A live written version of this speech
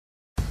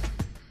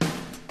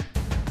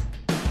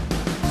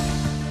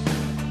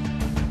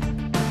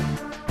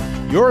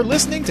You're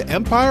listening to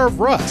Empire of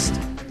Rust,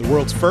 the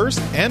world's first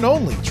and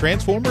only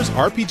Transformers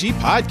RPG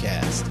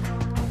podcast.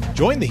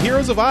 Join the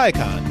heroes of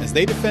Iacon as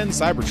they defend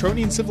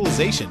Cybertronian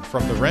civilization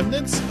from the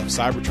remnants of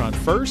Cybertron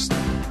First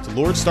to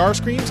Lord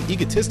Starscream's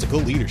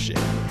egotistical leadership,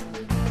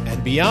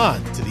 and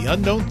beyond to the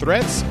unknown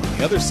threats on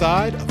the other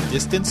side of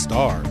distant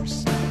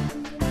stars.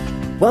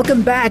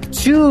 Welcome back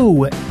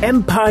to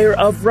Empire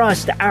of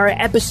Rust, our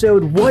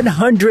episode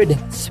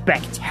 100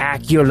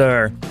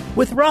 spectacular,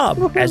 with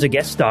Rob as a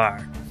guest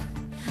star.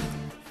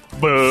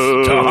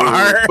 Boo.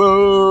 Star?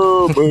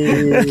 Boo.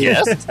 Boo.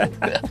 Yes. I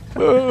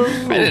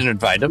didn't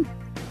invite him.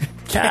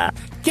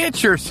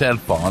 Get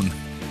yourself on.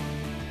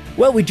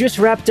 Well, we just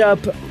wrapped up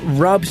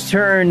Rob's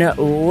turn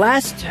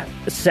last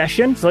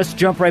session, so let's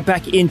jump right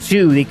back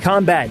into the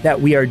combat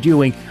that we are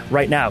doing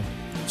right now.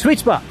 Sweet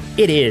Spot,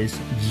 it is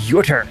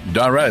your turn.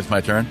 Darn right, it's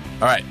my turn.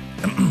 All right.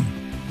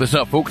 Listen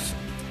up, folks.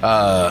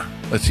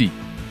 Let's see.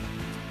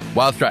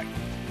 Wild Strike.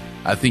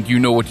 I think you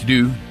know what to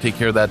do. Take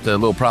care of that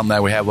little problem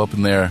that we have up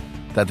in there,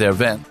 that their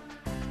event.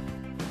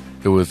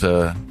 It was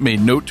made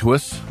note to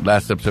us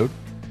last episode.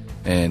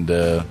 And,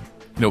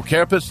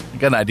 Carapace, you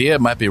got an idea?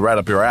 It might be right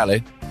up your alley.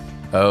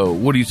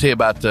 What do you say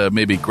about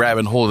maybe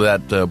grabbing hold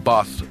of that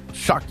boss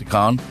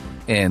Shocticon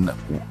and,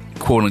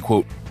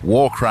 quote-unquote,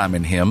 war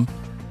criming him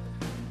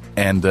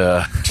and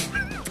basically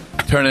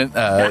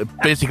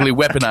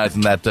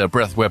weaponizing that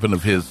breath weapon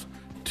of his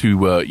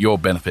to your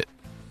benefit.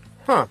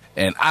 Huh.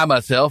 And I,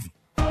 myself,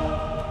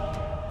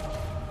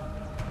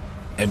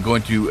 am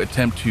going to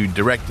attempt to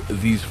direct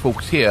these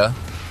folks here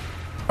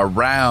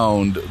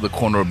around the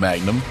corner of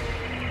Magnum.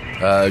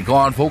 Go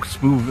on, folks.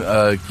 Move.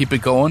 Keep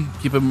it going.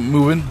 Keep it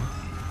moving.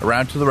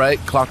 Around to the right.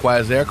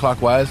 Clockwise there.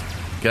 Clockwise.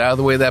 Get out of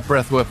the way of that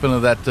breath weapon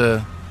of that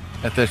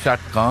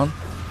Shotgun.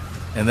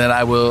 And then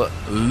I will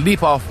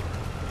leap off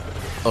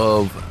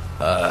of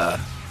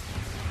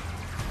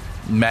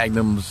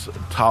Magnum's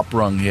top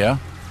rung here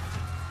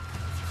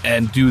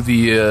and do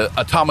the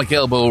atomic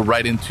elbow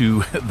right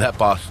into that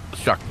boss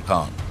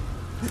Shotgun.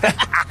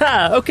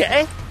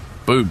 Okay.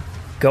 Boom.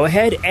 Go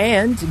ahead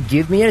and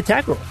give me an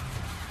attack roll.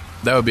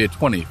 That would be a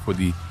 20 for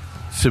the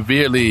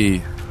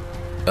severely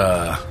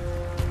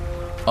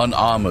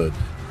unarmored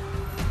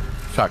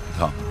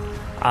Shotgun.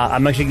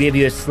 I'm actually going to give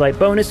you a slight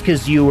bonus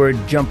because you were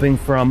jumping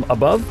from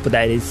above, but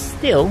that is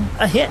still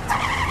a hit.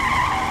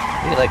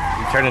 You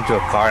turned into a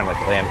car and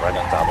land right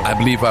on top of it. I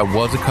believe I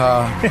was a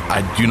car.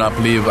 I do not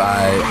believe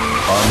I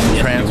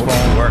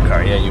untransformed. You were a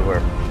car. Yeah, you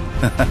were.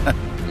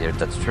 Yeah,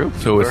 that's true.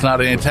 So it's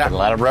not an attack. A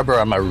lot of rubber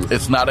on my roof.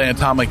 It's not an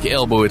atomic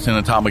elbow. It's an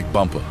atomic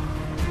bumper.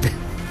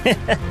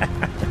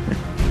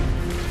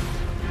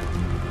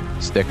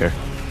 Sticker.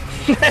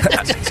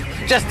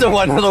 Just the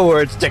one little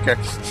word, sticker.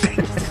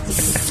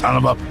 Son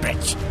of a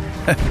bitch.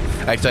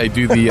 Actually, I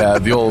do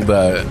the old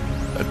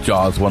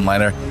Jaws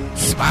one-liner.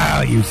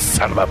 Smile, you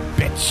son of a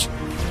bitch.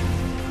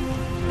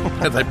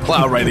 As I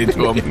plow right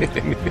into him.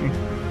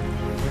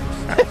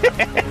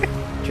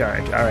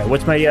 Charge. All right.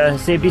 What's my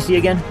save DC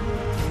again?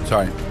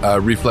 Sorry.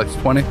 Reflex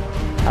 20.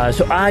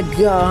 So I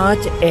got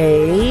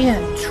a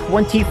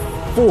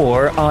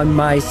 24 on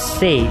my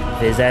save.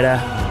 Is that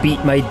a beat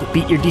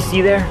your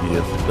DC there?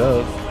 Yes, it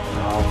does.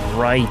 All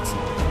right.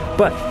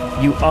 But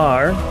you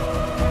are...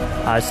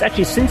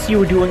 actually, since you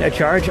were doing a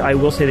charge, I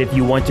will say that if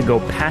you want to go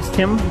past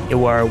him,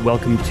 you are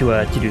welcome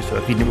to do so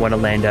if you didn't want to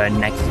land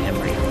next to him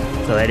or anything.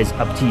 So that is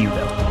up to you,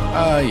 though.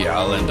 Yeah,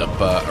 I'll end up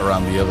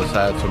around the other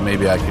side, so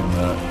maybe I can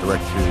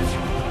direct his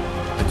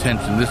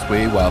attention this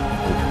way while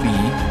people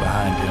flee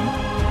behind him.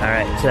 All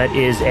right, so that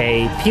is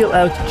a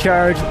peel-out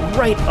charge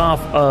right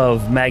off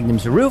of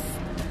Magnum's roof.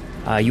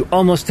 You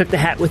almost took the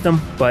hat with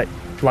him, but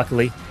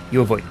luckily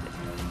you avoided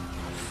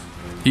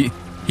it.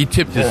 He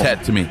tipped his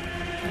hat to me.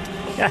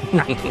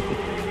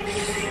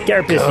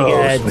 Carapace, he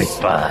adds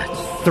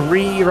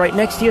 3 right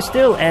next to you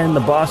still, and the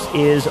boss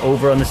is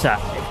over on the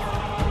side.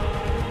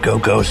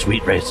 Go,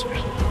 Sweet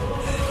Racers.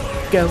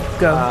 Go,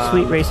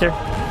 Sweet Racer.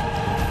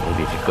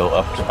 Maybe if you go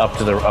up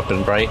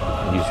and right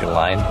and use your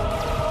line.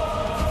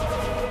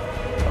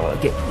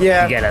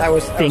 Yeah, you got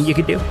a thing you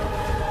could do.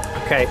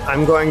 Okay,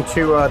 I'm going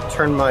to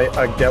turn my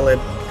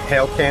Gelid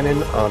Hail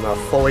Cannon on a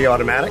fully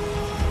automatic.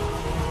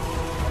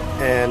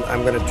 And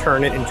I'm going to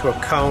turn it into a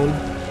cone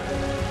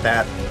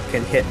that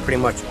can hit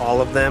pretty much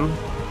all of them.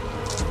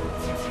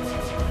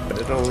 But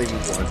it'll only be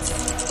one.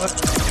 What?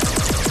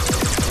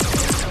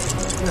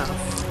 No.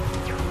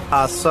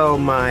 So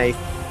my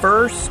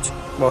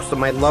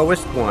my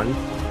lowest one.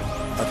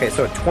 Okay,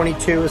 so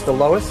 22 is the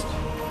lowest.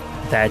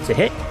 That's a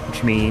hit,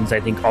 which means I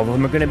think all of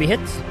them are going to be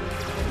hits.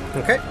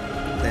 Okay.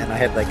 Then I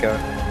had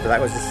that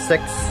was a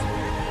 6.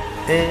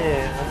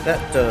 And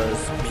that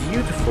does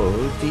beautiful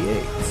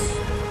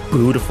D8s.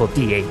 Beautiful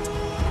D8.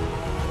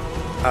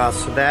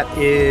 So that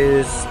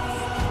is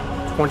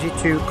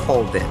 22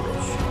 cold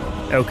damage.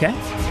 Okay.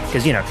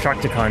 Because,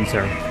 Shocticons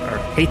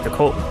hate the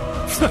cold.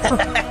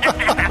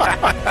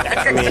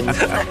 I mean,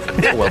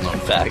 well-known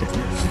fact.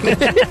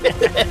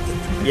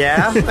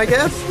 Yeah, I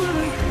guess.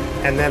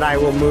 And then I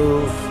will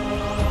move.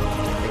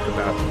 Think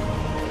about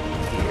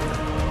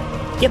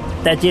here. Yep,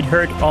 that did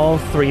hurt all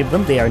 3 of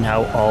them. They are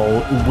now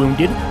all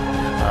wounded.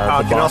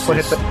 It can also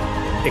hit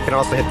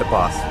the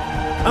boss.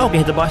 Oh, we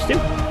hit the boss too?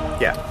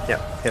 Yeah,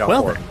 hit all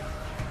Well 4. then.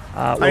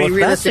 I Well, mean, if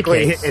that's the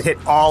realistically, case- it hit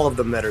all of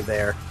them that are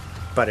there,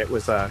 but it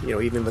was,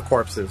 even the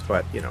corpses,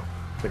 but, we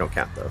don't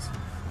count those.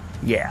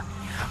 Yeah.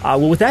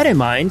 Well, with that in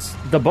mind,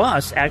 the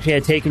boss actually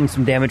had taken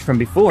some damage from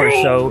before,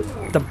 so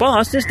the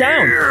boss is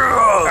down.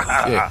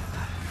 Yeah.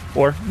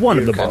 Or one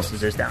of the Okay.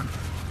 bosses is down.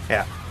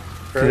 Yeah.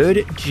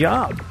 Good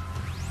job.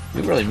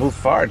 You really moved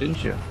far,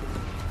 didn't you?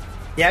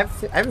 Yeah,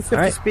 I have a 50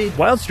 All right, speed.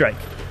 Wild Strike.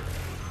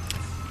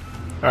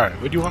 All right,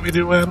 what do you want me to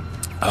do, Adam?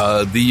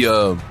 I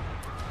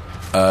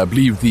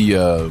believe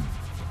the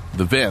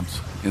vent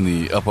in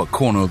the upper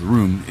corner of the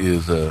room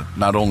is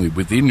not only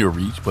within your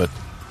reach, but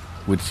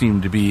would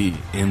seem to be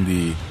in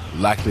the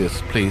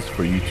likeliest place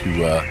for you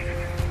to,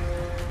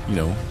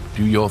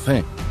 do your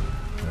thing.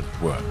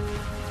 That's what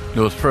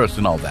goes first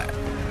and all that.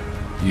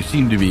 You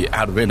seem to be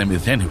out of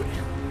enemies anyway.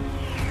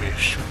 We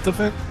shoot the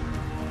vent?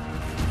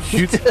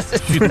 Shoot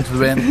into the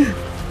vent.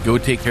 Go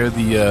take care of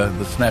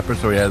the sniper,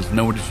 so he has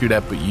no one to shoot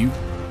at but you.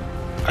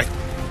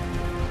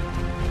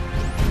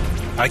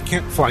 I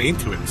can't fly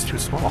into it. It's too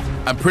small.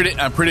 I'm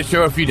pretty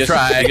sure if you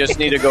try, You just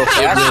need to go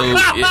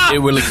fast. it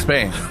will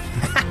expand.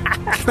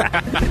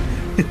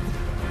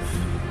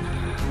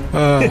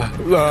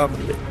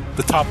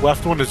 The top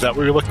left one, is that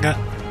what you're looking at?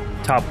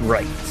 Top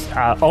right.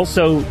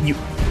 Also,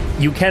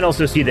 you can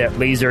also see that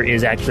Laser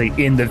is actually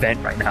in the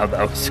vent right now,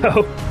 though.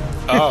 So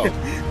Oh.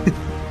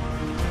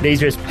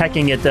 Laser is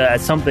pecking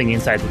at something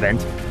inside the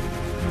vent.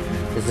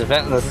 Is the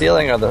vent in the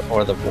ceiling or the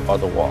wall?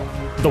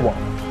 The wall.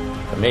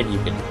 Or maybe you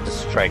can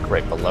just strike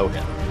right below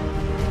him.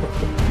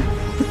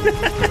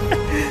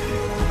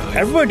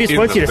 Everyone just In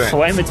wants the you to vent.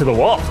 slam into the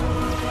wall.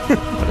 But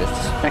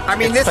it's I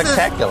mean, it's this is-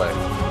 spectacular.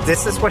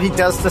 This is what he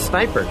does to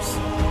snipers.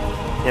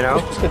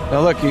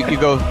 Now look, you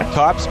go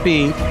top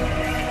speed,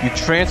 you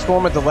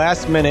transform at the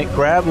last minute,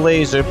 grab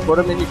Laser, put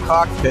him in your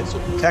cockpit so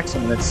it protects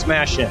him, and then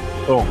smash in.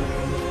 Boom.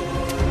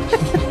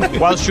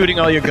 While shooting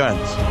all your guns.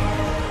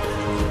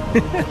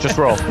 Just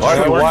roll. Or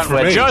if you want,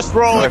 when, Just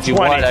roll or a if you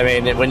 20. want, I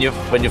mean, when you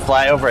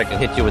fly over, I can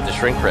hit you with the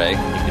shrink ray. You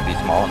could be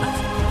small enough.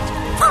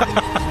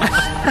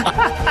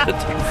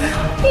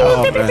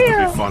 Oh, man,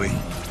 that'd be funny.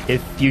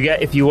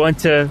 If you want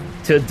to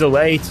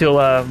delay till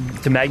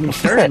to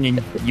Magnum's turn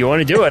and you want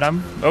to do it,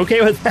 I'm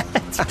okay with that.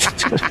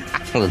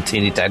 A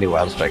teeny tiny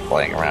wild strike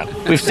flying around.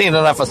 We've seen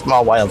enough of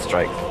small wild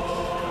strike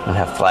and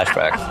have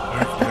flashbacks.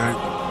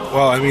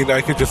 Well, I mean,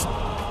 I could just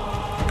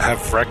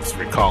have Rex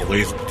recall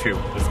Laser, too,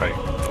 if I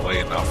delay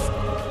enough.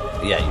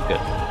 Yeah, you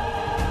could.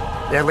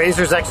 Yeah,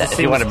 lasers actually If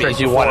seem you want to be, straight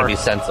you want to before.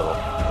 be sensible.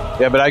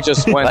 Yeah, but I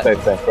just went, I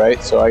think,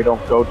 right? So I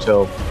don't go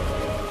till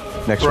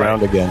next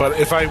round again. But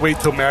if I wait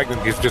till Magnum,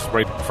 he's just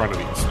right in front of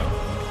me, so.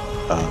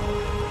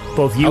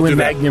 Both you I'll do and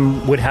that.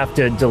 Magnum would have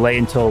to delay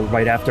until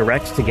right after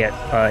Rex to get.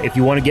 If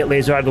you want to get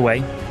Laser out of the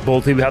way,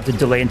 both of you would have to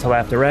delay until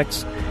after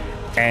Rex.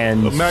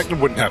 And But Magnum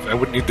wouldn't have. I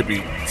wouldn't need to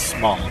be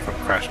small if I'm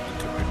crashing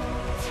into it.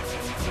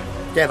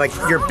 Yeah, like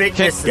your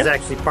bigness Okay, is yeah.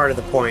 actually part of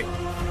the point.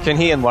 Can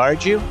he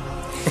enlarge you?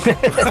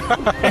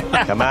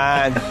 Come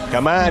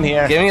on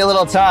here. Give me a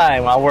little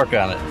time. I'll work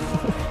on it.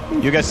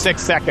 You got 6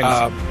 seconds.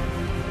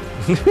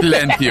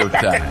 Plenty of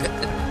time.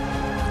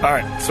 All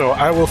right, so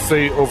I will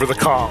say over the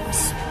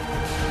comms,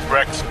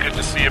 Rex, good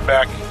to see you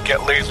back.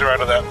 Get Laser out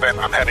of that vent.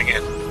 I'm heading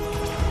in.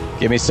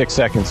 Give me 6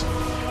 seconds.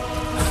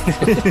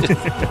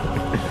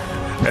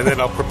 And then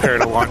I'll prepare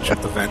to launch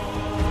at the vent.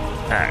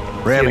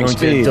 Ramming you're going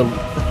speed.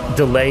 to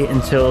delay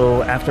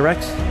until after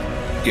Rex.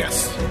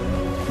 Yes.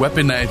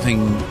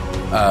 Weaponizing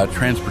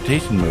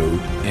transportation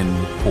mode in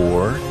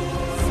 4,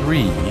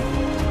 3, 2,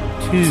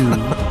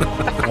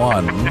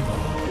 1.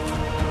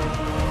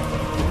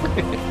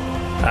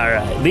 All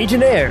right,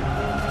 Legionnaire.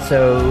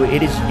 So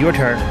it is your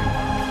turn.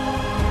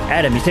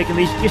 Adam, you're taking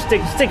you're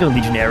sticking with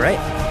Legionnaire, right?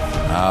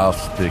 I'll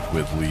stick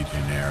with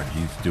Legionnaire.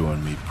 He's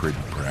doing me pretty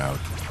proud.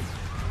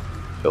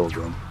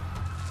 Pilgrim.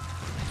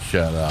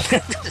 Shut up.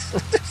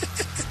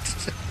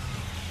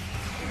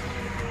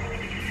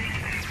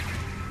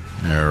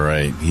 All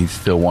right. He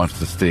still wants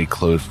to stay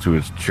close to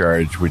his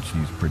charge, which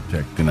he's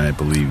protecting, I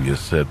believe you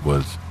said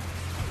was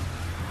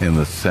in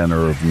the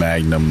center of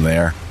Magnum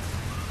there.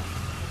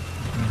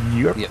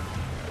 Yep. Yep.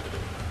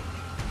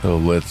 So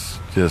let's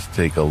just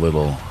take a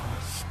little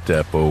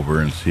step over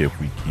and see if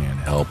we can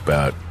help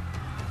out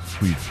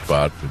Sweet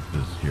Spot with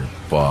this here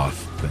boss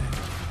thing.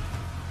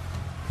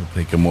 We'll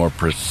take a more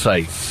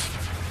precise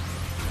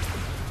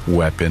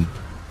weapon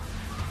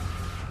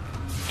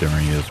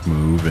during his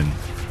move and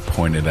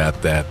point it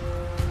at that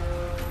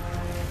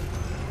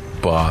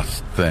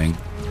boss thing.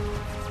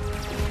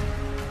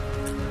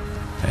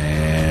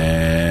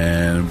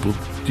 And we'll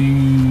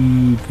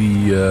do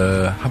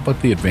the, how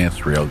about the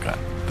advanced railgun?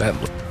 That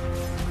looks...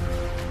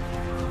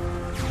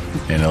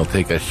 And he'll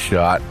take a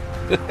shot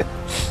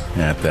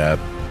at that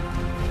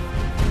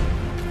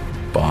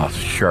boss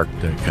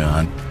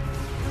Sharkdagon.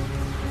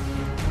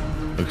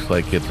 Looks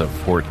like it's a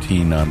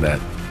 14 on that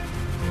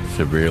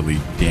severely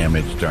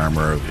damaged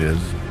armor of his.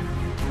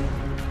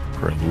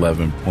 for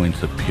 11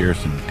 points of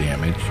piercing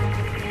damage.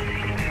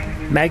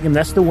 Magnum,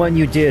 that's the one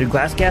you did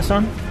glass gas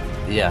on?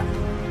 Yeah.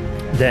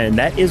 Then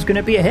that is going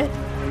to be a hit.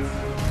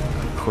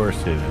 Of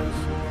course it is.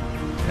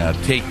 Now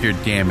take your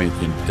damage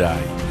and die,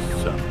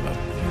 you son of a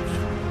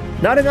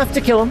bitch. Not enough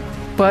to kill him,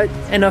 but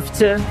enough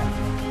to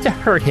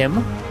hurt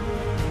him.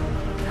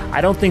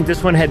 I don't think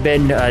this one had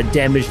been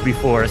damaged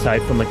before,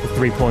 aside from like the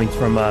 3 points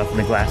from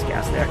the glass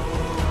gas there.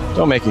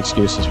 Don't make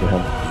excuses for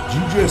him. Did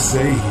you just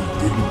say he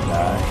didn't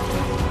die?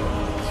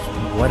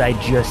 What I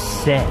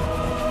just said.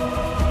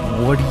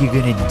 What are you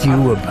gonna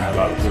do about it? I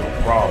got a little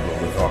problem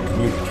with our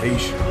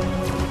communication.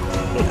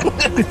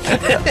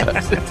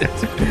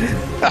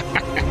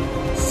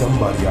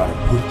 Somebody ought to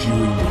put you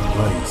in your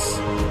place.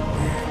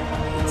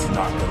 It's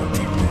not gonna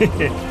be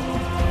me.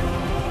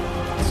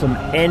 Some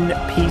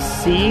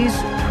NPCs.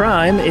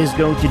 Prime is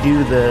going to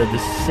do the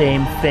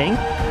same thing.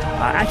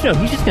 Actually, no,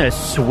 he's just gonna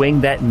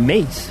swing that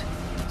mace.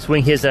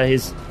 Swing his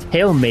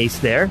tail mace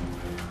there.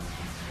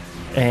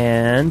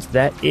 And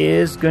that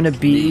is gonna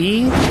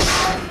be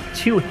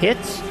 2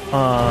 hits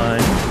on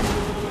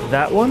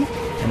that one.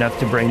 Enough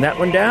to bring that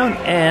one down,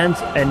 and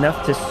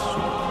enough to...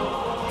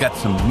 Got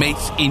some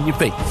mace in your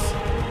face.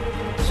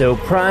 So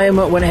Prime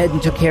went ahead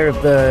and took care of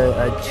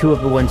the 2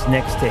 of the ones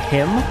next to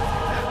him.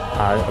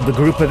 The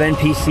group of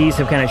NPCs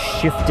have kind of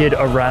shifted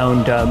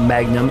around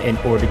Magnum in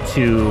order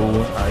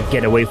to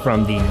get away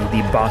from the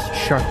boss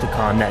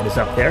Sharkticon that is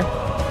up there.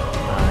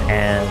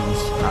 And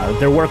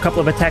there were a couple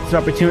of attacks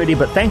of opportunity,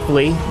 but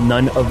thankfully,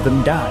 none of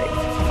them died.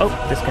 Oh,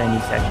 this guy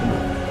needs to actually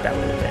move that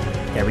way a bit.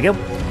 There we go.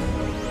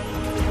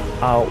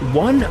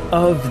 One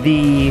of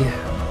the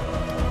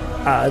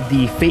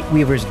Fate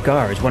Weaver's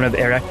guards, one of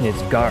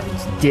Arachnid's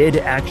guards, did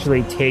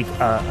actually take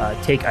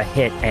a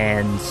hit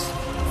and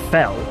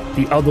fell.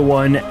 The other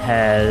one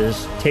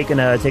has taken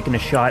a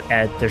shot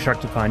at the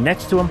Sharkticon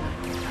next to him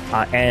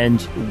and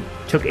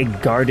took a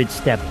guarded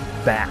step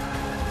back.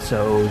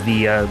 So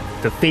the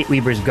Fate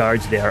Weaver's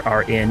guards there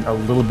are in a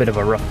little bit of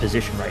a rough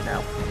position right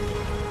now.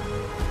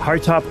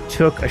 Hardtop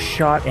took a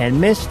shot and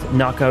missed.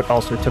 Knockout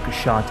also took a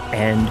shot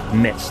and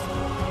missed.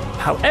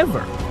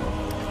 However,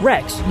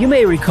 Rex, you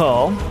may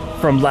recall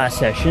from last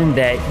session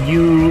that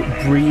you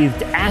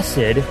breathed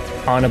acid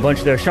on a bunch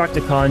of their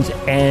Sharkticons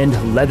and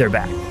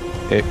Leatherback.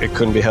 It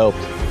couldn't be helped.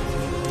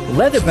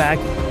 Leatherback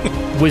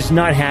was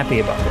not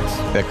happy about this.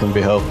 That couldn't be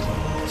helped.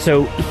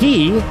 So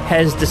he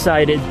has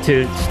decided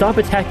to stop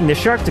attacking the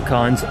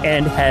Sharkticons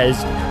and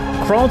has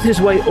crawled his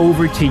way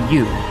over to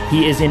you.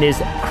 He is in his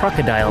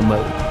crocodile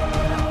mode.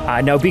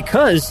 Now,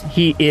 because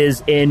he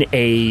is in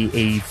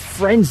a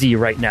frenzy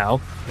right now,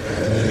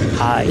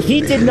 he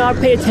did not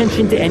pay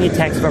attention to any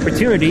attacks of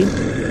opportunity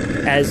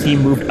as he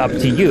moved up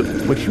to you,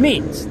 which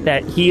means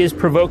that he is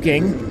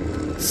provoking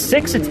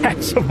 6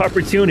 attacks of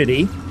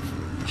opportunity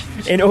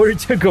in order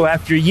to go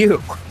after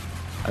you.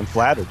 I'm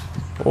flattered.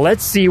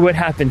 Let's see what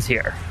happens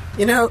here.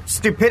 You know,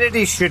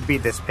 stupidity should be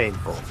this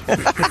painful.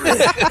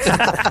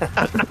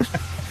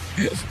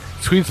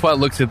 Sweet Spot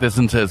looks at this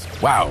and says,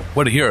 wow,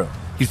 what a hero.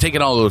 He's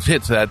taking all those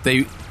hits so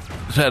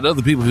that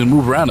other people can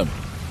move around him.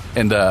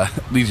 And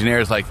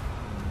Legionnaire's like,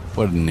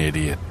 what an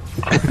idiot.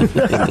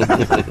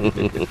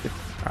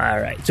 All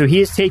right, so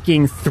he is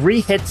taking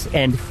 3 hits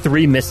and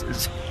 3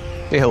 misses.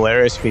 It'd be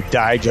hilarious if he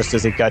died just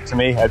as he got to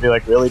me. I'd be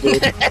like, really,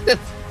 dude?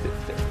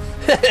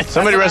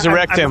 Somebody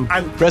resurrect him.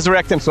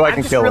 Resurrect him so I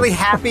can kill him. I'm really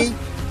happy.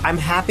 I'm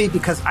happy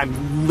because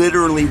I'm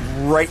literally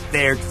right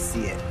there to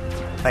see it.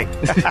 Like,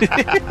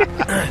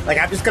 like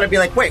I'm just going to be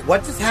like, wait,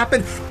 what just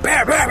happened?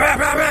 Bah, bah, bah,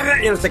 bah, bah.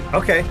 You know, it's like,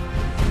 okay.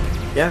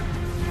 Yeah.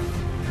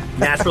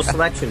 Natural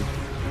selection.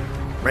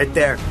 Right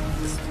there.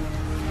 Just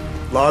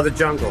law of the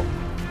jungle.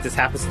 Just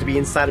happens to be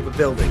inside of a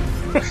building.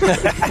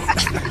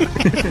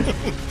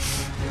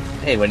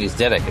 Hey, when he's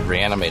dead, I could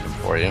reanimate him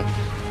for you.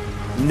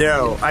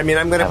 No, I mean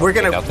we're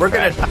gonna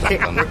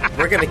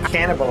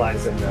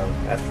cannibalize him though.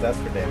 That's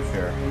for damn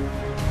sure.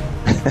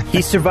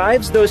 He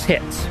survives those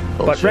hits,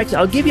 but Rex,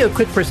 I'll give you a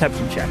quick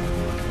perception check.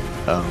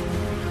 Oh.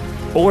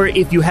 Or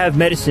if you have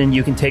medicine,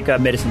 you can take a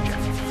medicine check.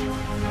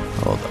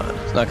 Hold on,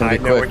 it's not gonna be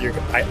quick.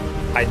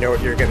 I know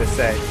what you're gonna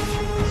say.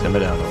 Send it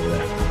down over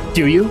there.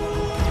 Do you?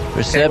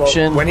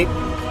 Perception. Okay,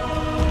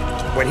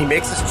 well, when he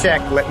makes his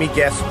check, let me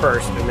guess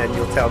first, and then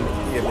you'll tell me.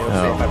 You'll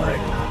say if I'm right.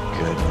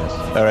 Goodness.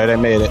 All right, I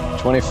made it.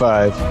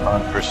 25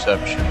 on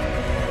perception.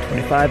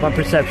 25 on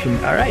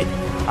perception. All right.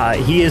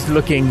 He is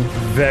looking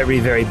very,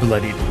 very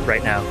bloodied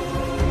right now.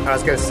 I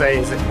was going to say,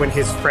 is that when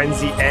his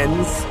frenzy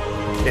ends,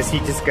 is he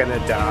just going to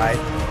die?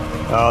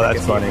 Oh,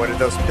 that's funny. One of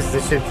those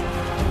positions.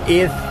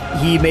 If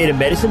he made a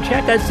medicine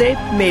check, I'd say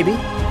maybe,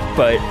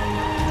 but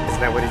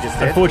isn't that what he just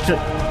did?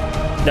 Unfortunately,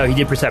 no, he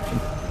did perception.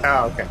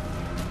 Oh, okay.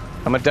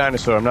 I'm a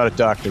dinosaur. I'm not a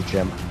doctor,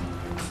 Jim.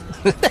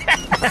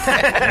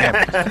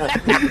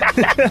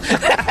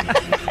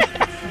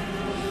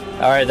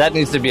 All right, that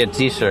needs to be a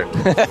T-shirt.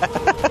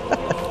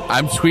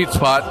 I'm Sweet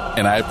Spot,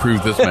 and I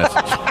approve this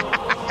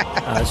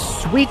message.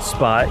 Sweet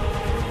Spot,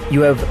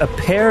 you have a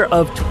pair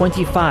of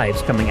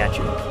 25s coming at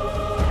you.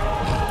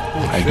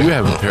 I do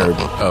have a pair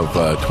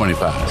of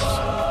 25s.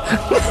 I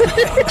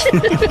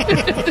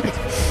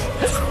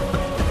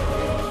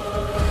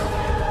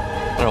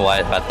don't know why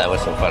I thought that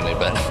was so funny,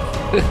 but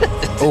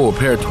Oh, a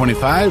pair of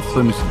 25s?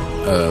 Let me see.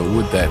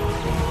 Would that...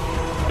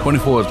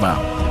 24 is my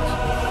own.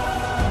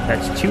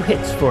 That's 2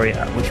 hits for you,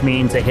 which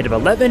means a hit of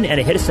 11 and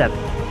a hit of 7.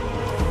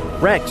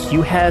 Rex,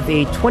 you have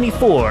a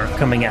 24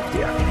 coming after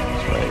you.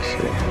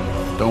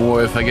 Don't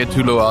worry, if I get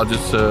too low, I'll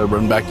just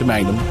run back to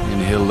Magnum,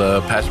 and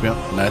he'll patch me up.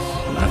 Nice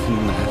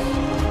and nice.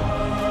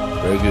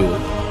 Very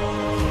good.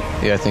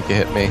 Yeah, I think you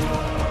hit me.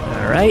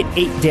 All right,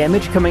 8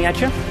 damage coming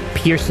at you.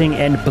 Piercing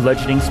and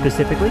bludgeoning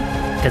specifically,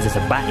 because it's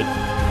a bite.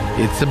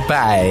 It's a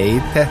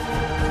bite.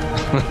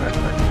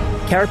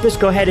 Carapace,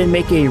 go ahead and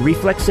make a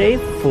reflex save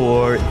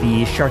for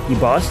the Sharky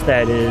boss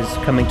that is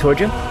coming towards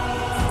you.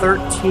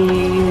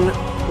 13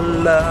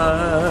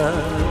 plus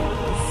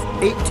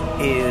 8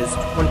 is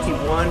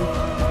 21.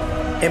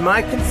 Am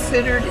I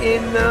considered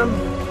in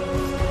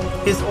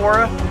his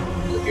aura?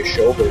 Your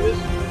shoulder is.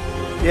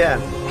 Yeah.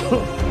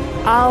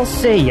 I'll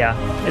say yeah.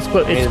 It's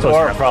his close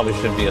aura enough. probably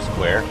should be a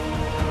square.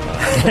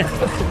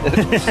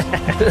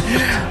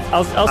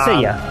 I'll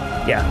say yeah.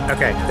 Yeah.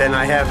 Okay, then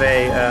I have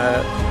a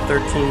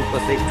 13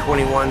 plus 8,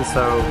 21,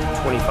 so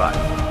 25.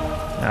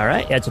 All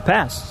right, that's a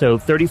pass. So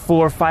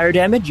 34 fire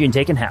damage, you're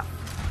taking half.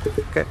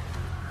 Okay.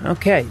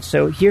 Okay,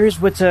 so here's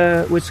what's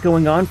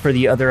going on for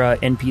the other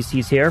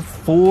NPCs here.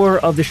 4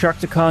 of the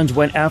Sharktacons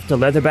went after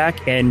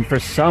Leatherback, and for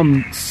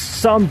some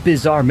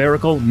bizarre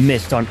miracle,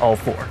 missed on all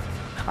 4.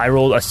 I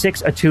rolled a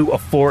 6, a 2, a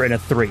 4, and a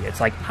 3.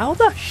 It's like, how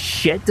the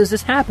shit does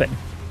this happen?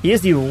 He is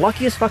the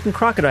luckiest fucking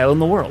crocodile in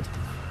the world.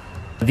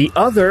 The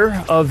other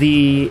of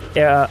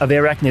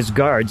Arachnid's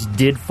guards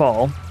did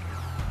fall,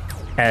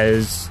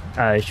 as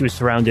she was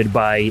surrounded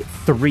by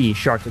 3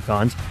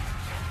 Sharktacons,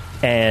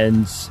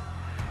 and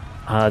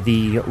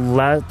the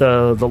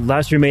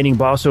last remaining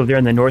boss over there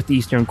in the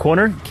northeastern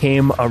corner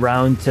came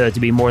around to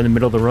be more in the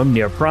middle of the room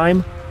near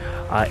Prime,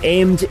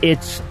 aimed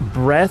its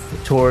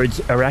breath towards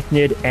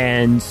Arachnid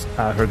and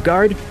her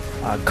guard,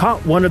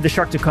 caught one of the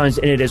Sharktacons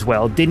in it as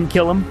well. Didn't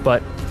kill him,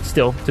 but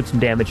still took some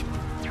damage.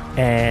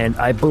 And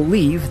I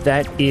believe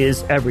that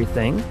is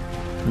everything,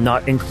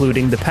 not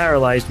including the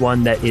paralyzed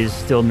one that is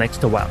still next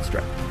to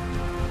Wildstrike.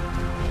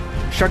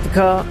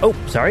 Sharktaka... Oh,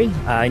 sorry.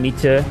 I need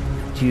to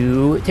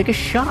take a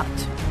shot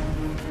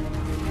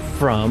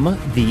from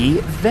the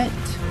vent.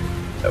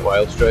 That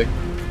Wildstrike?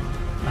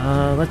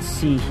 Let's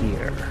see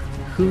here.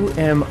 Who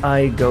am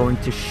I going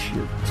to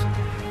shoot?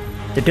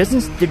 There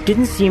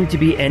didn't seem to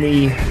be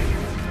any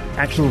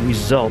actual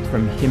result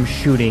from him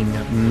shooting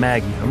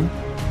Magnum.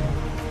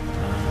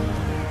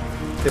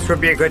 This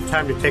would be a good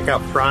time to take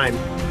out Prime.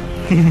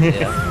 Yeah,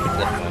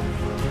 definitely.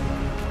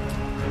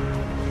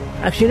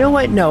 Actually, you know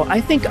what? No,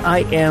 I think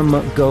I am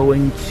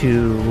going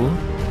to...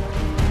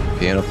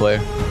 Piano player?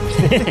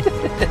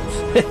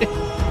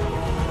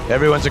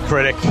 Everyone's a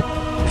critic.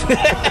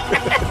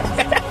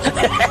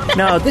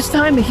 No, this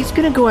time he's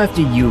going to go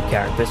after you,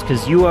 Carapace,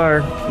 because you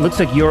are... Looks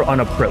like you're on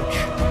approach.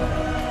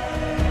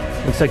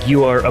 Looks like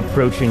you are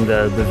approaching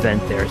the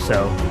vent there,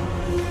 so...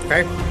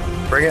 Okay,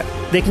 bring it.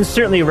 They can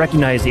certainly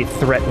recognize a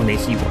threat when they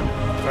see one.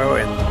 Oh,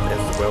 and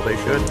as well they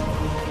should.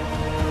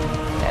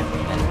 And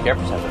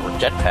Carapace has a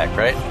jetpack,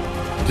 right?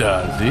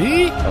 Does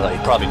he? Although he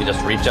probably could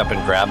just reach up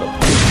and grab him. All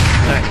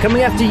right,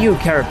 coming after you,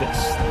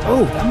 Carapace.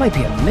 Oh, that might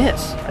be a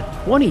miss. A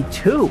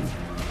 22.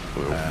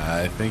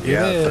 I think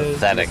Yeah, it is.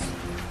 Pathetic.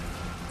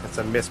 That's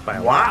a miss by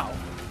a lot.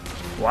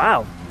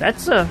 Wow,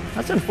 that's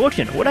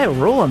unfortunate. What did I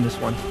roll on this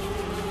one?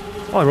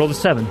 Oh, I rolled a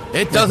 7.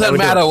 It That doesn't would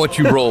do matter it. what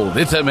you rolled.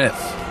 It's a miss.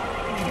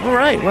 All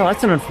right, well,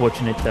 that's an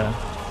unfortunate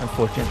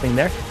thing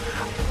there.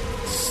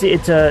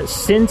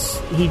 Since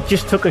he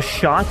just took a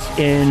shot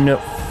in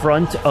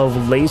front of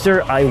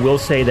Laser, I will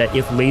say that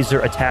if Laser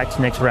attacks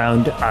next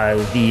round,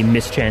 the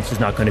miss chance is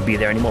not going to be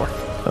there anymore.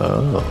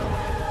 Oh.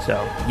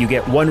 So you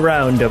get 1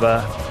 round of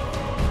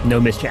no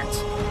miss chance.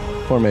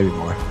 Or maybe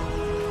more.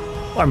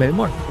 Or maybe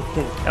more.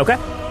 Okay.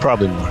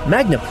 Probably more.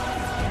 Magnum,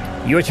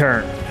 your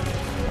turn.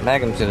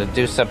 Magnum's gonna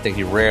do something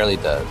he rarely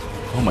does.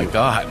 Oh my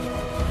god.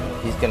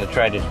 He's gonna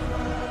try to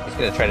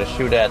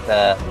shoot at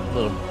the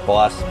little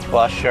boss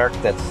shark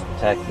that's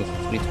attacking the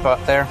sweet spot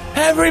there.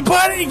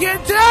 Everybody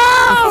get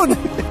down!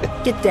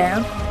 Get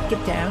down.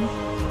 Get down.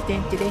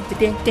 Down.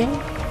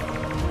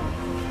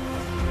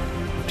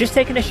 Just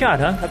taking a shot,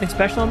 huh? Nothing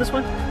special on this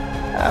one? Oh,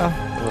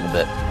 a little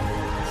bit.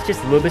 It's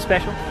just a little bit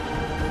special.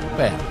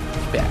 Bad.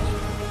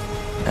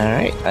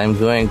 Alright, I'm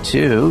going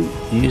to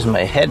use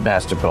my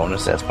headmaster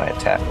bonus as my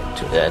attack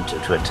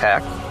to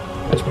attack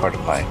as part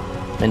of my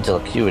mental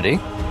acuity.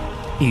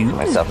 Give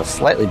myself a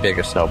slightly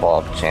bigger snowball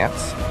of a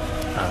chance.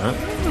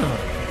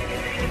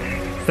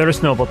 Throw a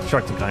snowball to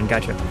Sharktacon,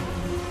 gotcha.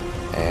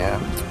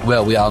 And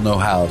Well, we all know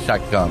how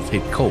shotguns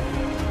hit cold.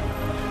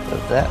 so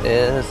that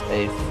is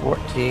a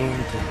 14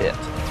 to hit.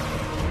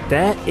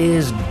 That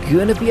is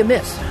gonna be a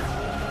miss.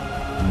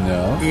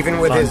 No. Even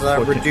with his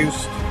Unfortunate.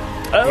 reduced...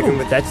 Oh, Even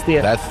with- that's the...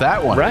 That's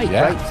that one. Right,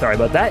 yeah. right. Sorry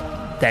about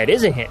that. That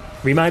is a hit.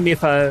 Remind me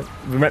if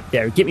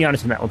there. Get me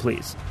honest on that one,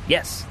 please.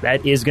 Yes,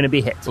 that is going to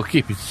be hit. We'll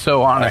keep you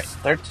so honest.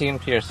 13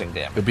 piercing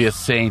damage. You'll be a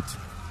saint.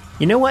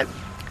 You know what?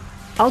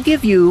 I'll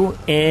give you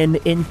an.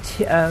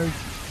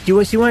 You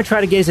want to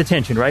try to get his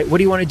attention, right? What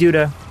do you want to do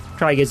to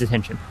try to get his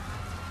attention?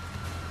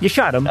 You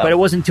shot him, but it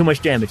wasn't too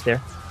much damage there.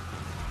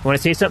 You want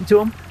to say something to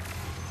him?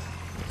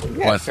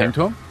 Yeah, Want to sing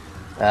to him?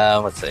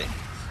 Let's see.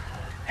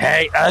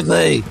 Hey,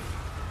 ugly!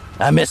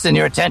 I'm missing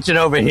your attention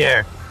over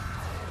here.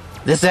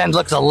 This end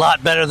looks a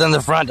lot better than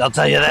the front, I'll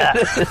tell you that.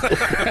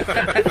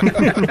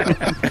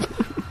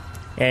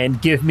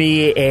 And give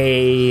me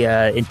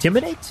a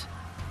intimidate.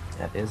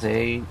 That is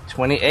a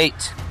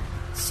 28.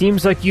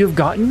 Seems like you've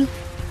gotten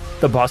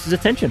the boss's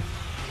attention.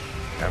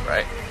 All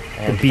right.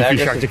 The And beefy Thagris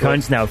is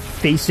Sharkticon's now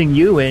facing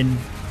you and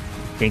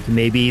think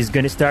maybe he's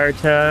going to start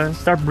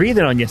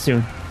breathing on you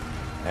soon.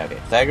 Okay,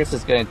 Thagris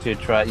is going to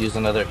try use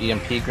another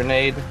EMP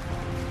grenade.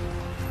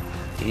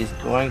 He's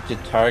going to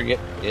target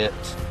it.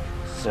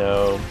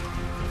 So,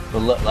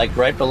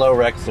 right below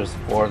Rex, there's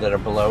 4 that are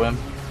below him.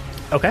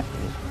 Okay.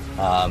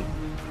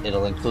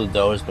 It'll include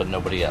those, but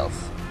nobody else.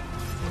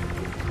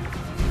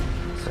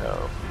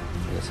 So,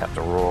 you just have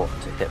to roll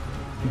to hit.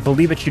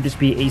 Believe it should just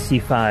be AC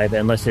 5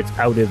 unless it's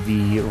out of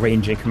the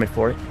range increment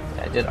for it.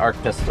 I did arc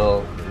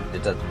pistol.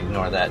 It doesn't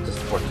ignore that. Just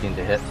 14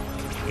 to hit.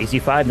 AC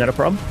 5, not a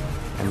problem.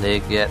 And they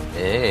get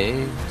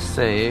a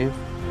save.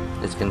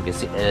 It's going to be a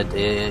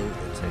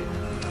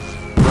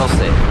will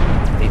save.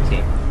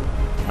 18.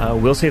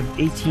 Will save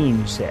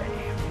 18, say.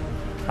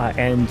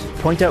 And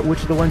point out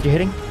which of the ones you're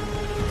hitting.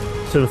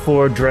 So the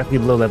 4 directly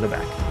below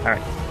Leatherback. All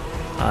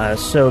right.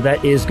 So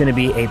that is going to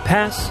be a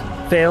pass,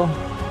 fail,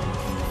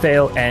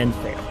 fail, and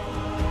fail.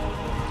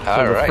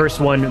 So the first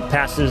one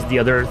passes, the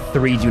other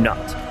 3 do not.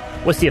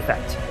 What's the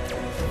effect?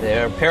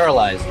 They're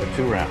paralyzed for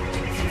 2 rounds.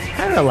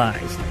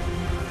 Paralyzed.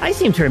 I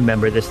seem to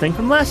remember this thing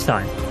from last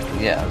time.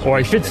 Yeah. Or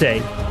I should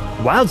say,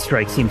 Wild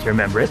Strike seems to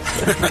remember it.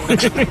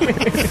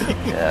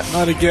 Yeah.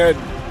 Not again.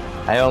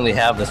 I only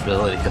have this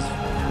ability because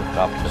of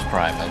Optimus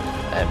Prime.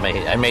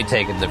 I may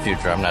take it in the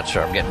future. I'm not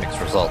sure. I'm getting mixed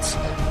results.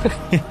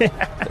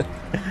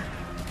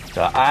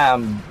 So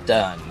I'm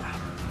done.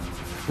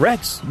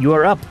 Rex, you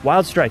are up.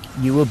 Wild Strike,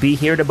 you will be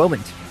here in a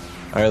moment.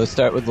 All right, let's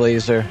start with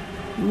Laser.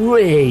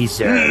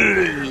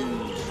 Laser.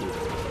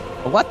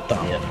 What the?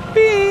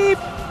 Beep.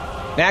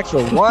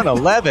 Natural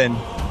 111.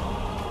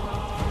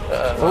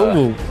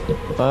 Oh.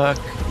 Fuck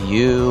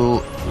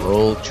you.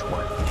 Roll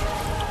 20.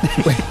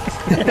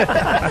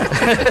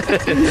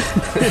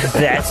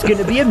 That's going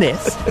to be a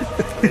miss.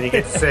 And you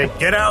get to say,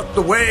 get out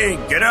the way,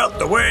 get out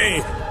the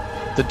way.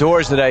 The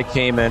doors that I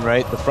came in,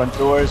 right? The front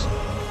doors?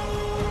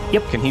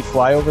 Yep. Can he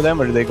fly over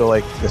them, or do they go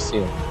like the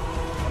ceiling?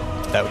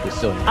 That would be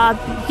silly.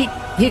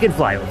 He can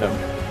fly over them.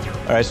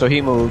 All right, so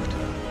he moved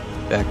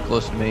back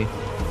close to me.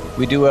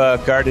 We do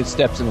guarded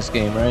steps in this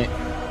game, right?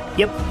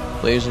 Yep.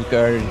 Laser's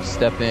guarded,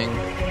 stepping.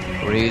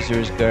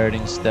 Razor's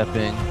guarding,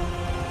 stepping.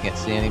 Can't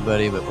see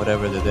anybody, but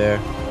whatever, they're there.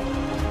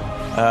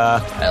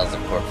 Piles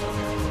of corpses.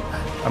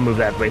 I'll move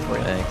that way for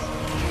you. Thanks.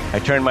 I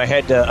turn my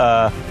head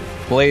to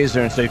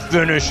Blazer and say,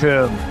 finish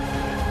him.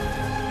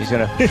 He's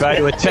going to try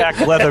to attack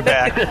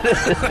Leatherback.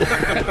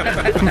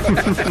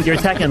 You're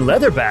attacking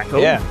Leatherback? Oh,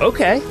 Yeah.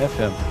 Okay. F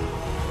him.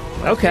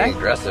 Okay. Being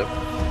aggressive.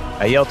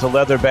 I yell to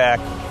Leatherback,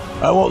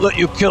 I won't let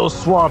you kill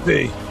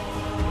Swampy.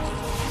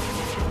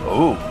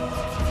 Oh.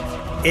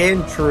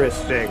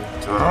 Interesting.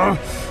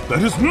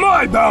 That is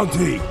my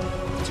bounty!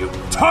 You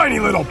tiny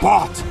little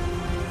bot!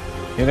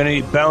 You're going to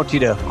need Bounty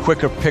to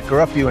quicker pick her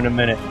up you in a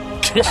minute.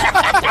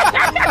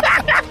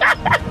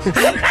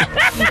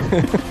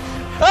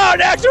 Oh,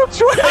 natural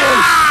 20!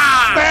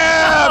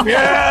 Bam!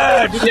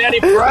 Yeah! Daddy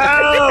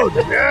proud!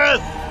 Yes!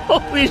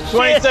 Holy shit.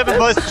 27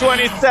 plus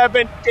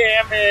 27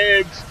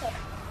 damage!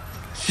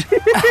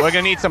 We're going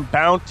to need some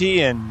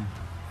Bounty and...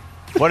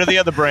 What are the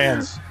other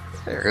brands?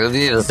 We're going to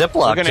need a We're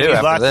Ziploc, going to too, need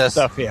after lots this. of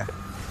stuff here.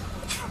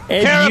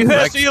 And you,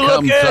 Carapace, are you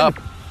comes looking? up.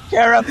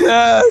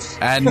 Carapace!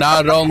 And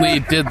not only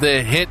did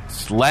the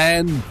hits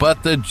land,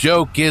 but the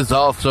joke is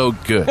also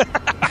good.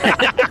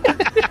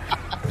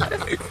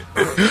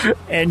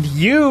 and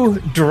you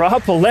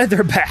drop a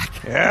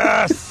Leatherback.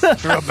 Yes!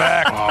 Draw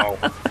back. Oh,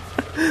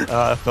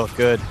 that felt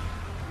good.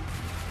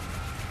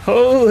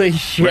 Holy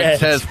shit.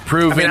 Rex has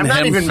proven I'm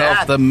not even himself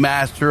mad. the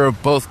master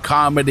of both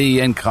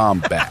comedy and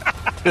combat.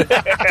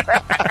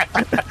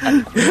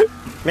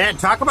 Man,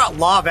 talk about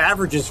law of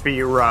averages for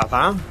you, Rob,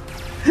 huh?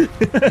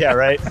 Yeah,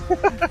 right?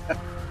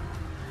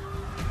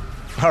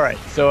 All right,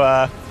 so,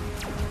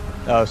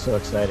 oh, so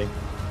exciting.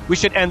 We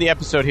should end the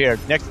episode here.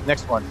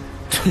 Next one.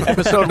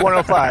 Episode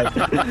 105.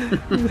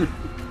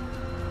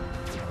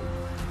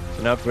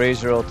 So now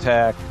Grazer will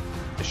attack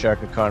the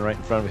Sharkticon right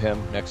in front of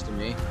him, next to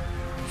me.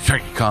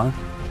 Sharky-Con.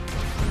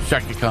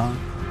 Sharky-Con.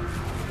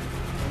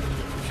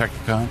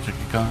 Sharky-Con.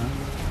 Sharky-Con.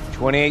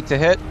 28 to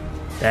hit.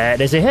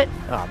 That is a hit.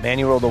 Oh, man,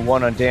 you rolled a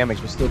 1 on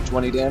damage, but still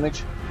 20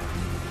 damage?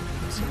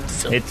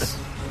 It's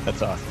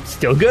That's awesome.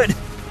 still good.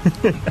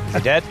 Is he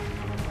dead?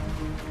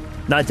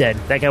 Not dead.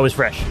 That guy was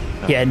fresh.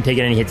 He hadn't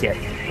taken any hits yet.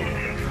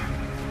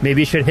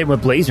 Maybe you should hit him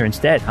with Blazer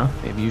instead, huh?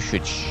 Maybe you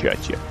should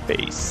shut your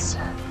face.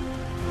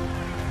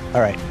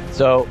 All right,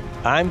 so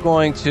I'm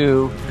going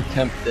to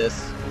attempt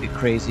this. Get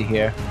crazy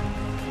here.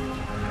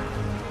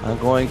 I'm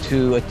going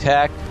to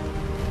attack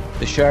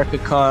the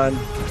Sharkicon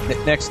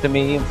next to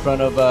me in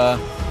front of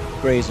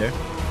Grazer.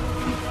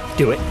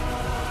 Do it.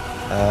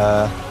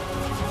 I'm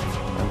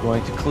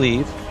going to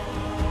cleave.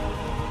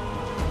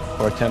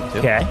 Or attempt to.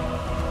 Okay.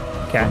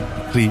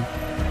 Cleave.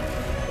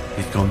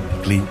 He's going to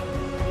cleave.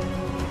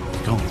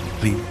 He's going to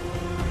cleave.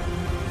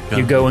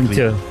 You're going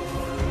to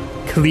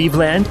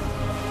Cleveland?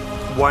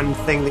 One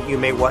thing that you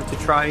may want to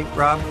try,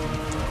 Rob.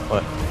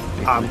 What?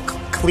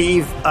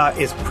 Cleave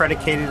is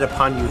predicated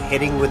upon you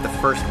hitting with the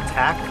first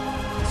attack.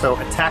 So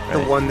attack the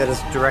one that is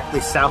directly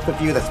south of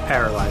you that's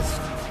paralyzed.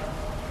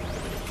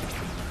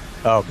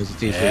 Oh, because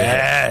it's easier.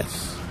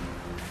 Yes.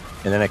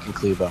 And then I can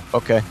cleave up.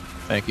 Okay,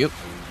 thank you.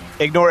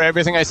 Ignore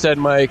everything I said,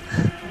 Mike.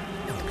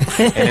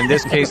 And in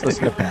this case,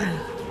 listen to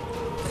Pat.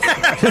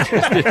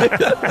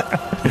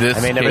 This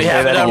I may never We say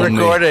have it that on again.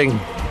 recording.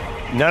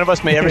 None of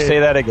us may ever say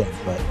that again.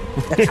 But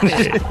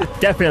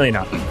Definitely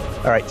not.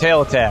 all right,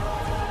 tail attack.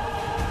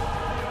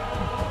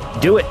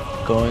 Do it.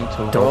 Going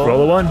to Don't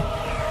roll a 1.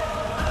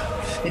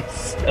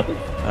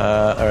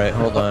 All right,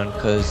 hold on,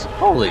 because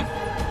Holy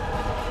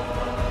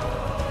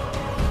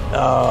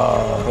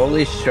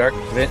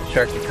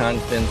Sharkicon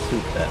Fin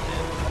soup that.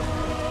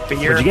 But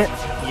you're, What'd you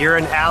get? You're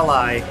an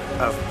ally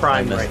of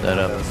Prime I messed right that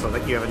now, up. though, so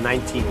that you have a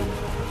 19.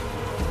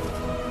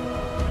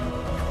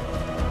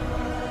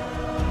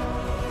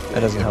 that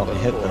doesn't help me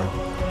hit though.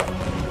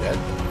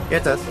 Yeah,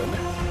 it does.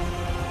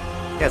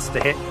 Yes,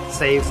 the hit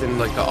saves and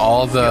Like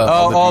all the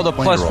all the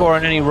D20 plus rolls. 4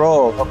 on any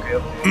roll. Okay.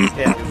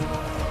 yeah.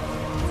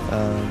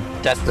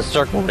 That's the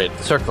circle rate.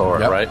 The circle,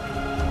 Yep. right?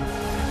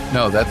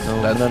 No, that's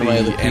none of my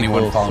other the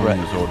anyone people following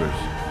threaten. his orders.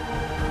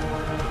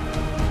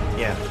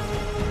 Yeah.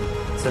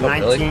 So Oh,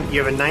 19. really?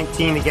 You have a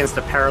 19 against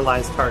a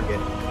paralyzed target.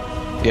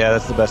 Yeah,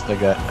 that's the best I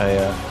got.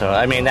 So,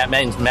 I mean, that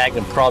means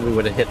Magnum probably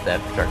would have hit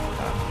that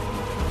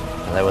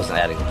Sharkicon. And I wasn't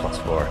adding the plus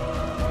 4.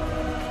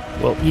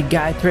 Well, you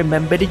guys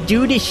remember to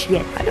do this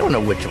shit. I don't know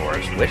which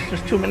aura's which.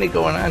 There's too many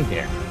going on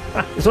here.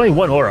 There's only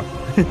one aura.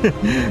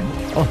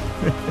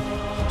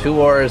 2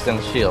 auras and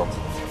a shield.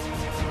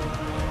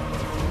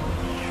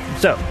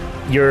 So,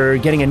 you're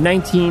getting a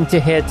 19 to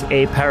hit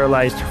a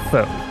paralyzed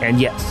foe. And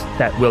yes,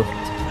 that will hit.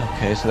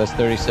 Okay, so that's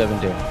 37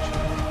 damage.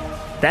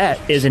 That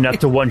is enough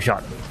to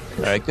one-shot him.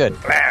 All right, good.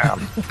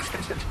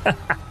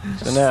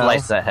 So now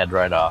Slice that head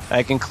right off.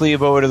 I can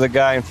cleave over to the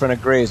guy in front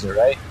of Grazer,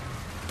 right?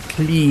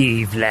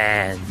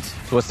 Cleveland.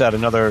 So what's that?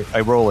 Another?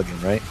 I roll again,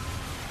 right?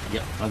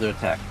 Yep, another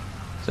attack.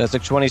 So that's a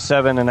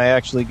 27, and I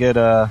actually get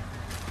a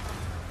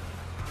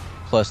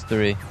plus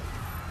 3.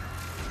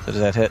 So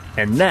does that hit?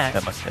 And that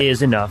That must hit.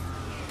 is enough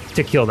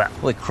to kill that.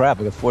 Holy crap!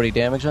 I got 40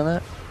 damage on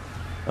that.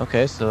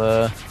 Okay,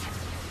 so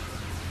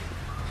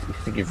I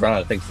think you've run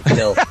out of things to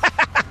kill.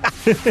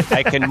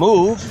 I can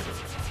move,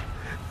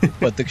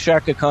 but the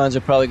Sharkicons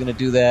are probably going to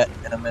do that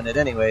in a minute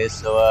anyway.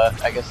 So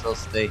I guess I'll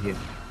stay here.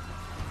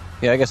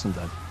 Yeah, I guess I'm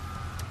done.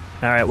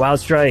 All right, Wild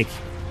Strike.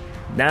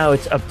 Now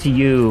it's up to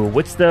you.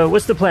 What's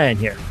the plan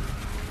here?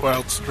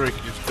 Wild Strike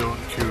is going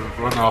to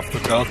run off the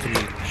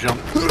balcony,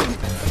 jump,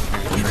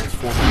 and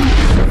transform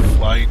and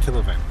fly into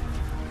the vent.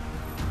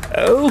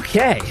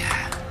 Okay.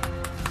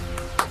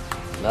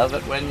 Love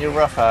it when you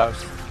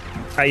roughhouse.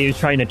 Are you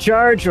trying to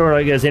charge, or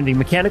is anything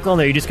mechanical,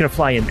 or are you just going to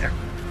fly in there?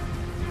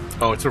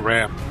 Oh, it's a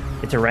ram.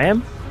 It's a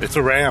ram? It's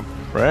a ram.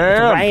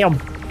 Ram.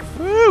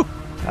 Woo!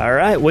 All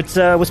right, what's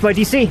my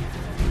DC?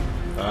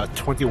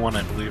 21,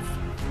 I believe.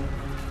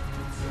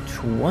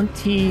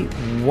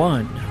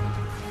 21.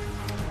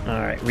 All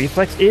right,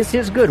 Reflex is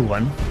his good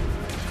one,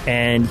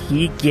 and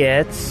he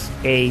gets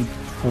a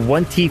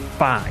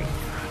 25.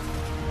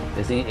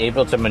 Is he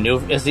able to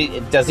maneuver? Does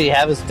he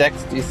have his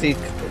Dex DC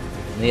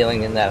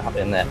kneeling in that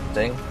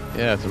thing?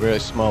 Yeah, it's a really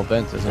small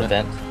vent, isn't The it?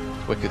 vent.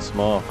 Wicked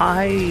small.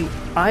 I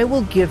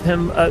will give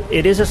him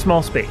it is a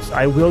small space.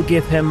 I will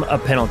give him a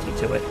penalty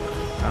to it.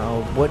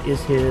 What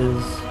is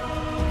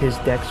his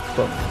Dex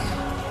bonus?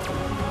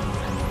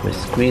 With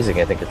squeezing,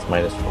 I think it's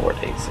 -4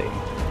 to AC.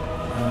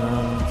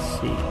 Let's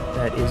see.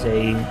 That is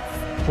a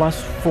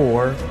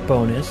 +4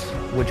 bonus,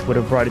 which would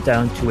have brought it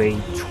down to a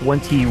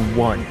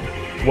 21.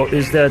 What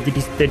is the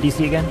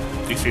DC again?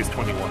 DC is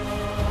 21.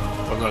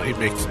 Oh no, he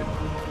makes it.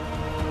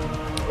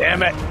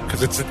 Damn it!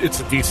 Because it's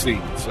a DC,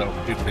 so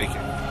he'd make it.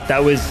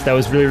 That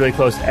was really, really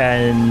close.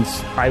 And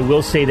I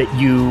will say that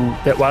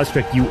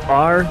Wildstrick, you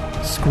are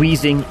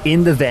squeezing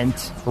in the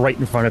vent right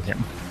in front of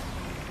him.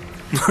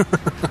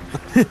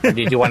 Or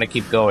did you want to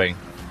keep going?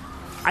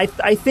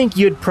 I think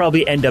you'd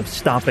probably end up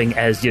stopping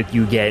as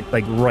you get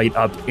like right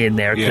up in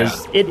there,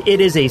 because it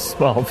is a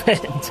small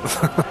vent.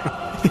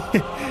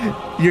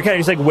 You're kind of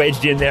just like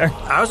wedged in there.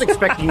 I was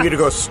expecting you to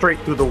go straight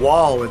through the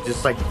wall and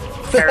just like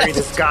carry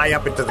this guy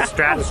up into the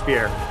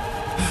stratosphere.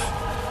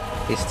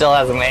 He still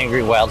has an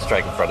angry Wild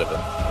Strike in front of him.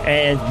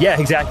 And yeah,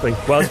 exactly.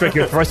 Wildstrick,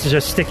 your thrusters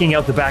are sticking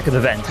out the back of the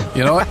vent.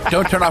 You know what?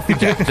 Don't turn off your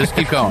jet. Just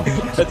keep going.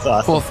 That's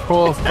awesome.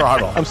 Full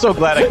throttle. I'm so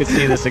glad I could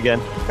see this again.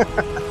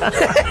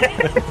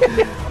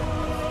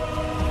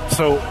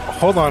 So,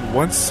 hold on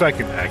 1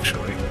 second,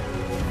 actually.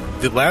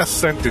 The last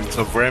sentence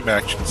of Ram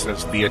Action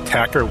says, the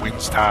attacker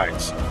wins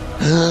ties.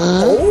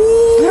 No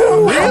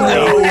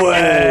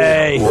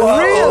way!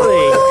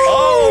 Really?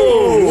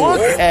 Oh,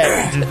 look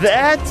at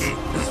that!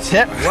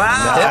 Tip.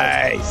 Wow.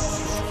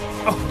 Nice.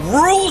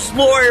 Rules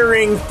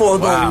lawyering for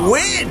the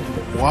win.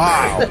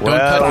 Wow. Don't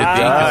touch it,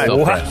 Dink. It's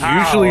so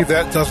fresh. Usually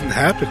that doesn't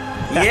happen.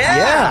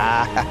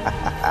 Yeah.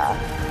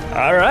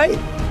 All right.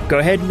 Go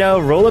ahead and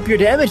roll up your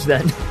damage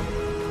then.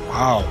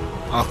 Wow.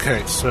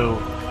 Okay, so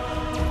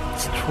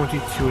it's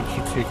 22 and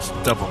he takes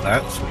double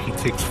that, so he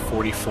takes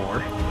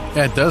 44.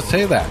 Yeah, it does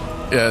say that.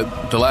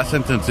 The last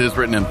sentence is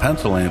written in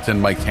pencil and it's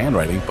in Mike's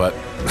handwriting, but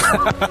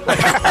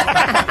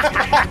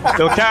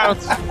Still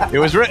counts. It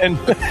was written.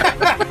 it's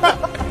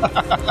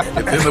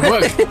in the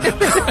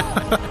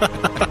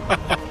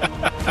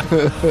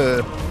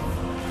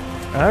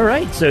book. All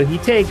right. So he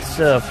takes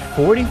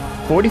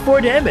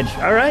 44 damage.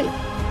 All right.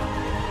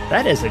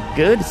 That is a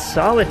good,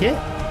 solid hit.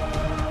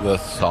 The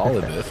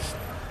solidest.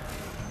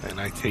 And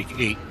I take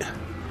 8.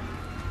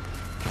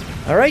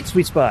 All right,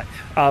 Sweet Spot.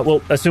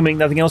 Well, assuming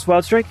nothing else,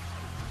 Wild Strike?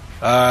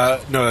 No,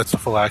 that's a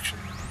full action.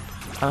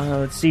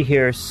 Let's see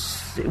here.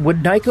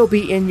 Would Nyko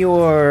be in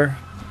your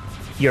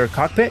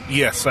cockpit?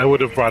 Yes, I would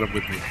have brought him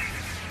with me.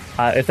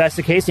 If that's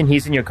the case and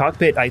he's in your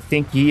cockpit, I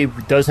think he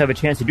does have a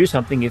chance to do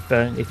something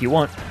if you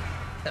want.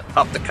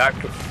 Pop the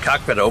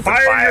cockpit open.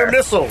 Fire your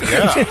missile.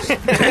 Yeah.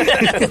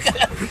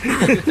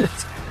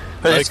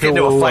 Let's get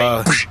into a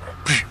fight.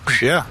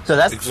 Yeah. So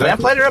that's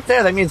exactly. Lamplighter up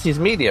there. That means he's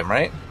medium,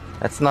 right?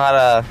 That's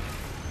not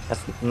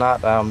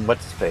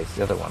what's his face?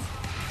 The other one,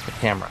 the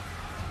camera.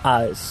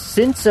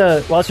 Since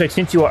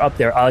you are up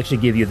there, I'll actually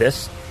give you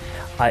this.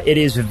 It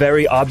is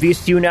very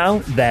obvious to you now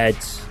that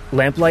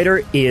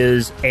Lamplighter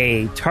is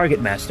a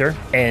target master,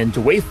 and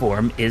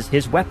Waveform is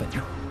his weapon.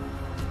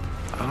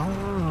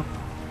 Oh,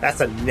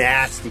 that's a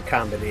nasty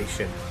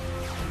combination.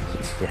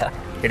 Yeah,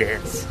 it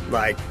is.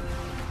 Like,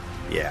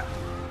 yeah.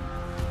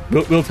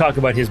 We'll talk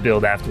about his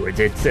build afterwards.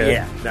 It's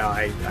I know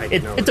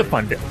it's a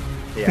fun build.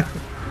 Yeah.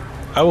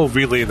 I will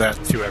relay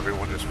that to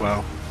everyone as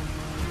well.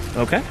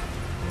 Okay.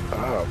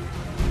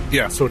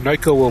 Yeah, so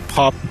Nyko will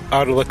pop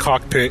out of the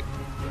cockpit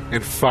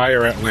and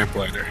fire at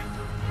Lamplighter.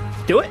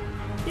 Do it.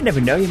 You never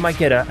know. You might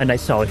get a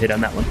nice solid hit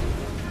on that one.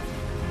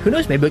 Who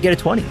knows? Maybe we'll get a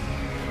 20.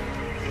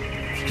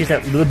 Just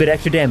that little bit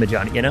extra damage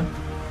on it, you know?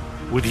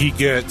 Would he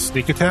get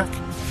sneak attack?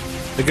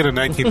 I get a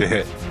 19 to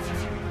hit.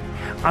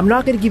 I'm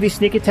not going to give you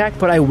sneak attack,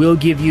 but I will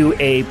give you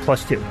a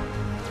 +2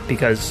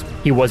 because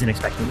he wasn't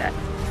expecting that.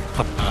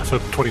 So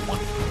 21.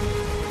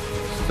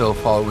 Still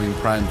following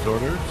Prime's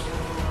orders.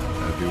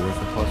 That'd be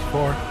worth a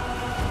 +4.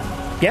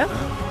 Yeah.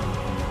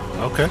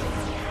 Okay.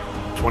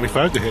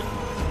 25 to hit.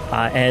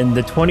 And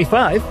the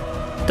 25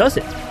 does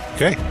it.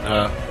 Okay.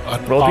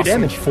 Roll your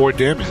damage. 4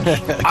 damage.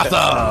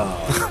 Awesome!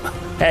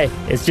 Hey,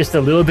 it's just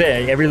a little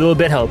bit. Every little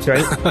bit helps, right?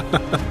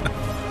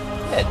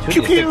 Yeah,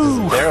 2d6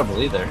 isn't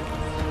terrible either.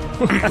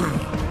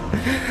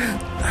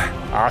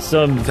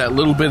 Awesome. It's that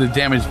little bit of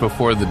damage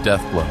before the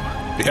death blow.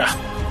 Yeah.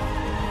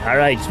 All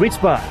right, Sweet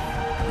Spot.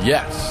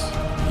 Yes.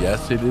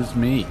 Yes, it is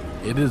me.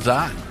 It is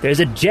I. There's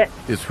a jet.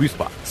 It's Sweet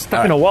Spot.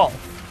 Stuck in a wall.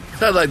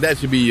 Sounds like that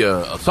should be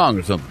a song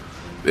or something.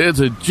 There's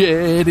a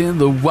jet in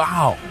the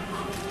wow.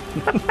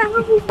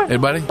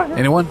 Anybody?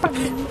 Anyone?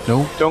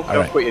 No? Don't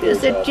put your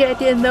There's a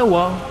jet in the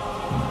wall.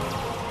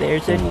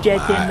 There's a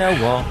jet in the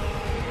wall.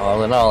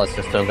 All in all, it's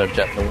just another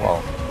jet in the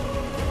wall.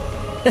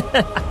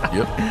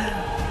 Yep.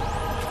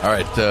 All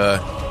right.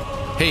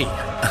 Hey.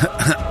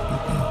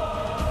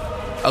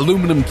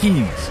 Aluminum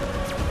Keys.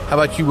 How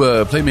about you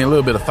play me a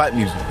little bit of fight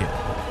music here?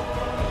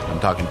 I'm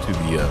talking to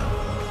the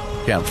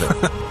counselor.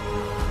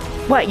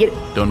 What, you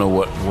Don't know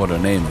what her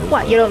name is.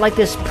 what, you don't like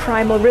this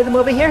primal rhythm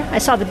over here? I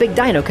saw the big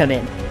dino come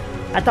in.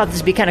 I thought this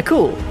would be kind of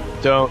cool.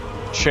 Don't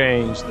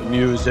change the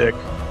music.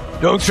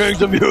 Don't change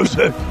the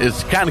music.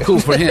 It's kind of cool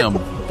for him,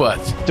 but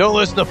Don't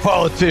listen to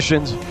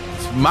politicians.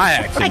 it's my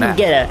accent I now.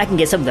 can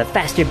get some of the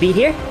faster beat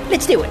here.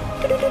 Let's do it.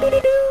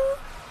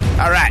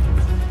 All right.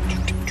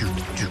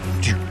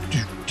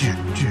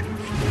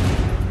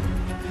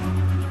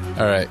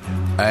 All right.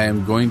 I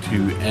am going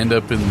to end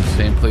up in the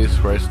same place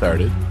where I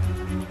started.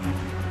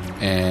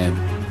 And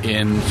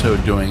in so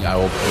doing, I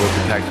will provoke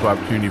attacks of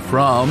opportunity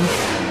from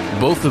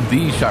both of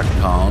these shock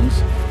columns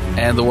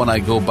and the one I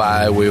go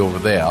by way over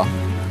there,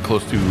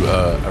 close to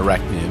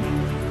Arachnid.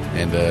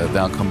 And then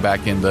I'll come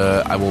back and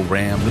I will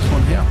ram this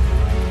one here.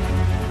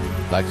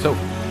 Like so.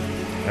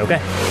 Okay.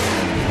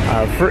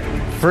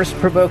 First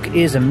provoke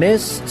is a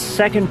miss.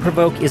 Second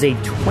provoke is a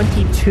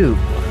 22.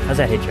 How's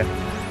that hit you?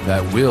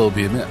 That will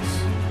be a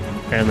miss.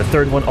 And the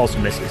third one also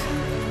misses.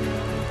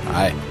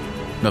 Alright.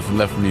 Nothing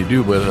left for me to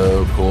do but,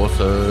 of course,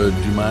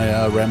 do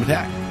my ram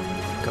attack.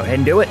 Go ahead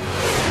and do it.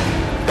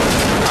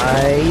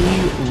 I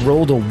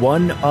rolled a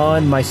 1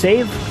 on my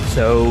save,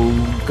 so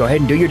go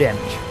ahead and do your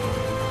damage.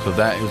 So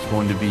that is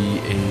going to be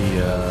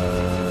a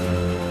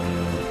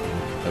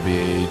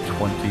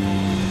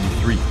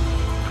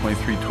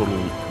 23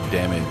 total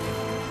damage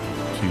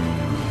to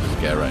this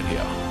guy right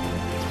here.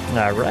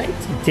 All right.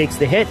 He takes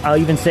the hit. I'll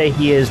even say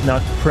he is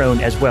knocked prone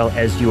as well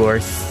as your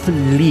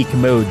sleek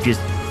mode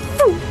just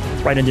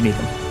right underneath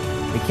him.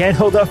 He can't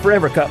hold up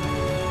forever, Cup.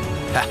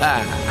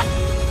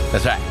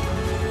 That's right.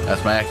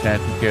 That's my action. I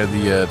took care of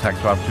the attacks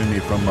of opportunity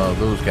from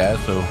those guys.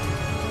 So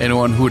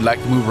anyone who would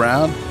like to move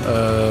around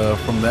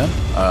from them,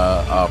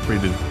 are free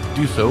to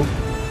do so.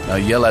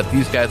 Yell at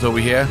these guys over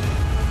here.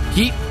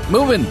 Keep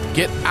moving.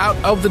 Get out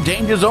of the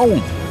danger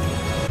zone.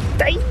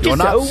 You're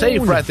not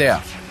safe right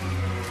there.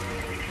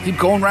 Keep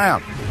going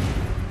round.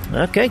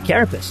 Okay,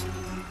 Carapace.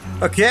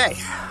 Okay,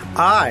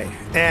 I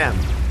am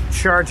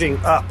charging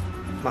up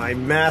my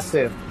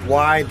massive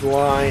wide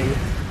line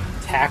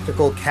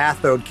tactical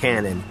cathode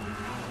cannon.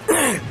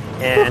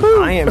 And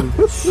I am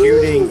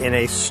shooting in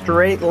a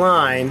straight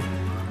line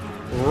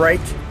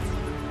right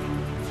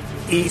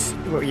east,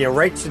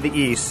 right to the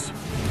east.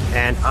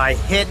 And I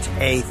hit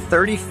a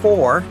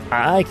 34.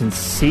 I can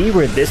see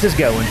where this is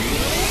going.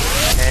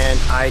 And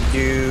I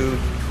do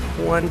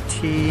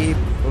 20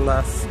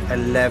 plus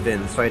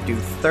 11. So I do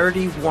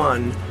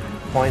 31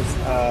 points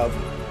of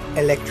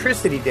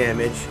electricity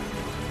damage.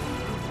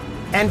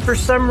 And for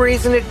some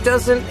reason, it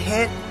doesn't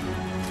hit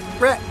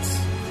Rex.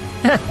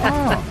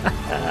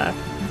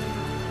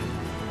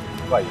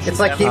 It's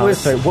like he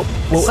was.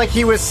 It's like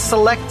he was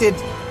selected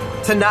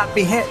to not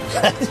be hit.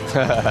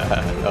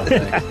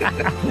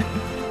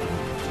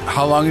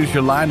 How long is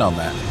your line on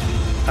that?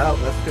 Oh,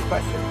 that's a good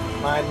question.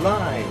 My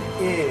line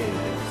is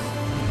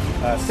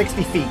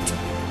 60 feet.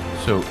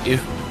 So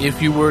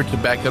if you were to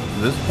back up to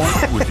this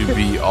point, would you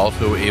be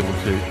also able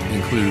to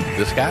include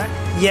this guy?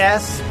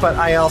 Yes, but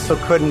I also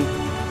couldn't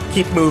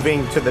keep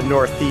moving to the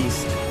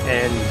northeast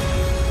and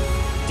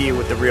deal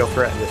with the real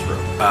threat in this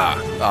room.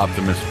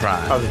 Optimus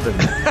Prime.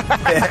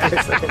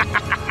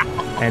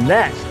 And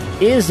that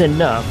is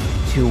enough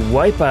to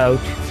wipe out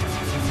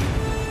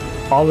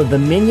all of the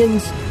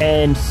minions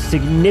and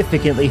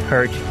significantly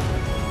hurt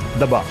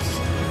the boss.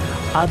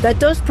 That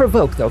does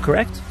provoke, though,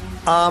 correct?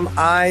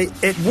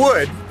 It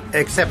would,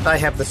 except I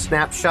have the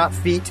snapshot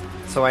feat,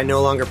 so I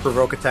no longer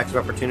provoke attacks of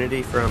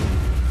opportunity from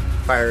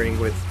firing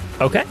with.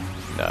 Okay.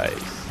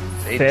 Nice.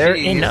 Fair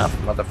enough,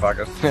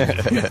 motherfuckers.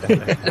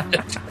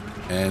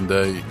 And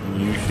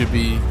you should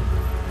be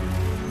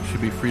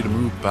free to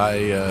move by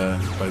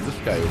this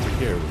guy over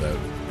here without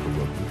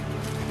provoking.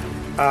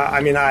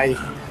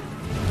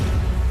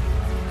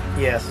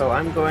 So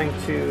I'm going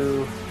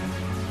to.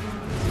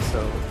 So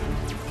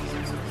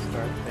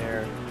start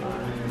there.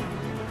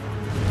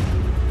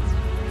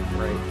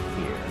 Right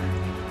here.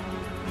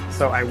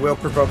 So I will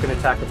provoke an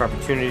attack of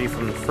opportunity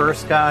from the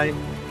first guy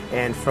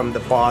and from the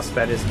boss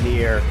that is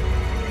near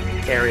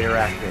Area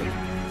Arachnid.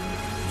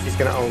 She's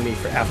going to owe me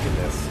for after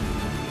this.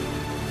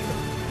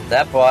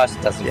 That boss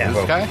doesn't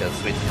provoke guy? because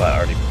Sweet Spot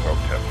already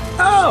provoked him.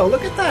 Oh,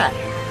 look at that!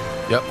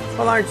 Yep.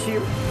 Well, aren't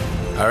you?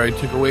 I already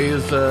took away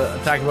his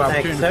attack of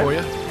opportunity for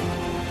you.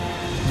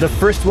 The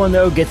first one,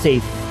 though, gets a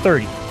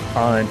 30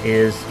 on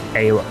his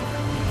AOE.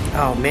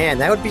 Oh man,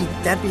 that'd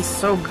be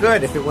so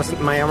good if it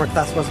wasn't my armor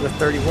class wasn't a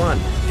 31.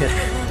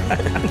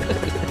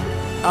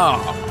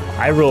 Oh,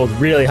 I rolled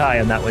really high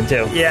on that one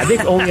too. Yeah, I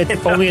think only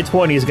a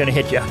 20 is going to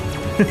hit you.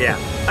 Yeah,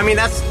 I mean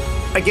that's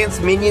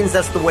against minions.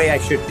 That's the way I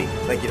should be.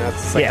 Like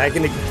it's like I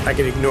can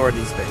ignore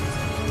these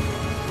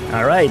things.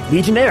 All right,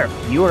 Legionnaire,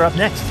 you are up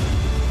next.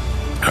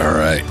 All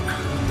right.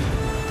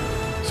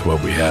 So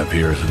what we have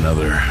here is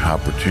another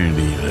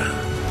opportunity to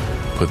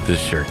put this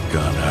shirt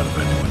gun out of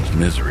anyone's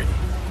misery.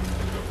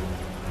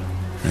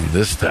 And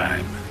this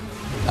time,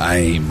 I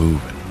ain't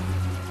moving.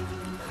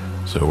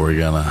 So we're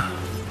gonna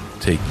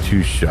take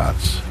 2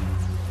 shots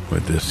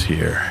with this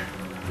here.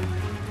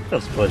 I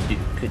don't suppose do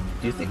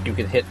you think you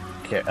could hit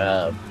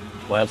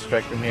Wild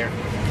Strike from here?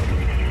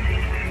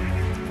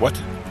 What?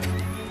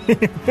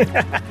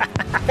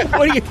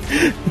 What are you?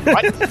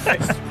 What?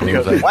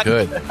 What?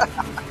 Good.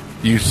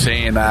 You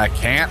saying I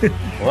can't?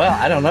 Well,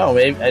 I don't know.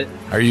 Maybe.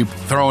 Are you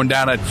throwing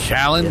down a You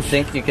challenge?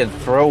 think you could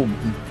throw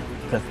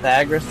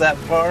Pythagoras that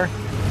far?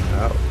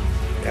 Oh,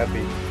 that would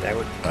be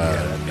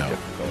No.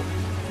 difficult.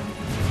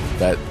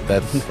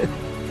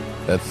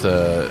 That's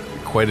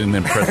quite an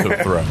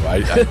impressive throw. I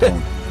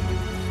don't.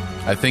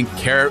 I think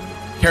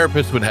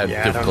Carapace would have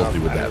difficulty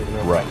with that.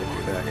 Right.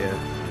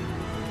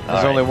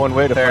 There's only one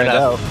way to find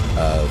out.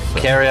 So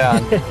Carry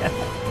on.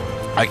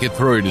 I could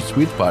throw you to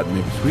Sweet Spot, and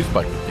maybe Sweet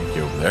Spot could take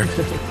you over there.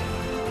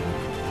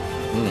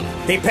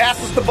 He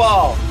passes the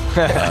ball.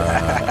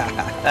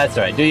 That's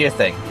right. Do your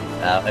thing.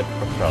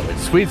 Probably.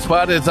 Sweet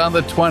Spot is on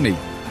the 20,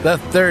 the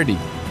 30,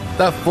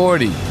 the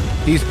 40.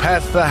 He's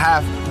past the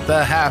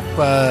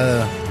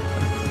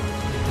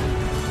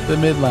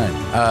midline.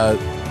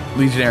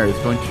 Legionnaire is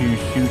going to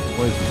shoot.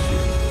 What is he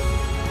shooting?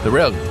 The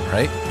railgun,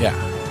 right? Yeah,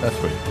 that's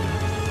what he's doing.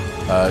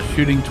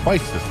 Shooting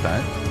twice this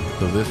time,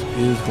 so this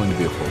is going to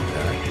be a full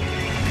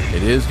attack.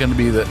 It is going to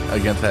be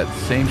against that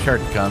same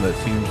Sharkticon that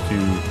seems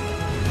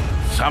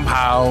to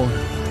somehow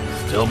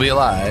still be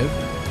alive,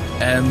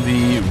 and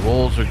the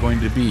rolls are going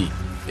to be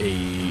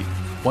a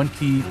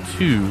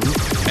 22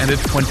 and a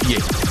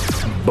 28.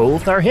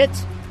 Both are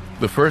hits.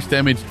 The first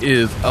damage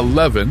is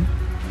 11,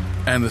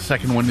 And the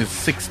second one is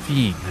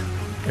 16.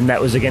 And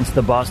that was against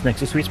the boss next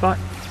to Sweet Spot?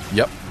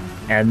 Yep.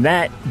 And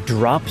that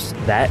drops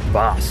that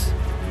boss.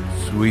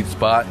 Sweet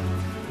Spot,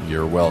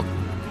 you're welcome.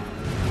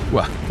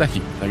 Well, thank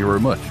you. Thank you very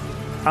much.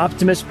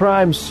 Optimus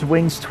Prime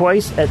swings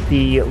twice at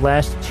the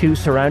last two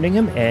surrounding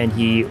him, and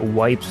he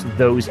wipes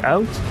those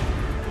out.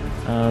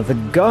 The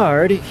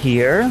guard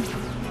here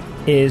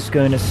is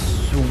going to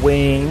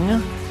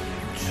swing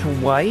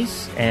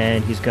twice,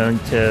 and he's going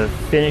to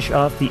finish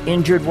off the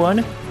injured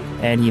one,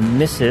 and he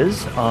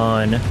misses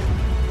on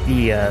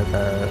the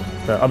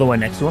other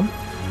one next to him.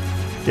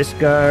 This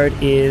guard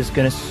is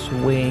going to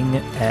swing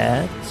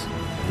at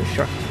the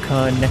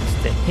Sharkticon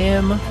next to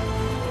him.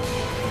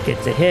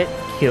 Gets a hit,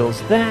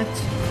 kills that,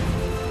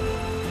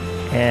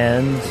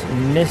 and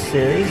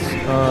misses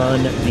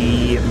on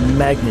the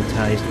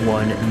magnetized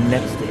one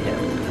next to him.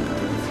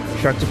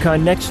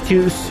 Sharkticon next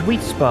to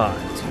Sweet Spot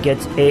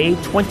gets a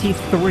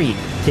 23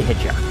 to hit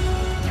ya.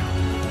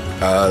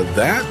 I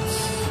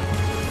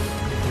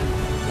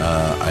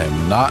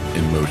am not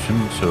in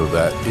motion, so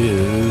that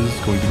is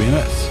going to be a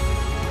miss.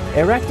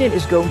 Arachnid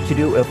is going to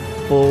do a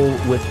full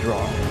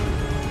withdrawal.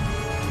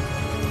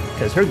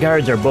 Because her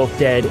guards are both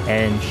dead,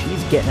 and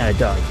she's getting out of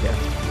dodge there.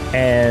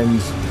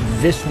 And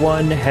this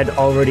one had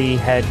already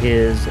had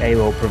his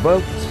AO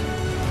provoked,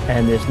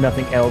 and there's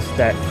nothing else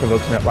that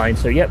provokes in that line.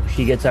 So, yep,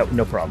 she gets out with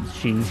no problems.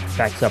 She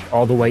backs up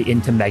all the way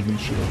into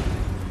Magnan's shield.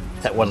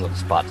 That one little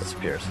spot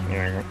disappears.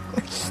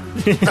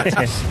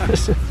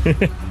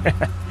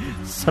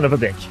 Son of a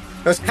bitch.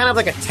 It was kind of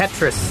like a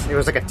Tetris. It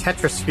was like a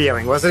Tetris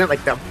feeling, wasn't it?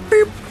 Like the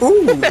boop,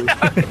 ooh.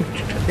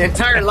 The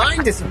entire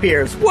line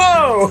disappears.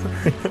 Whoa!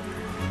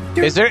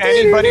 Is there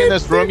anybody in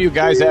this room you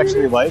guys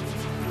actually like?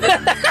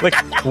 Like,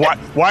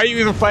 why are you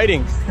even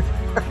fighting?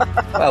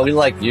 Well, we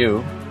like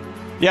you.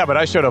 Yeah, but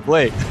I showed up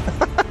late.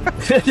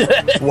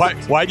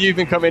 Why do you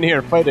even come in here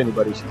and fight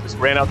anybody? She just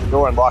ran out the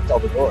door and locked all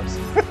the doors.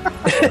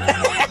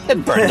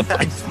 And burned the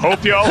place.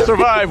 Hope you all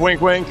survive,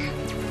 wink wink.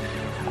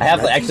 I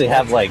actually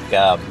have like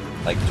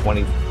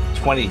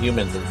 20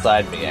 humans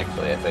inside me,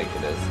 actually, I think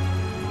it is.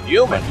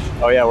 Humans?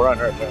 Oh yeah, we're on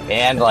Earth. Right?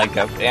 And like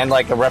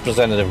a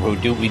representative who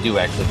we do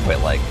actually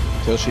quite like.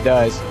 Till she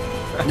dies.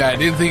 Yeah, I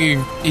didn't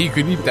think he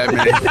could eat that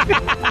many.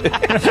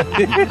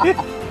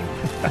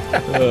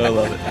 Oh, I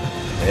love it.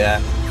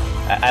 Yeah.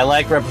 I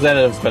like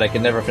representatives, but I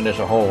can never finish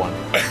a whole one.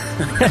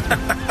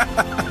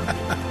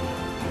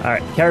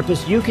 Alright,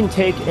 Carapace, you can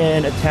take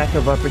an attack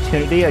of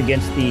opportunity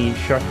against the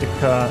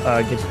Sharkticon,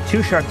 against two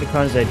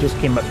Sharkticons that just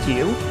came up to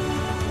you.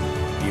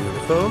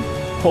 Beautiful.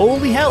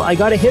 Holy hell, I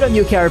got a hit on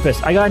you,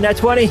 Carapace. I got a nat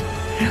 20.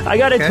 I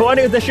got a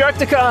 20 with the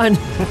Sharkticon.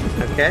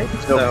 Okay,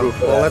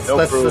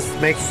 let's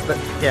make sure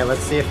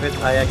let's see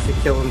if I actually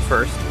kill him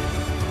first.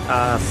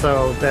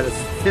 So that is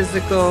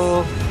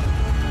physical.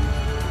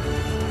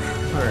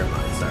 Where am I?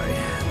 Sorry.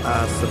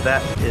 So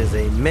that is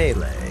a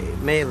melee.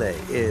 Melee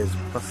is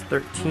plus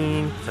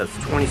 13, so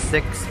that's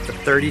 26 to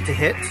 30 to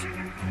hit.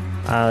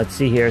 Let's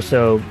see here.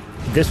 So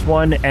this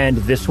one and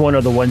this one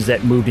are the ones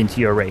that moved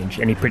into your range.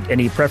 Any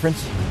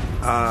preference?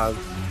 No,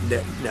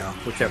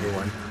 whichever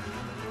one.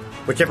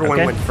 Whichever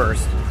one went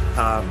first.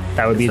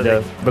 That would be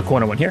the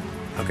corner one here.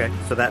 Okay,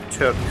 so that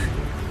took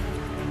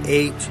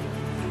 8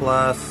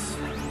 plus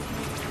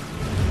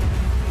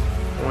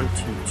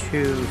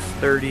 22,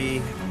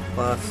 30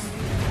 plus...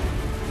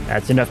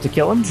 That's enough to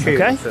kill him. 2,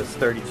 okay. So it's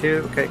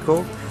 32. Okay,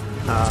 cool.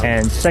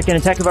 And second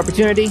attack of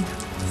opportunity.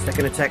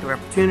 Second attack of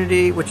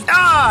opportunity, which...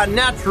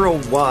 natural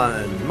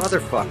 1.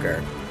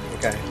 Motherfucker.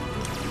 Okay.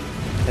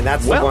 And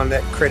that's the one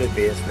that critted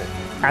me, isn't it?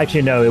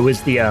 Actually, no, it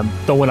was the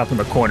one up in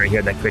the corner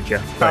here that crit you.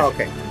 Oh,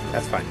 okay.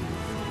 That's fine.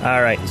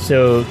 All right,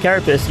 so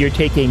Carapace, you're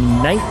taking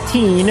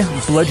 19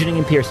 bludgeoning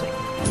and piercing.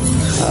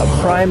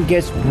 Prime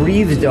gets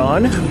breathed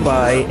on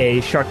by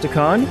a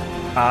Sharkticon,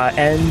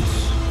 and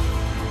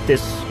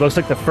this looks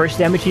like the first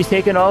damage he's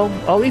taken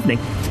all evening.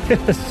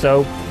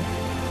 So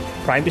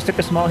Prime just took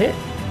a small hit.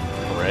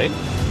 All right.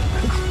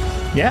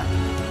 Yeah,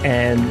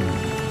 and...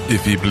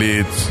 If he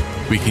bleeds,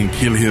 we can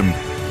kill him.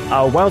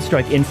 Wild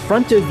Strike, in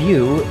front of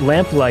you,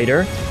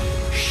 Lamplighter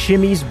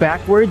shimmies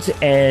backwards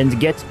and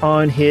gets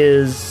on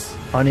his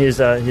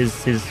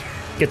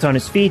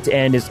feet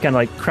and is kind of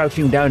like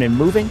crouching down and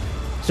moving.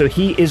 So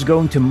he is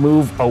going to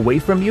move away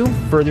from you,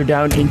 further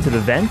down into the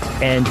vent,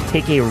 and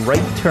take a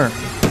right turn.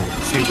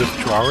 Is he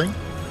withdrawing?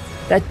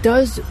 That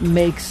does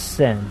make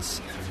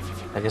sense.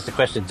 I guess the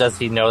question, does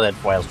he know that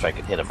Wild Strike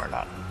can hit him or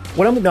not?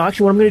 What I'm going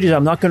to do is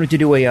I'm not going to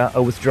do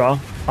a withdraw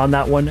on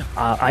that one.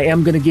 I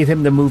am going to give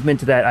him the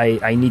movement that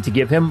I need to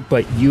give him,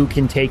 but you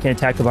can take an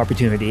attack of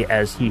opportunity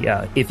as he,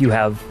 if you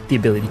have the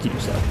ability to do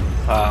so.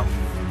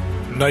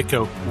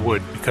 Nyko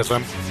would, because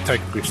I'm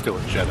technically still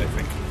a Jet, I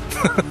think.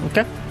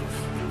 Okay.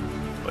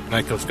 But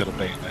Nyko's got a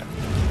bayonet.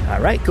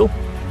 All right, cool.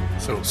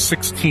 So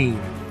 16.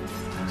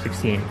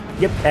 16.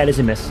 Yep, that is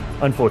a miss,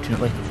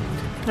 unfortunately.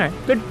 All right,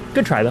 good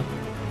try, though.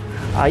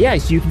 So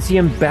you can see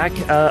him back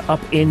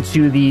up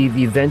into the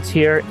vents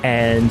here,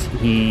 and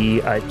he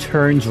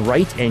turns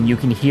right, and you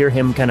can hear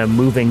him kind of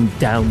moving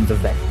down the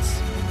vents.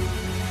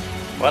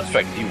 Wild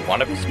Strike, do you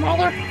want to be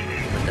smaller?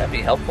 Would that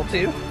be helpful to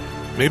you?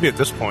 Maybe at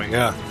this point,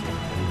 yeah.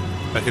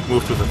 I could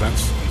move to the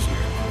vents easier.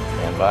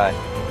 Stand by.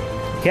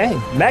 Okay,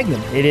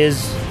 Magnum, it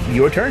is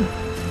your turn.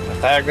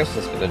 Pythagoras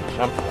is going to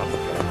jump off.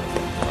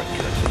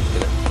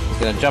 He's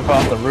going to jump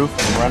off the roof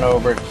and run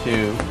over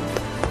to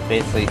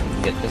basically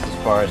get just as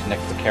far as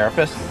next to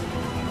Carapace.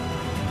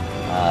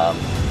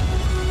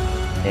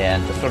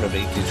 And just sort of,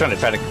 he's trying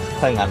to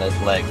cling on his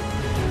leg.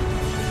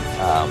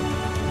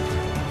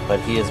 But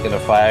he is going to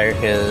fire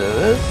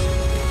his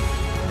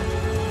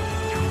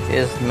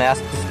mass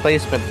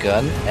displacement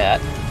gun at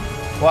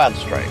Wild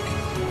Strike.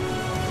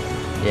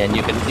 Yeah, and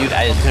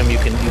I assume you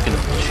can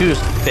choose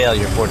to fail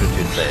your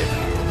fortitude save.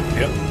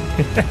 Yep.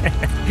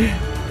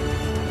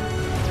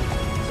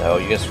 So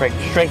you get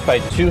shrink by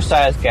 2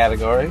 size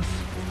categories.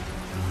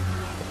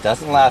 It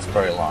doesn't last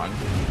very long.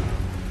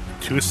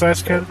 2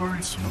 size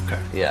categories? Okay.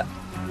 Yeah.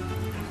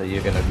 So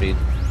you're gonna be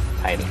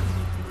tiny.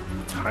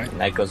 Tiny.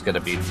 Nyko's gonna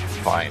be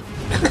fine.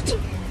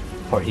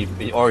 or he's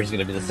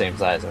gonna be the same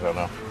size, I don't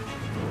know.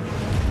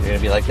 You're gonna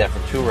be like that for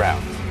 2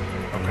 rounds.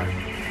 Okay.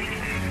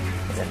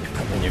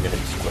 And then you're gonna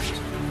be squished.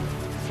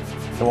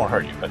 It won't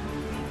hurt you, but...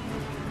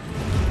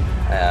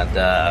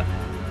 And,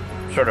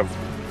 sort of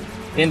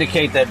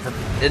indicate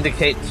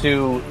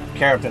to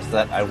Carapace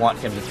that I want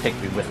him to take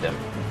me with him.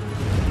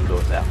 He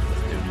goes after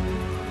this dude.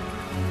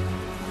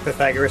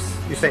 Pythagoras,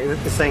 you're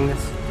saying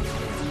this?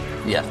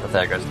 Yes,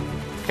 Pythagoras.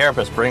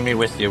 Carapace, bring me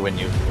with you when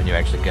you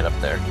actually get up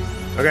there.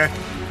 Okay.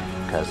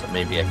 Because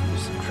maybe I can do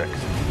some tricks.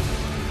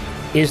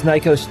 Is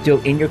Nyko still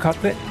in your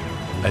cockpit?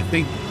 I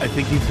think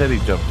he said he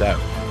jumped out.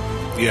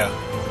 Yeah.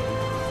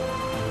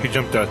 He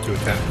jumped out to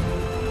attack.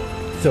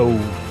 So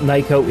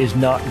Nyko is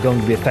not going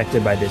to be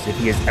affected by this if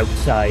he is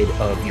outside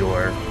of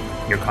your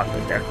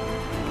cockpit there.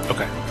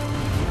 Okay.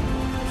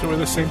 So we're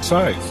the same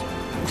size.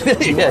 Yeah,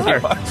 you are.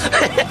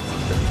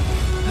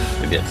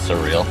 Maybe it's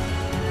surreal.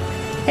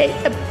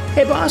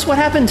 Hey, boss, what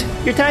happened?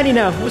 You're tiny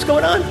now. What's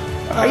going on?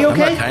 Are you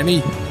okay? I'm not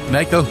tiny.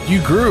 Nyko,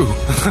 you grew.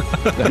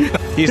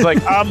 He's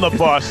like, I'm the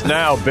boss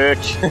now,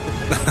 bitch.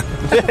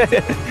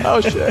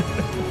 Oh, shit.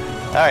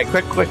 All right,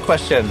 quick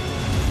question.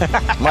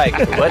 Mike,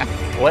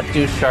 what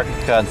do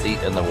Sharkicons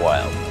eat in the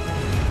wild?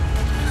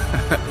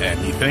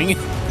 Anything?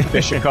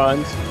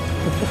 Fishicons.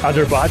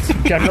 Other bots,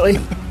 generally.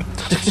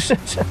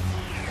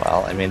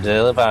 Well, I mean, do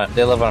they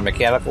live on a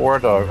mechanical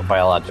world or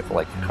biological,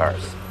 like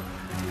cars?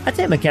 I'd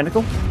say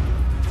mechanical.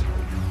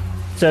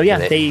 So yeah,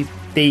 they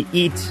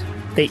eat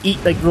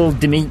like little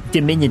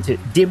diminutive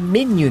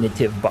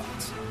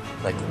bots.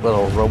 Like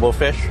little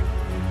robo-fish?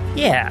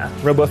 Yeah,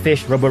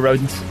 robo-fish,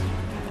 robo-rodents.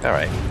 All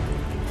right.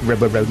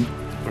 Robo-rodent.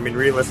 I mean,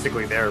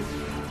 realistically, they're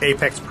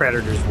apex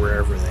predators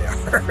wherever they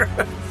are.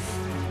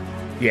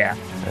 Yeah.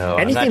 No,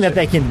 anything that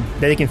they can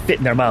fit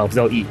in their mouths,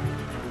 they'll eat.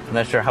 I'm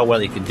not sure how well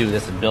he can do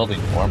this in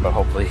building form, but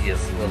hopefully he has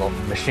little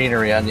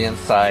machinery on the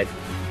inside.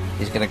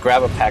 He's going to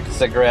grab a pack of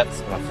cigarettes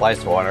and a fly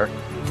swatter.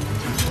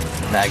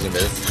 Magnum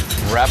is.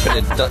 Wrap it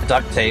in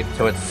duct tape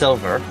so it's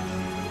silver.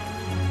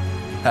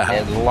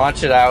 And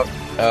launch it out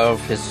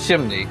of his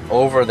chimney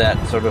over that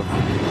sort of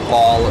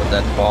ball of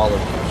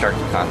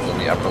Sharkicons in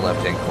the upper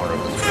left-hand corner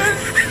of the screen.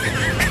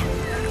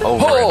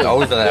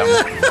 Over them.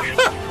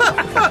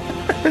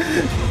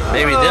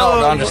 Maybe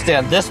they'll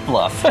understand this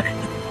bluff.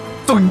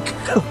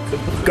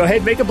 Go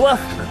ahead, make a bluff.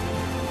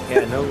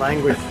 Yeah, no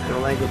language is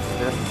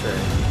necessary.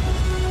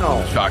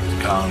 Oh.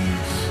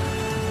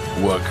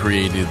 Sharkicons were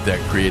created, their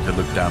creator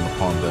looked down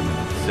upon them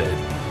and said,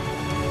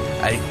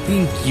 I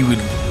think you will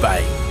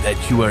find that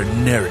you are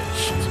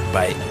nourished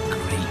by a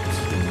great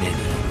many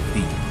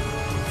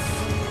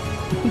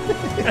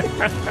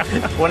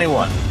things.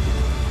 21.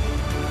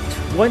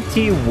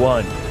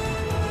 21.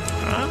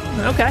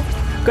 Okay.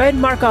 Go ahead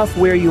and mark off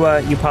where you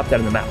popped out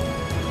on the map.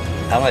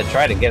 I'm gonna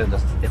try to get into.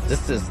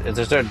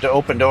 Is there an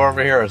open door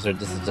over here, or is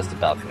this just a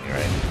balcony,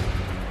 right?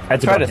 I'll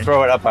try to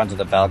throw it up onto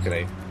the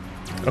balcony.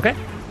 Okay.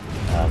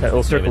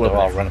 It'll circle over.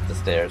 I'll run up the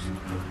stairs,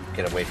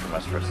 get away from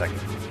us for a second.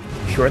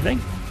 Sure thing.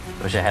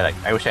 I wish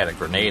I had a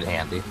grenade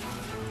handy.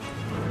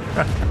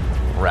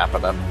 Wrap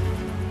it up.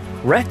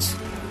 Rex.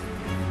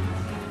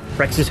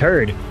 Rex is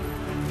heard.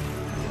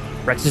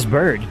 Rex is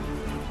bird.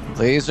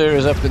 Laser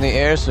is up in the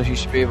air, so he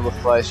should be able to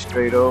fly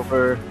straight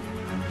over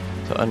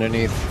to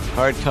underneath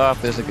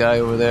Hardtop. There's a guy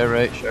over there,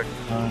 right?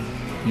 Sharkicon.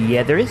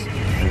 Yeah, there is.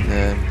 And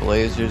then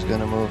Blazer's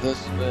gonna move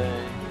this way.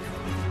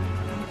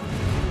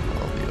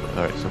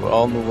 Alright, so we'll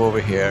all move over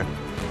here.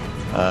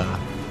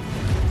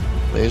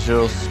 Laser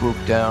will swoop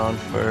down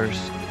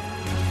first.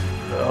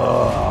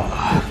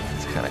 Oh,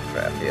 it's kind of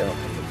crappy. I don't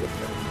think it'll get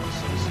there.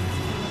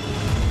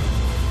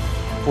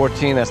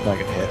 14, that's not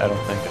gonna hit, I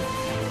don't think.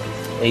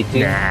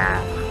 18?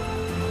 Nah.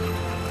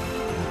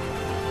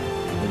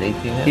 Would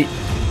 18 hit?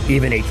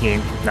 Even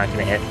 18, not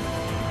gonna hit.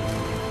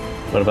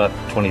 What about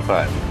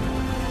 25?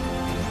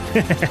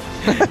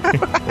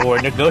 Well,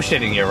 we're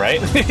negotiating here, right?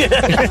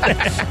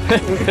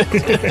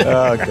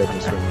 Oh,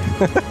 goodness me.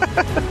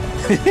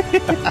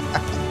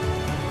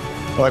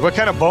 Like, what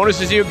kind of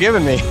bonuses are you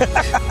giving me?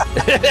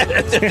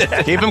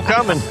 Keep them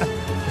coming.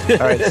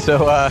 All right,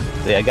 so...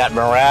 I got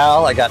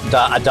morale, I got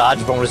a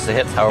dodge bonus to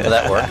hits, however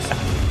that works.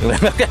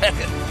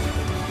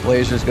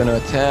 Blazer's going to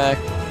attack.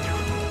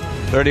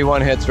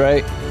 31 hits,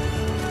 right?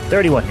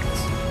 31 hits.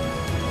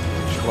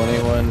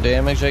 21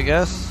 damage, I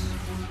guess.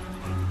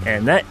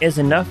 And that is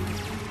enough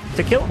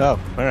to kill him. Oh,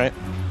 all right.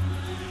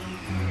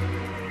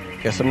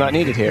 Guess I'm not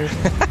needed here.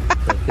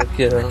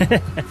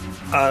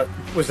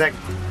 Was that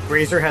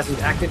Grazer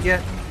hasn't acted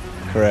yet?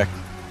 Correct.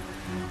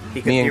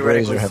 He could Me and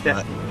theoretically Grazer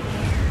have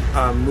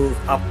not. move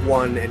up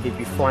one, and he'd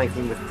be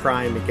flanking with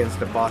Prime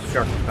against a boss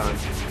Sharkatron.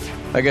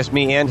 I guess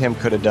me and him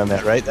could have done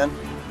that, right, then?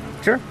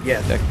 Sure.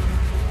 Yes. That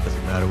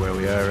doesn't matter where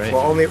we are, right?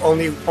 Well,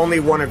 only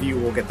one of you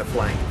will get the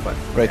flank, but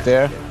Right yeah,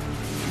 there? yeah.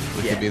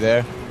 We Yeah. could be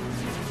there?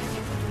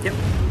 Yep.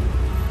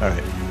 All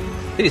right.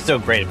 It'd be so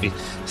great if you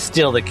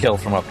steal the kill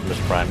from Optimus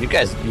Prime. You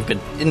guys, you've been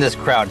in this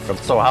crowd for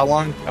so how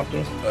long,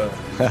 Optimus?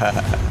 All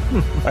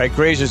right,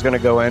 Grazer's going to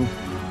go in.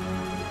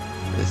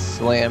 This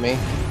slammy.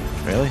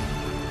 Really?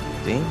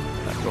 Dean?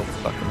 Not go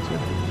fucking too.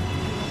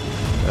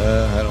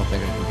 I don't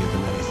think I can give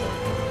him anything.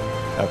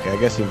 Okay, I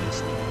guess he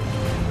missed.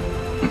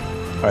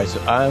 All right, so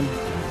I'm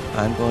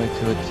going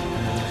to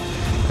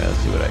attack. Let's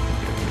see what I can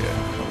do here.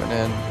 Coming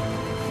in.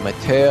 My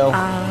tail.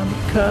 I'm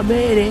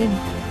coming in,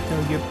 so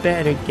you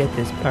better get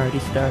this party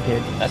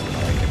started. That's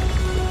gonna make it.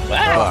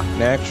 Fuck,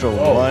 natural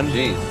Oh, one.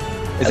 jeez.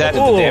 Is that the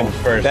damage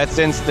first? That's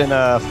instant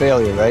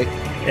failure, right?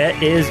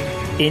 That is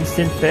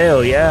instant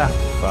fail, yeah.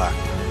 Fuck.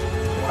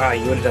 Wow,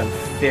 you would have done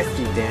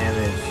 50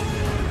 damage.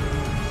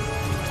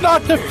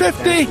 Not the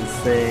 50! That's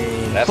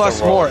insane. That's Plus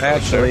a roll, more, for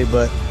actually, sure.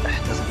 but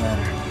it doesn't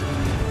matter.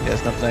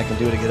 There's nothing I can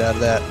do to get out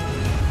of that.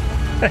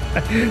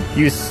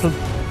 You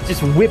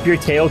just whip your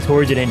tail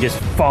towards it and just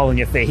fall in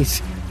your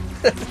face.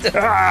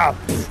 Ah!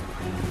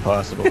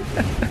 Impossible.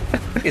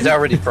 He's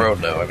already prone,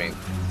 though. I mean,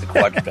 it's a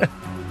quadruped.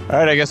 All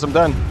right, I guess I'm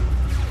done.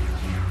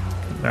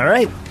 All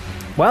right.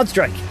 Wild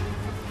Strike.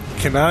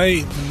 Can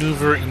I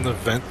maneuver in the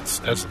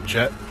vents as a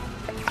jet?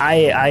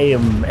 I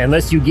am,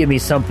 unless you give me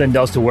something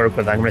else to work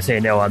with, I'm going to say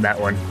no on that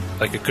one.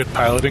 Like a good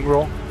piloting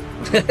role?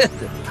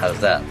 How's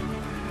that?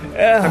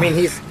 I mean,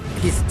 he's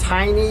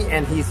tiny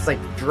and he's like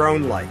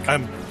drone-like.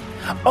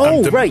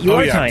 Right, you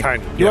are yeah, tiny.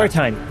 tiny. You Yeah. are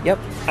tiny. Yep,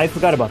 I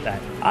forgot about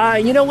that.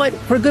 You know what?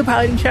 For a good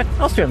piloting check,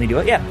 I'll certainly do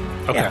it, yeah.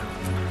 Okay. Yeah.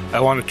 I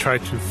want to try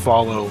to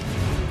follow.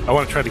 I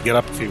want to try to get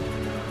up to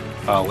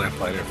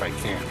Lamplighter if I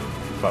can,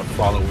 but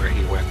follow where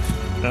he went.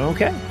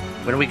 Okay.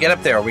 When we get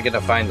up there, are we going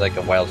to find like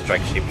a Wild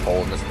Strike-shaped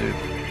hole in this dude?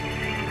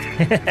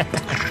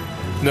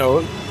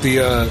 No,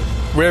 the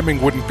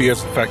ramming wouldn't be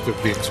as effective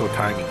being so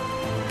tiny,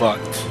 but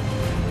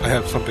I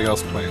have something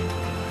else planned.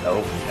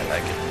 Oh, I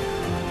like it.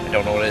 I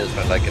don't know what it is,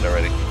 but I like it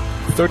already.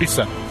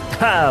 37.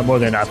 Ha, more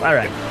than enough. All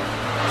right.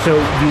 So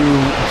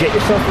you get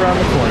yourself around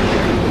the corner,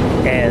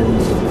 and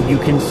you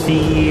can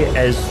see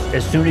as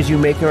soon as you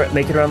make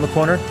it around the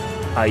corner,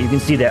 you can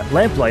see that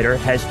Lamplighter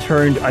has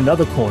turned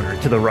another corner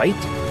to the right.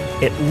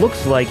 It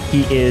looks like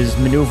he is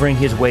maneuvering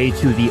his way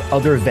to the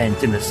other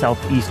vent in the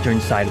southeastern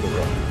side of the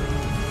room.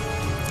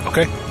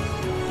 Okay.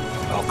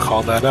 I'll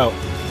call that out.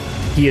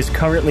 He is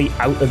currently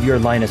out of your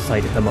line of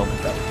sight at the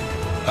moment, though.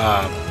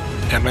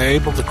 Am I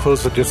able to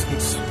close the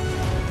distance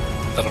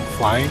that I'm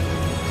flying?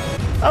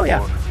 Oh,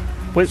 yeah. Or-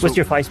 What's so-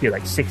 your fly speed,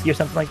 like 60 or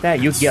something like that?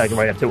 You can get like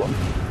right up to him.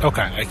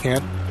 Okay, I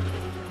can.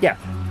 Yeah.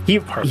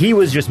 Perfect. He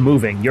was just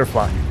moving. You're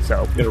flying,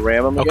 so. Gonna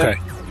ram him again? Okay.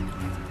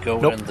 Go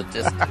Nope. in the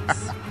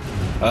distance.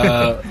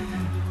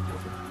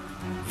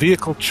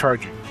 Vehicle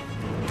charging.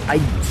 I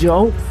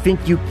don't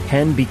think you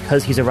can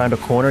because he's around a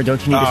corner.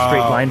 Don't you need a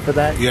straight line for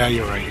that? Yeah,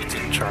 you're right. It's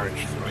in charge,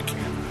 so I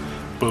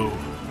can't. Boo.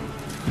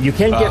 You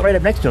can get right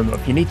up next to him, though,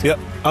 if you need to. Yep,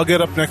 I'll get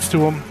up next to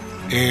him,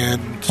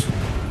 and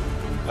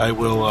I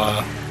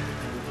will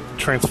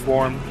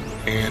transform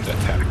and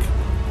attack.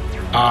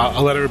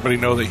 I'll let everybody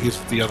know that he's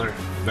at the other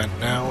vent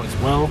now as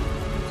well.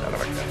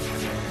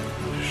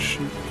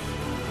 Shoot.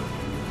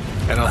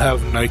 And I'll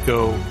have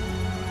Nyko,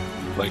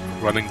 like,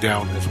 running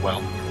down as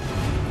well.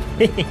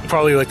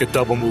 Probably like a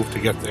double move to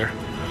get there.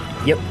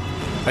 Yep.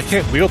 I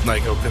can't wield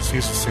Nyko because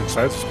he's the same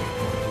size as me.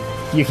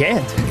 You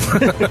can't.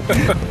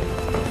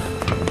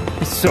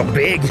 It's so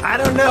big. I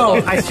don't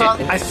know. I saw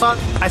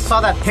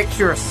that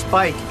picture of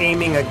Spike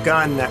aiming a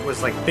gun that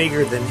was like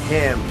bigger than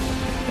him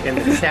in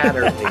the chat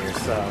earlier.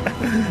 So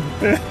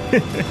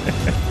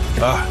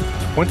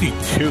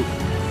 22.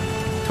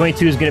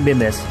 22 is going to be a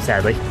miss,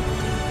 sadly.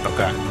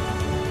 Okay.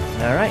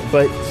 All right,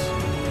 but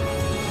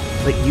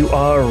you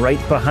are right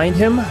behind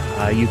him.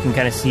 You can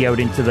kind of see out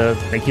into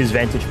his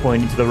vantage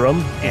point into the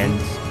room, and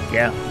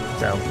yeah,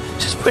 so.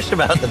 Just push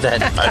him out the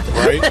vent.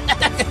 Right?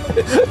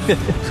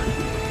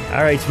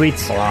 All right,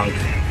 sweets.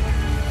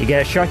 You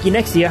got a Sharky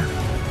next to you.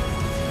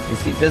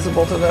 Is he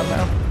visible to them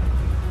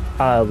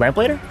now?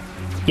 Lamplighter?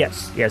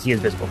 Yes, he is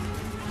visible.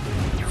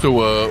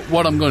 So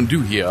what I'm going to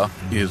do here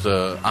is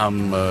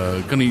I'm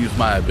going to use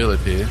my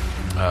ability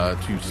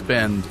to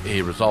spend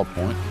a resolve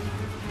point,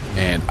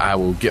 and I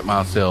will get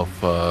myself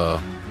my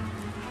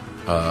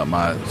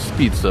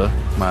speedster.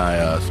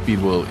 My speed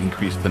will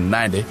increase to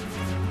 90.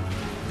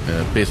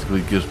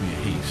 Basically gives me a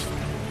haste.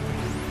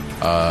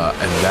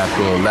 And that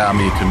will allow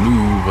me to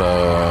move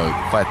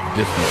quite the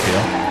distance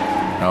here.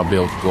 And I'll be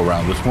able to go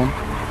around this one.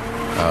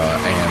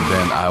 and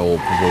then I will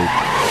provoke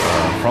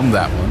from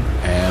that one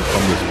and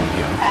from this one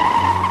here.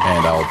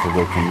 And I will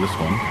provoke from this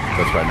one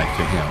that's right next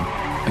to him.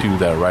 Two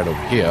that are right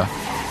over here.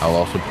 I'll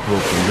also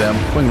provoke from them,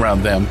 swing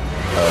around them,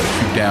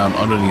 shoot down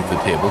underneath the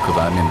table because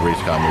I'm in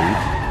Race Car mode,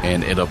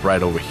 and end up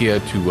right over here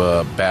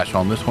to bash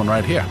on this one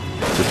right here,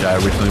 which I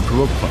originally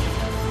provoked from.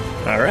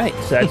 All right,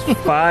 so that's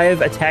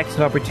 5 attacks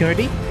of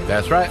opportunity.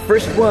 That's right.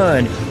 First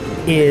one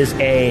is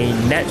a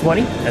nat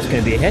 20. That's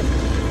going to be a hit.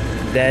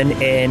 Then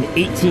an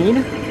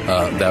 18.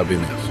 That would be a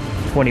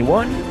miss.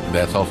 21.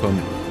 That's also a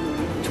miss.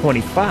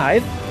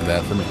 25.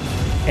 That's a miss.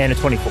 And a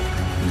 24.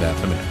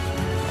 That's a miss.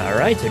 All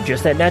right, so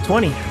just that nat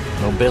 20.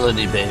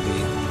 Mobility,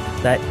 baby.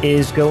 That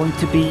is going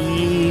to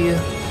be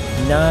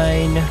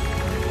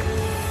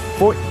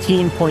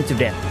 14 points of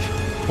damage.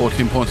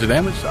 14 points of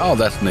damage? Oh,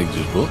 that's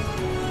negligible.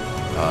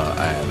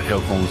 And here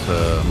comes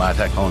my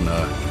attack on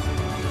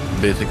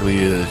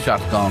basically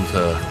Shotgun's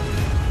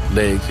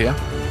legs here.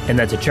 And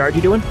that's a charge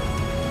you're doing?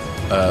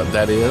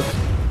 That is.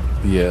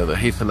 The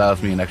haste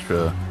allows me an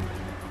extra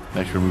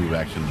move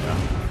action there.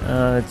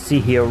 Let's see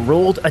here.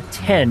 Rolled a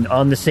 10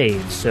 on the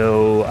save,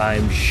 so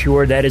I'm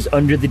sure that is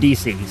under the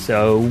DC.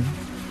 So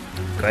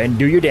go ahead and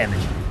do your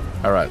damage.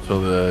 All right,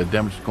 so the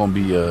damage is going to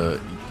be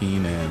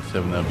 18 and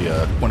 7.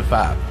 That'll be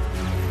 25.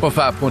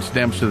 25 points of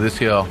damage to this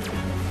here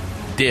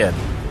dead,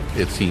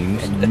 it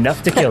seems.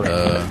 Enough to kill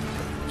it.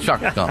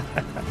 Shotgun.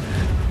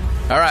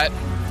 All right,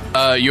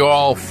 you're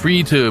all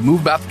free to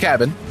move about the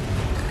cabin.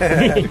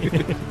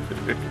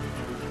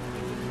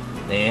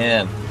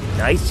 Man,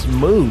 nice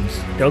moves.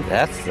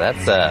 That's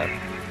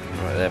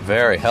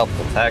very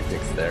helpful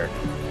tactics there.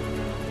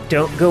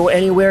 Don't go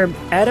anywhere,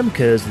 Adam,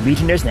 because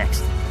Legionnaire's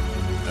next.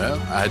 Well,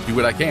 I do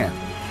what I can.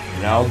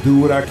 And I'll do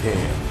what I can.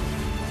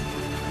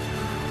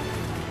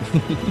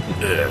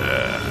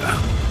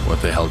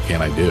 What the hell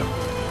can I do?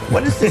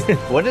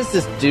 What is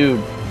this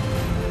dude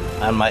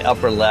on my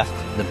upper left,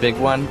 the big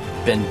one,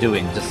 been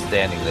doing just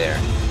standing there,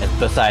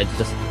 besides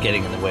just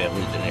getting in the way of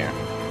Legionnaire?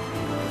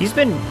 He's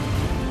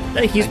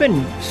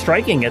been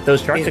striking at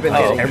those structure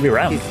every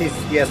round.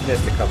 He has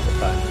missed a couple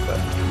times, but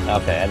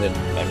okay, I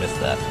missed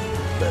that.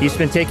 He's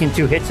been taking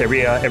 2 hits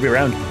every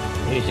round.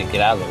 He should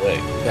get out of the way.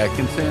 Yeah, I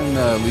can send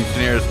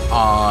Legionnaires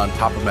on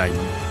top of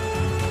Magnum,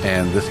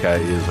 and this guy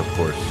is, of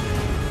course,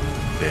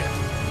 dead.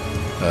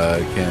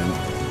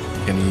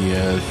 Can he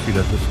shoot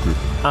at this group?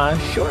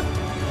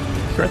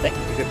 Sure thing.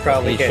 you could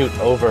probably shoot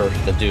over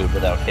the dude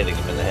without hitting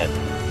him in the head.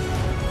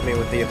 I mean,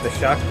 with the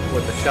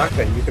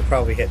shotgun, you could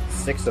probably hit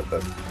 6 of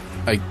them.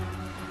 I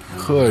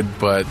could,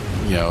 but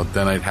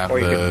then I'd have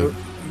to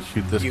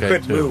shoot this guy too. You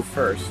could move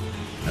first.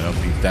 I don't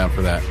think he's down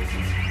for that.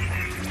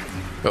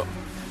 But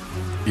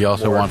he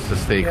also wants to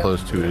stay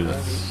close to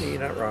his You're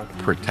not wrong.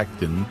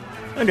 protecting.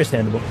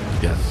 Understandable.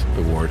 Yes,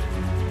 the ward.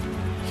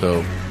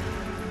 So,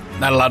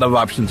 not a lot of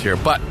options here,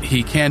 but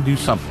he can do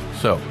something.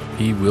 So,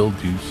 he will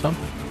do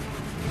something.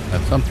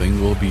 That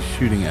something will be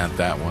shooting at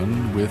that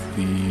one with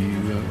the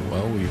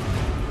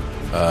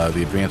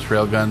the advanced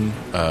railgun.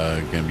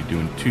 Going to be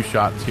doing 2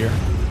 shots here,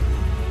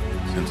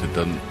 since it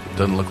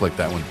doesn't look like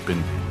that one's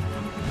been.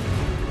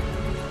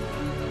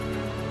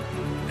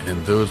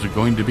 And those are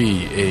going to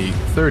be a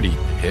 30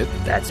 hit.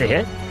 That's a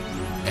hit.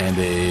 And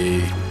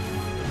a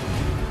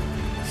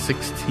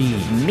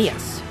 16.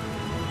 Yes.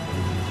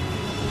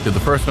 Did the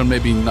first one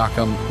maybe knock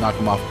him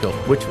off kill?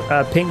 Which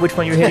ping? Which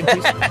one you're hitting,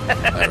 please? All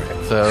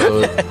right,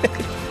 so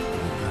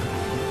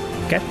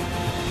okay.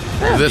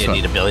 This one.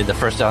 Neat ability. The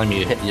first enemy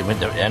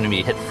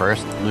you hit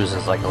first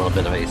loses like a little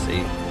bit of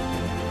AC.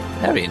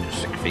 That'd be an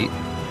interesting feat.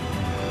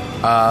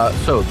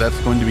 So that's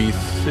going to be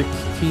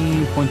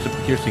 16 points of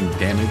piercing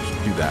damage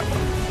to that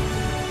one.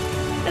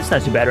 That's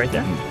not too bad right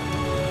there.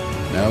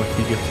 Now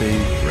he gets a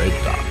red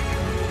dot.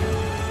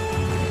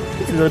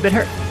 He's a little bit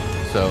hurt.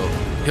 So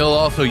he'll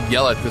also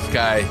yell at this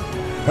guy.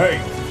 Hey,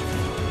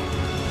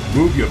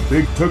 move your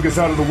big tuchus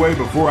out of the way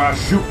before I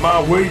shoot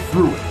my way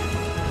through it.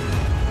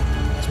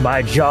 It's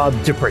my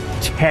job to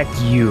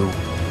protect you,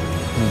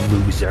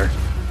 loser.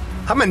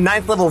 I'm a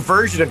 9th level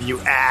version of you,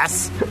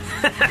 ass.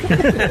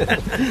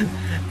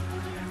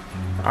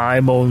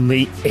 I'm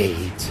only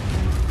 8.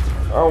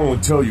 I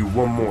want to tell you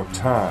one more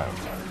time.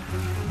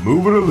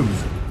 Move it or lose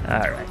it. All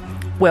right.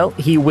 Well,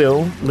 he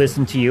will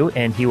listen to you,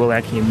 and he will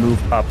actually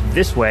move up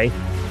this way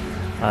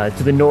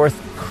to the north,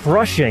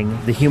 crushing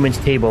the human's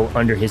table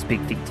under his big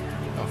feet.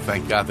 Oh,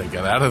 thank God they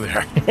got out of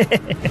there.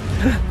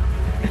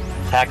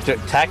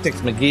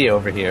 Tactics McGee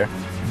over here.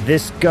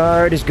 This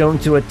guard is going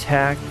to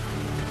attack.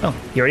 Oh,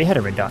 he already had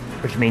a red dot,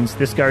 which means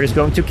this guard is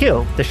going to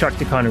kill the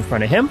Sharkticon in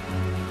front of him.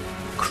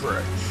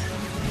 Correct.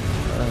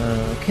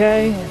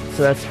 Okay,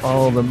 so that's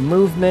all the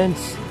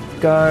movements.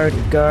 Guard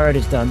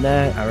has done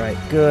that. All right,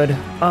 good.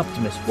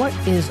 Optimus, what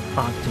is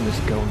Optimus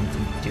going to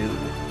do?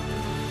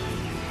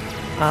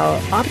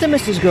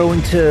 Optimus is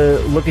going to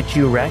look at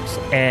you, Rex,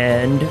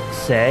 and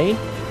say,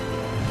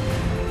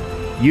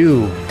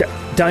 "You,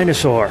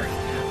 dinosaur,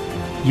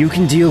 you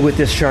can deal with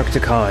this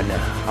Sharkticon.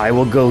 I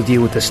will go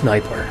deal with the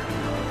sniper."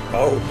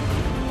 Oh.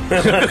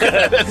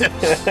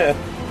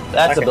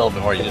 That's a little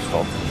bit more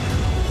useful.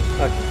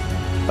 Okay.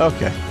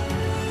 Okay.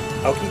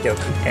 Okie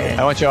dokie.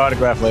 I want your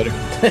autograph later.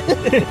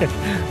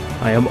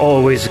 I am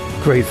always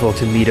grateful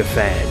to meet a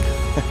fan.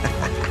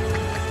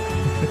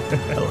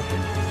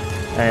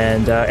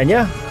 And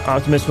yeah,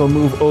 Optimus will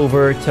move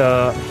over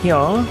to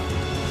Hyun,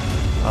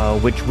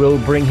 which will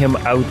bring him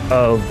out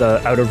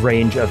of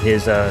range of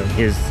his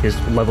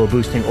level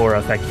boosting aura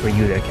effect for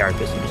you there,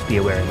 Carapace. So just be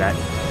aware of that.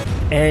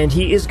 And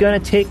he is going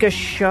to take a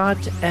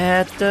shot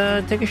at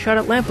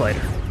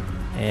Lamplighter,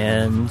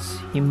 and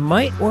he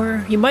might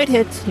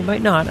hit, he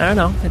might not. I don't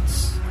know.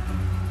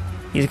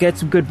 He's got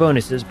some good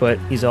bonuses, but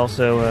he's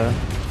also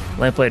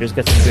Lamplighter's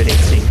got some good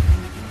AC.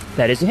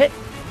 That is a hit.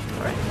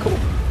 All right, cool.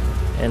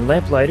 And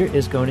Lamplighter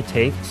is going to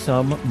take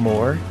some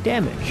more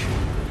damage.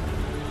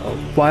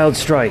 Wild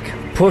Strike.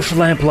 Push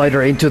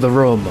Lamplighter into the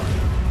room.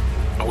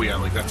 Oh yeah,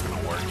 like that's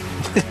gonna work.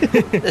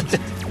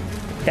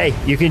 Hey,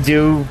 you can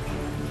do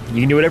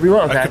whatever you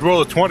want with I that. could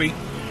roll a 20.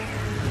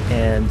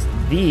 And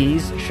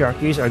these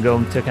Sharkies are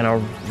going to kind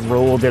of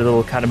roll their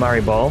little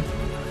Katamari ball.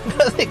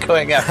 Are they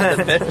going after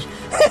the fish?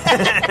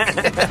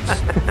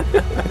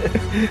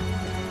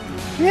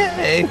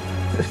 Yay!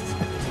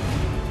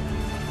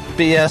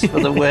 BS for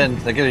the win.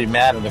 They're going to be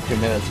mad in a few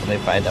minutes when they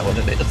find out what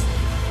it is.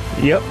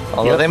 Yep.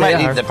 Although they're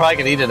probably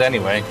going to eat it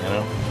anyway, you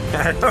know.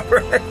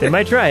 They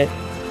might try it.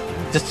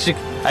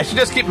 I should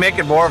just keep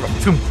making more of them.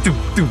 Doom, doom,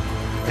 doom.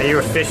 Are you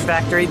a fish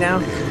factory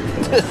now?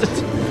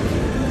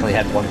 Only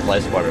had one fly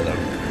swatter though.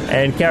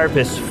 And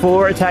Carapace,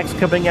 4 attacks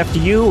coming after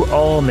you,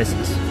 all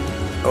misses.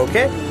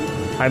 Okay.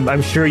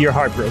 I'm sure you're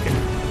heartbroken.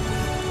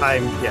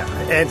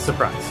 And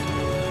surprised.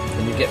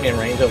 Can you get me in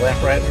range of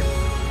Lamplighter?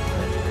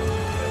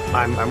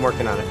 I'm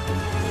working on it.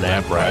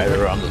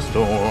 Lamplighter on the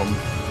storm.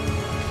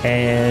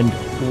 And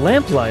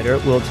Lamplighter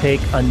will take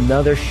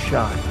another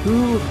shot.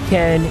 Who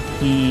can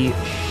he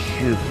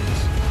shoot?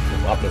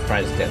 Optimus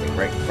Prime is standing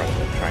right in front of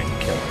him, trying to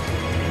kill him.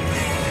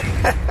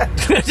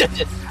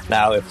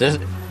 Now, if this...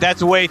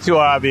 That's way too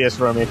obvious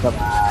for me. Come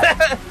on.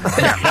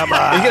 Come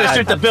on. He's going to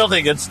shoot the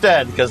building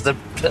instead, because the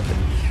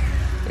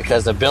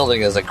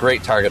building is a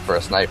great target for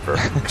a sniper.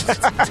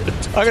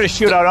 I'm going to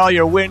shoot out all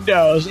your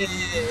windows.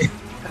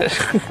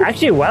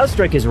 Actually, Wild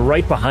Strike is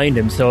right behind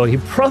him, so he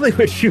probably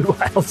would shoot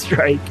Wild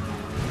Strike.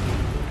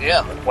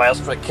 Yeah, Wild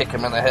Strike kick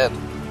him in the head.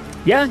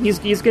 Yeah, he's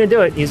going to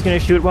do it. He's going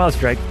to shoot Wild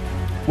Strike.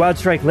 Wild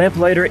Strike,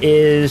 Lamplighter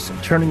is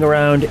turning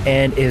around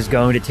and is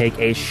going to take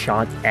a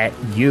shot at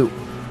you.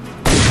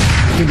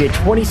 It's going to be a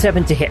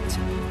 27 to hit.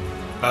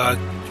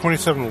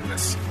 27 will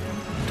miss.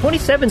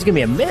 27 is going to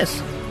be a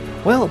miss.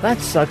 Well, that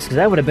sucks, because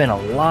that would have been a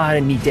lot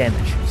of neat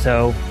damage.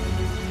 So,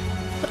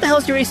 what the hell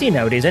is your AC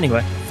nowadays,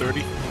 anyway?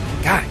 30.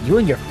 God, you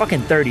and your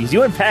fucking 30s.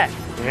 You and Pat.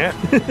 Yeah.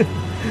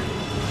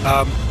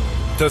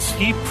 Does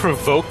he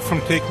provoke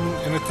from taking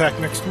an attack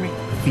next to me?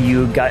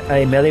 You got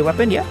a melee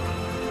weapon, yeah?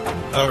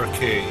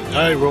 Okay,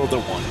 I rolled a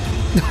 1.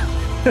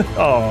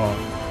 Oh,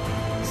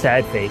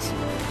 sad face.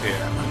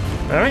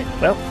 Yeah. All right,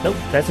 well, nope,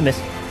 that's a miss.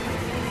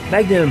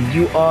 Magnum,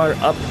 you are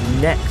up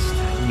next.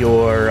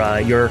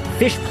 Your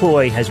fish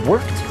ploy has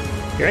worked.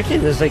 You're actually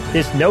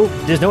there's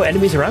no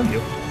enemies around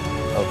you.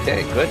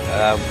 Okay, good.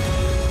 I'm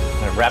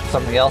going to wrap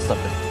something else up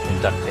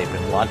in duct tape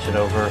and launch it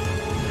over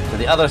to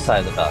the other side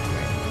of the balcony.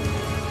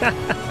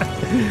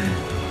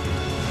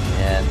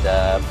 And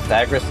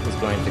Thagris is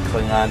going to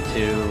cling on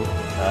to...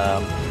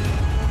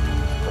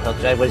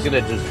 what he's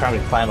going to do is try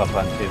to climb up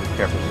onto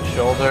Carapace's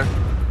shoulder.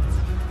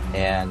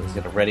 And he's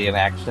going to ready an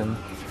action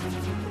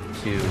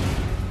to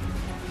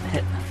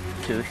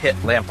hit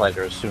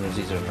Lamplighter as soon as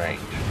he's in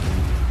range.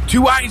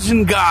 To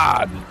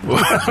Isengard!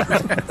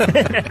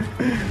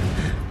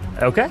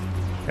 Okay.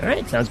 All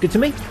right, sounds good to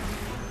me.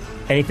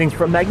 Anything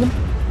from Magnum?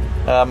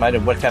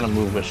 What kind of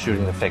move was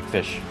shooting the fake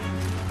fish?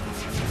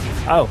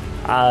 Oh,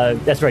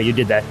 that's right. You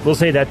did that. We'll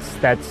say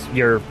that's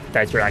your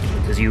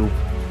action because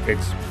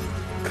it's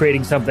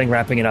creating something,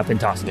 wrapping it up, and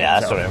tossing it.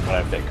 Yeah, that's what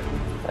I figured.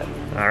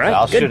 All right, so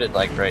I'll good. shoot it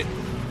like right.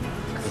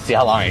 See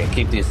how long I can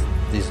keep these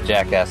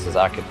jackasses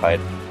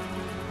occupied.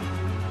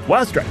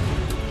 Wild Strike.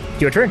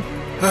 Your turn.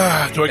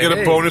 Do I get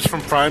a bonus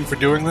from Prime for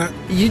doing that?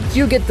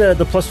 You get the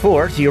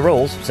 +4 to your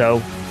rolls,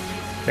 so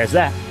that's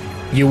that.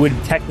 You would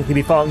technically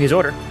be following his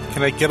order.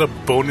 Can I get a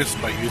bonus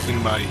by using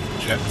my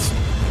jets?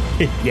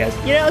 Yes.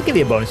 Yeah, I'll give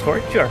you a bonus for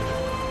it. Sure.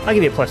 I'll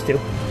give you a +2.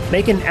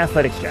 Make an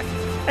athletics check.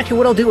 Actually,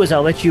 what I'll do is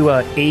I'll let you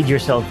aid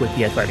yourself with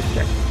the athletics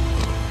check.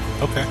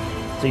 Okay.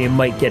 So you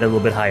might get a little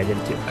bit higher than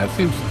 2. That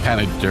seems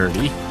kind of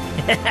dirty.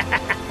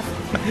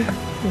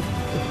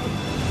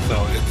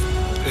 So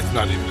it's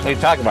not even... What are you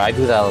talking about? I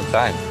do that all the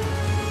time.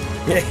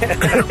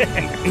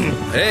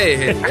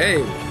 Hey.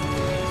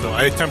 So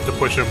I attempt to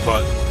push him,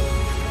 but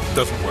it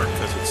doesn't work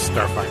because it's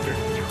Starfinder.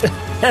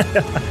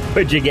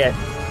 What'd you get?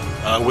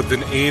 With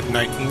an aid,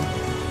 19.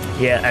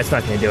 Yeah, that's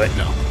not going to do it.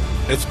 No.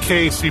 It's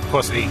KC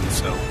 +8,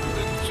 so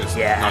it's just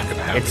not going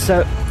to happen.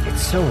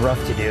 It's so rough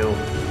to do.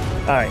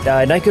 All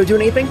right, Nyko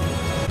doing anything?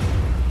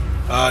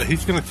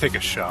 He's going to take a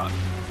shot.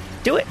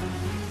 Do it.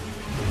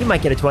 You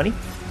might get a 20.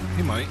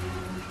 He might.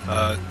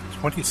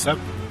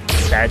 27.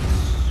 I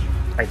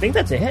think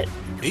that's a hit.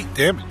 8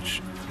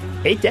 damage.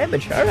 8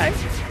 damage. All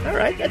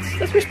right.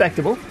 That's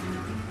respectable.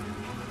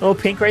 Little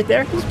pink right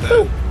there.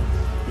 Boom.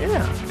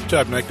 Yeah. Good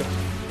job, Micah.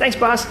 Thanks,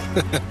 boss.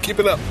 Keep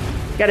it up.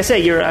 Gotta say,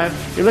 you're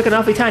looking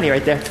awfully tiny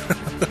right there.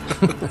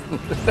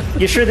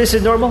 You sure this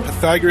is normal?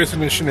 Pythagoras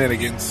and his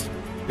shenanigans.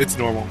 It's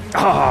normal.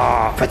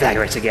 Oh,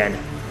 Pythagoras again.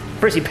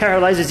 First he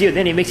paralyzes you,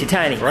 then he makes you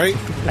tiny. Right?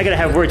 I gotta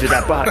have words with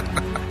that bot.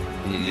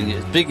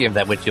 Speaking of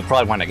that, which you'll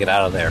probably want to get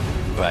out of there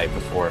right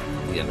before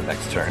the end of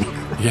next turn.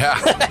 Yeah.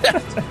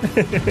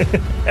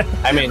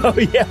 I mean, Oh,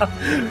 yeah.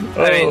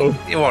 I mean,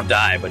 you won't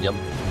die, but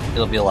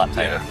it'll be a lot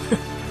tighter.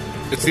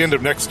 It's the end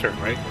of next turn,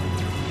 right?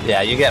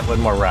 Yeah, you get one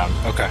more round.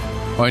 Okay.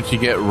 Why don't you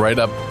get right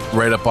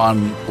up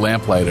on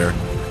Lamplighter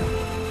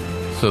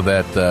so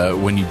that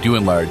when you do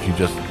enlarge, you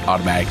just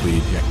automatically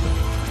eject them.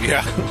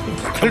 Yeah.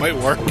 That might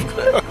work.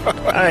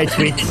 All right,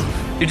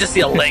 tweets. You just see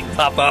a leg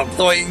pop out.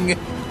 Boing.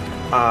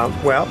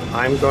 Well,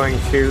 I'm going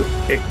to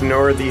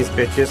ignore these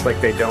bitches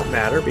like they don't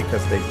matter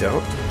because they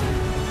don't.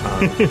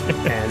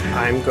 And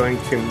I'm going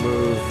to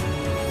move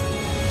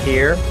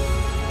here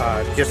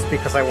just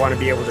because I want to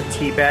be able to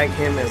teabag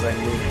him as I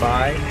move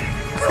by.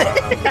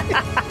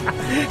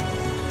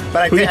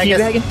 But Who you I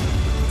guess teabagging?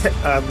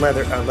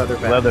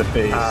 Leatherback.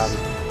 Leatherface.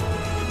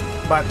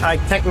 But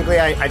technically,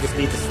 I just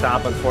need to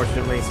stop,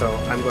 unfortunately. So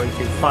I'm going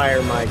to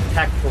fire my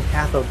tactical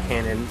cathode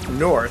cannon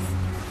north,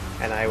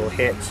 and I will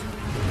hit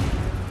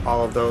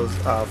all of those.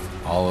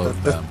 All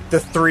of them. The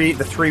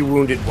three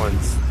wounded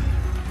ones.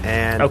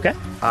 And Okay.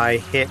 I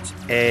hit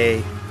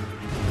a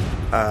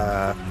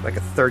like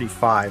a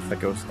 35. That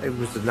goes. It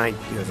was a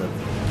 19.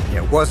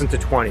 It wasn't a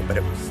 20, but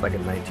it was like a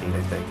 19,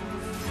 I think.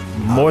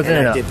 More than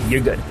and I enough. did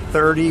You're good.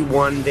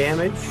 31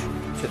 damage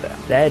to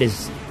that. That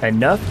is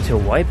enough to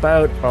wipe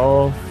out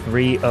all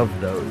 3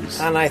 of those.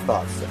 And I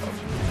thought so.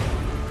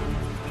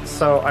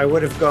 So I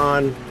would have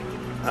gone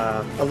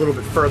a little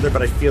bit further,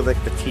 but I feel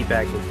like the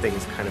teabagging thing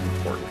is kind of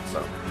important.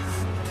 So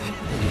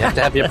You have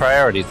to have your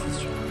priorities.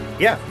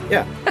 yeah.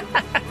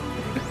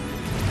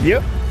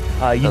 Yep.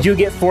 You do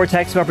get 4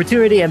 attacks of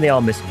opportunity, and they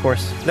all miss, of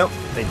course. Nope,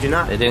 they do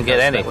not. They didn't get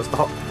any. That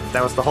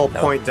was the whole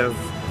point of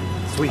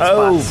sweet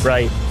Oh, spots.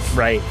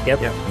 right.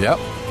 Yep. Yep.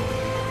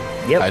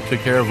 Yep. I took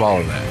care of all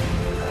of that.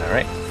 All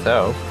right,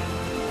 so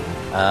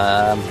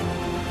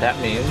that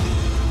means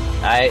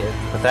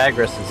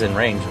Pythagoras is in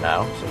range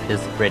now, so his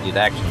radiant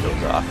action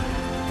goes off.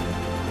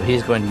 So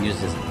he's going to use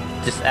his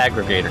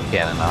disaggregator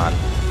cannon on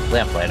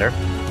Lamplighter.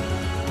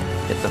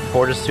 It's a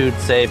fortitude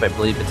save. I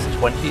believe it's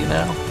 20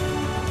 now.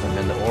 I'm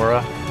in the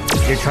aura.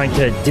 You're trying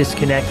to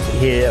disconnect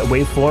his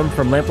waveform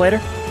from Lamplighter?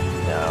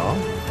 No,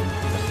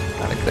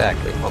 not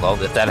exactly.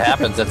 Although if that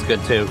happens, that's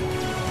good too.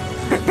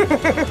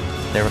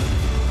 They're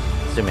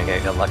assuming I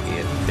got lucky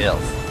and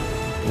fails.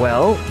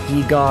 Well,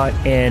 he got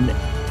an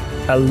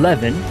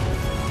 11,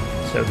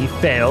 so he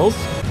fails.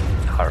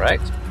 All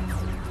right.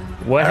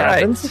 What All right.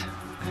 happens?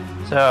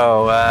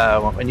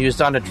 So, when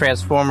used on a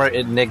transformer,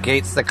 it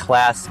negates the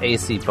class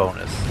AC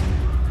bonus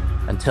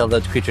until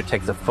the creature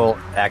takes a full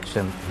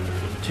action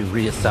to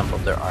reassemble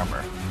their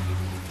armor.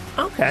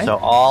 Okay. So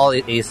all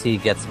the AC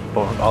gets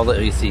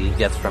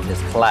from his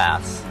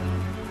class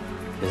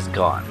is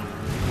gone.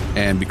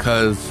 And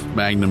because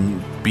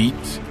Magnum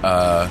beat,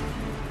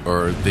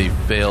 or they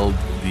failed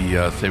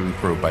the saving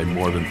throw by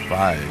more than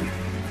 5,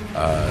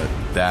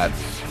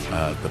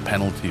 the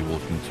penalty will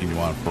continue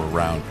on for a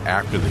round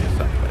after the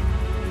assembly.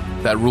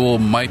 That rule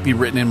might be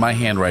written in my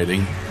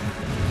handwriting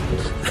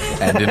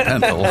and in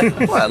pencil.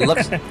 Well, it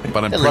looks,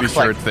 but I'm pretty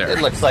sure it's there. It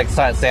looks like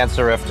sans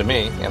serif to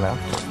me, you know.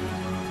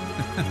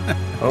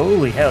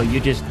 Holy hell, you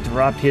just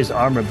dropped his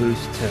armor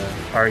boost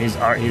or his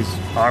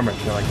armor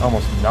to like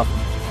almost nothing.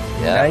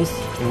 Yeah.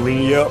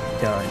 Nicely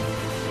done.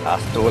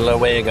 Hasta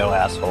luego,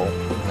 asshole.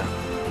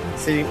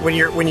 See, when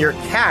your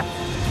cat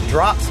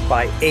drops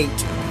by 8,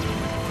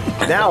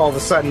 now all of a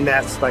sudden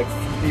that's like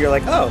you're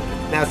like, oh,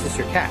 now it's just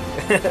your cat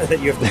that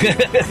you have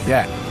to.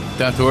 Yeah,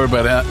 don't have to worry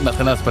about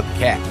nothing else but the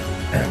cat.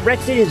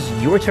 Rex, it is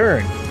your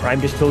turn.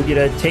 Prime just told you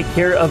to take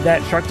care of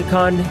that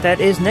Sharktacon that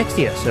is next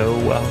to you. So,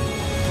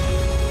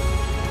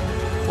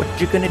 what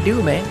you gonna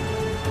do, man?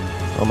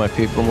 All my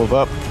people move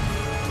up,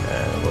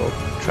 and we'll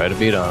try to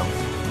beat on them.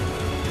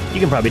 You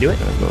can probably do it.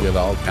 Get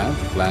all kinds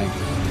of flanks.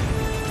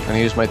 Gonna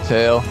use my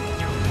tail.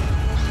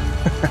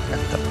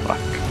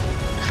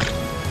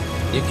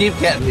 You keep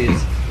getting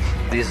these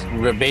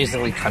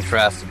basically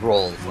contrasted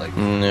rolls. Like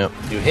Yep.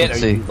 you hit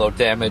Let's or you see. do low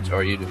damage,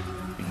 or you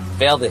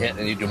fail to hit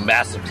and you do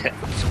massive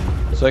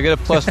damage. So I get a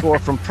 +4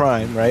 from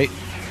Prime, right?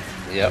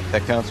 Yep.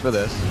 That counts for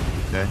this.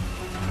 Okay.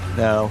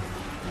 Now,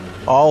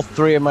 all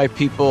 3 of my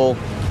people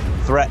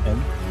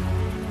threaten.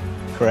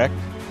 Correct?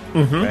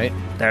 Mm-hmm. Right?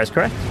 That is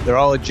correct. They're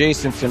all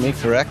adjacent to me,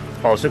 correct?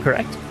 Also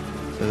correct.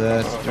 So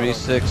that's 3,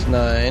 6,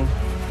 9.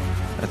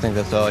 I think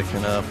that's all I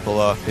can pull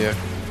off here.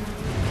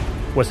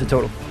 What's the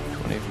total?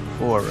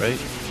 24, right?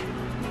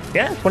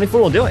 Yeah,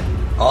 24 will do it.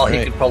 All he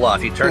Right. could pull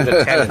off. He turned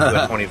a 10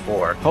 into a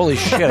 24. Holy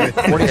shit!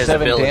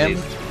 47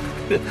 abilities.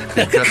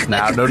 damage. Just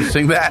now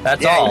noticing that.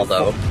 That's Yeah, all,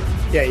 though.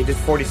 Yeah, you did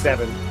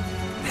 47.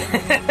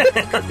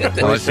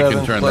 Unless you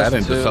can 47 turn plus that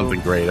into 2. something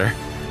greater.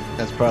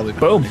 That's probably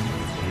Boom.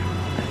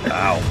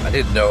 Wow, I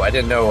didn't know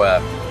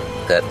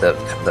that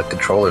the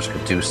controllers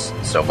could do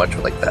so much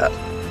like that.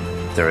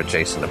 They're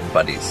adjacent to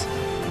buddies.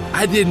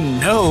 I didn't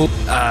know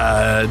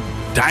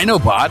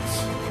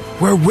Dinobots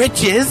were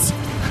witches.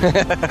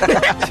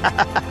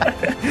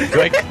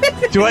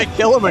 Do I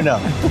kill him or no?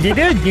 You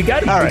did. You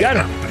got him. All You right. got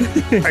him.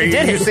 Are you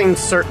did it. using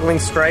Circling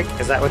Strike?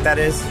 Is that what that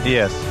is?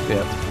 Yes.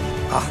 Yeah.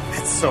 Oh,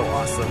 that's so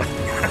awesome.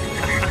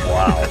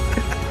 Wow.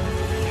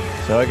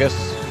 So I guess.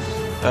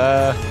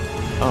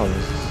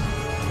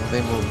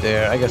 They moved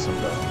there. I guess I'm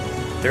done.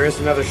 There is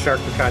another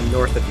Sharkticon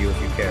north of you if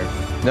you care.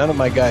 None of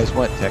my guys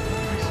went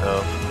technically,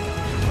 so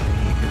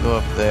you can go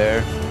up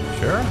there.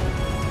 Sure.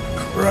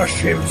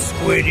 Crush him,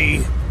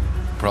 Squiddy.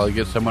 Probably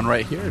get someone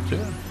right here,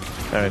 too.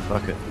 All right,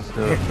 fuck it. Let's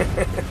do it.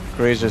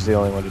 Grazer's the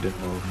only one who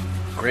didn't move.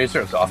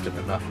 Grazer is often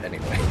enough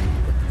anyway.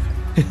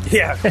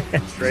 Yeah,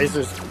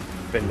 Razor's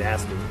been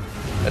nasty.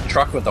 A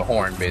truck with a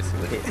horn,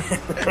 basically.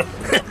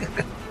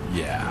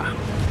 Yeah.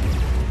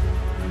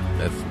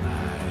 That's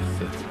nice.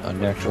 That's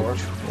Unnatural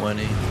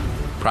 20.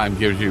 Prime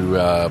gives you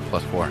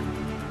 +4.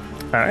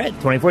 All right,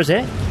 24's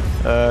hit.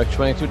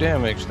 22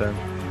 damage then.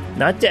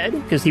 Not dead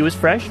because he was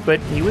fresh, but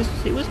he was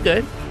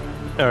good.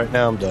 All right,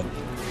 now I'm done.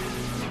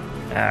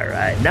 All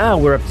right, now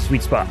we're up to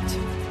sweet spot.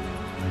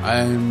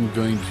 I'm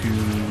going to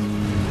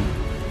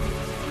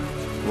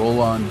roll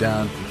on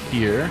down to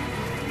here.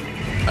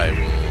 I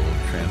will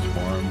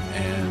transform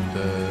and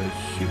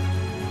shoot.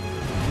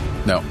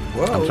 No,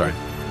 I'm sorry.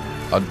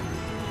 I'll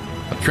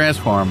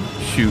transform,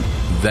 shoot,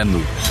 then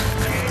move.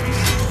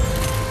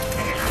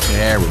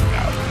 There we go.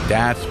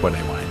 That's what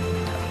I want.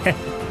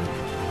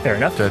 Fair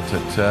enough.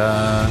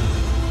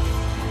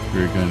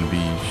 We're going to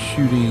be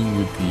shooting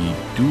with the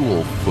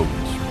dual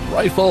focus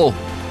rifle,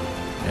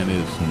 and it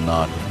is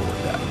not full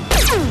attack.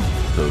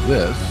 So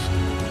this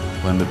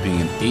will end up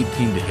being an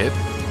 18 to hit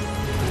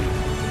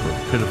for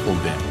pitiful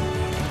damage.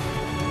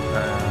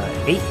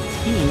 18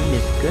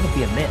 is going to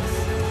be a miss.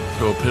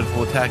 So a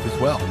pitiful attack as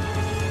well.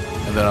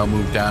 And then I'll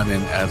move down,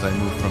 and as I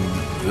move from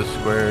this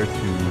square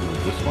to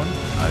this one,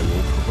 I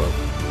will provoke.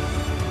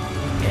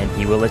 And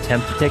he will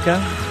attempt to take a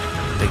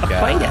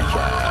bite at you.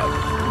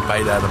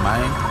 Bite out of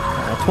mine.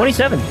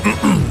 27.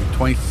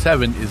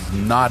 27 is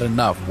not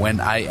enough when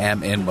I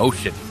am in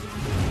motion.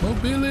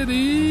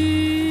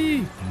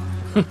 Mobility!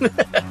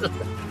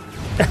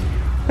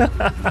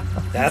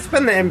 That's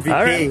been the MVP.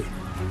 All right.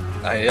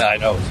 Yeah, I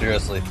know,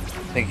 seriously. I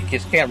think you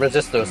just can't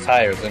resist those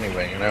tires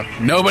anyway, you know?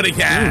 Nobody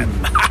can!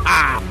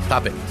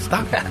 Stop it.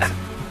 Stop it.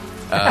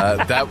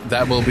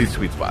 That will be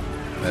sweet spot.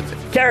 That's it.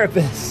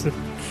 Carapace.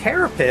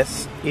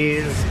 Carapace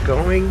is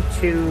going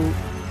to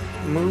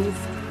move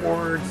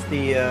towards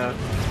the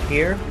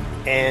here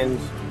and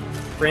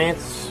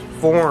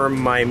transform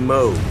my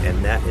mode,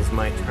 and that is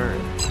my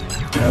turn.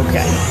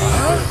 Okay.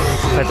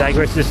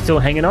 Pythagoras is still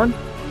hanging on?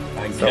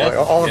 So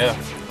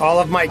all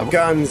of my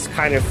guns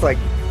kind of like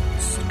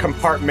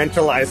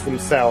compartmentalize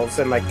themselves,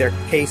 and like their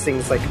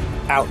casings like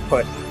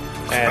output,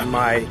 and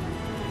my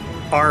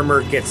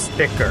armor gets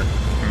thicker.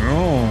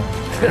 Oh,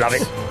 love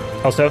it.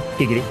 Also,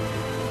 giggity.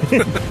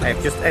 I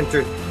have just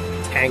entered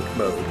tank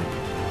mode.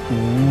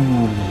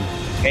 Ooh.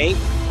 Hank?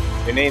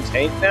 Your name's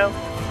Hank now?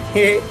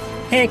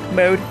 Hank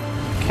mode.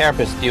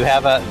 Carapace, do you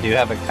have a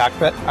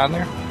cockpit on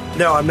there?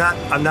 No, I'm not.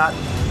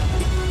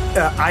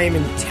 I am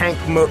in tank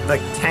mode,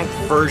 like tank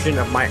version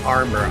of my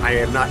armor. I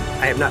have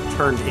not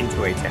turned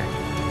into a tank.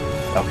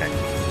 Okay.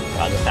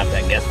 I'll just have to,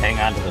 I guess, hang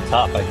on to the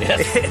top, I guess.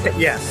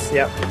 Yes,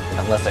 yep.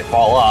 Unless I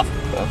fall off.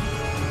 So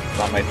it's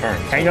not my turn.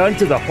 Hang on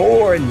to the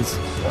horns.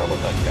 Oh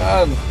my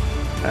god.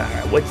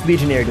 Alright, what's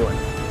Legionnaire doing?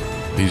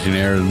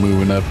 Legionnaire is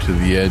moving up to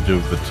the edge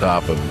of the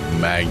top of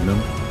Magnum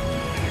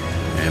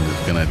and is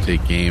going to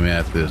take aim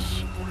at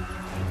this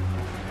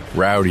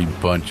rowdy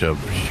bunch of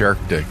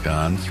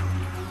Sharkticons.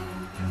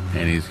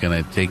 And he's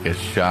going to take a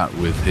shot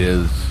with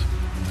his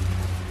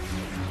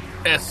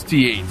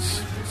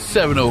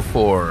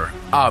STH-704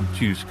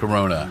 Obtuse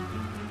Corona.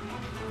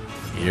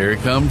 Here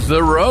comes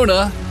the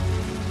Rona.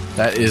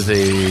 That is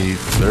a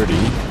 30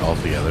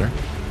 altogether.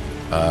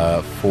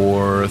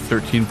 For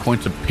 13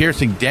 points of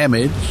piercing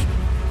damage.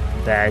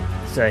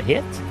 That's a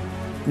hit.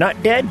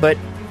 Not dead, but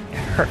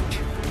hurt.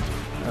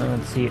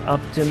 Let's see.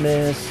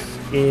 Optimus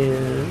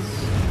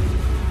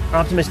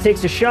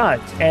takes a shot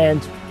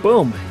and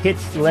boom,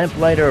 hits the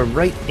Lamplighter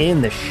right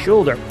in the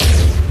shoulder.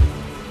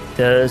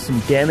 Does some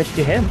damage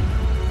to him.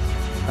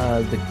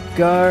 The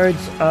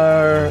guards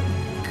are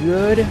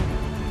good.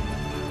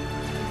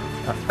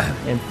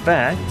 In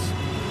fact,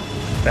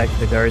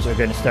 the guards are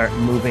going to start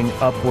moving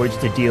upwards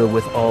to deal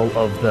with all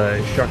of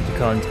the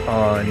Sharkticons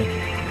on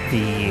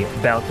the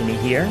balcony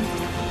here.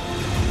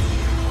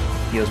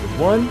 Deals with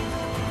one.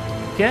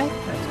 Okay,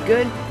 that's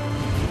good. I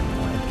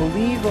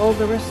believe all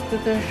the rest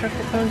of the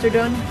Sharkticons are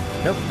done.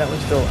 Nope, that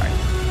one's still alive.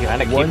 You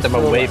kind of keep them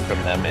away from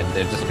them, and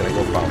they're just going to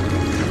go follow them.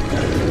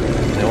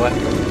 You know what?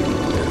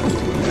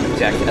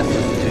 Jackass, do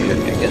you, I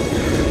guess.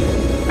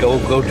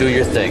 Go do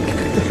your thing.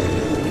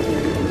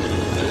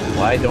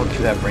 Why don't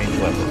you have ranged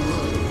weapons?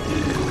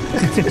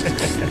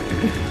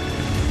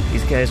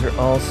 He's guys are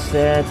all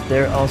set.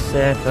 They're all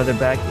set.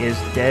 Leatherback is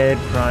dead.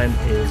 Prime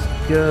is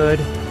good.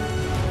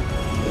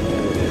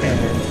 And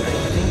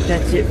I think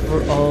that's it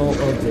for all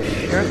of the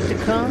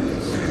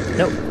Sharkticons.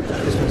 Nope.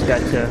 This one's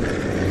got to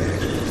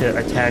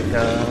attack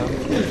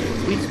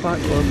Sweet Spot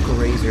or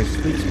Grazer.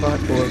 Sweet Spot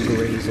or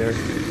Grazer.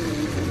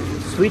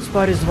 Sweet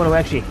Spot is the one who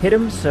actually hit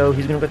him, so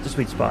he's going to go to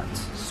Sweet Spot.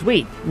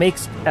 Sweet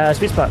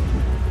Spot,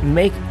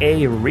 make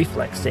a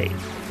reflex save.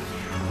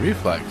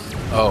 Reflex?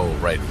 Oh,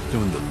 right. It's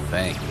doing the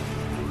thing.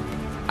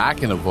 I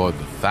can avoid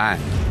the thing.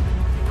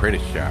 Pretty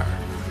sure.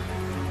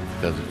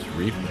 Because it's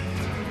reflex.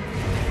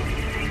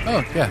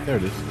 Oh, yeah, there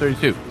it is.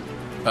 32.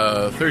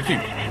 32.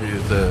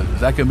 Is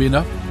that going to be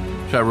enough?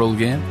 Should I roll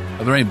again?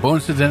 Are there any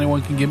bonuses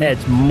anyone can give me?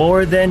 It's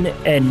more than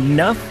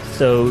enough,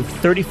 so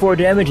 34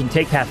 damage and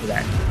take half of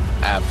that.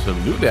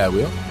 Absolutely, I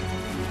will.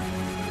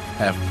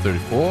 Half of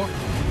 34.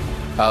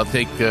 I'll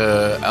take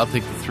the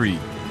 3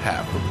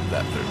 half of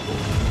that 34.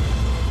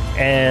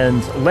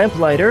 And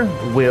Lamplighter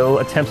will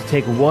attempt to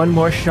take one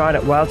more shot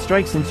at Wild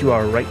Strike since you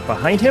are right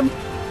behind him.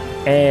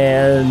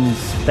 And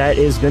that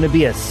is going to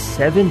be a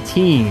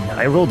 17.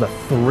 I rolled a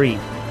 3.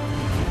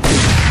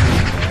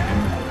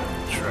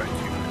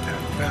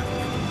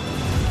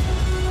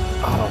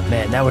 Oh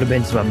man, that would have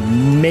been some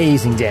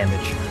amazing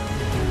damage.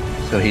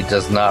 So he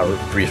does not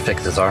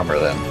refix his armor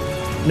then?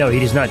 No, he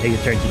does not take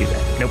a turn to do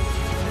that. Nope.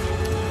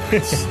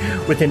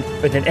 with an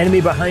enemy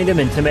behind him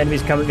and some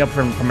enemies coming up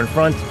from in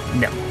front,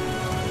 no.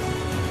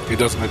 He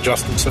doesn't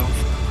adjust himself.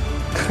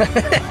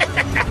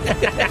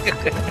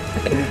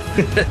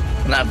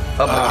 Not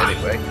public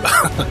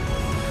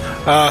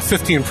anyway.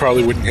 15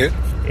 probably wouldn't hit.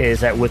 Is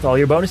that with all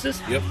your bonuses?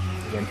 Yep.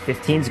 And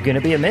 15's going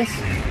to be a miss.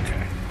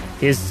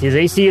 His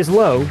AC is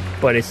low,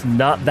 but it's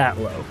not that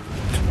low.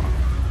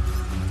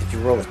 Did you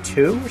roll a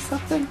 2 or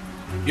something?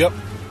 Yep.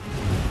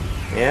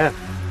 Yeah.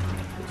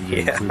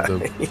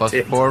 The plus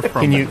 4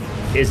 from. Do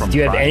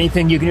you have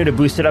anything you can do to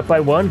boost it up by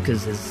 1?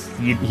 Because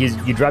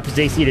you dropped his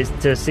AC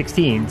to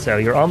 16, so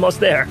you're almost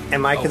there.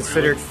 Am I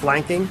considered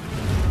flanking?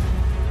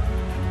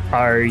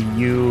 Are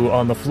you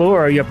on the floor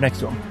or are you up next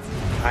to him?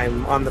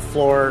 I'm on the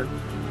floor.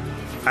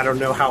 I don't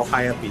know how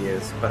high up he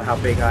is, but how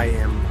big I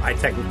am, I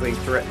technically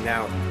threaten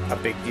out a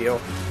big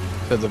deal.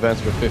 Said the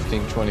vents were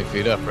 15, 20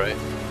 feet up, right?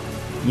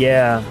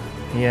 Yeah.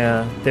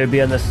 They'd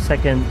be on the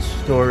second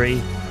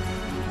story.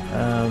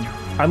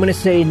 I'm going to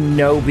say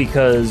no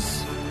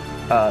because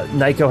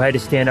Nyko had to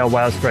stand on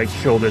Wild Strike's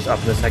shoulders up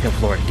to the second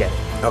floor to get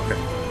it.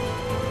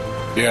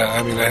 Okay. Yeah,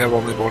 I mean, I have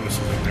only bonuses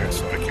in there,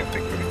 so I can't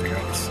think of anything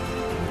else.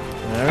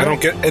 Right. I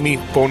don't get any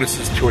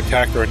bonuses to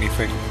attack or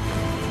anything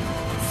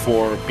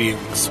for being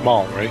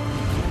small, right?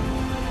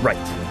 Right.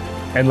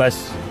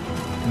 Unless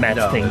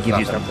Matt's thing gives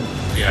you something.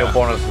 Yeah. No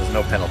bonuses,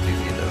 no penalties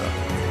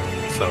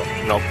either. So,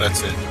 nope,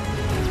 that's it.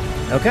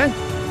 Okay.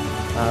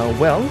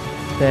 Well,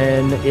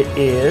 then it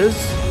is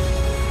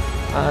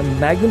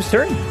Magnum's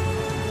turn.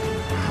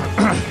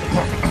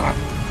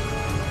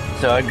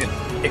 So I could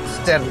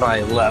extend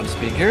my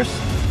loudspeakers.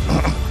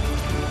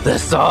 The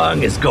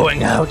song is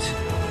going out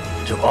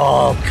to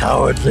all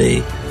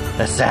cowardly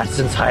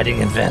assassins hiding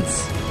in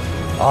vents.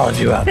 All of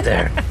you out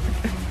there.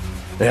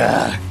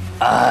 Yeah,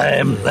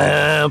 I'm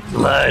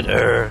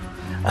Lamplighter.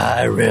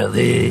 I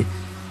really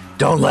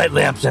don't light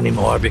lamps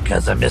anymore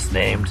because I'm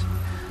misnamed.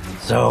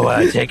 So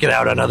I take it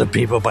out on other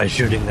people by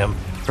shooting them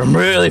from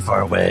really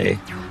far away.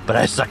 But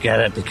I suck at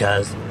it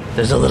because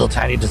there's a little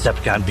tiny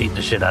Decepticon beating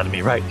the shit out of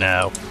me right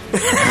now.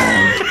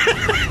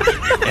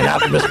 And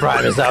Optimus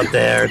Prime is out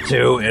there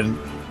too, and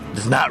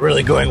it's not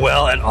really going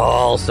well at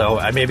all, so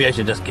maybe I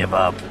should just give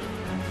up.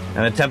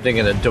 I'm attempting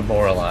to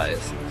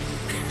demoralize.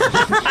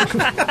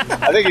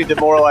 I think he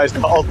demoralized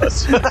all of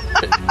us.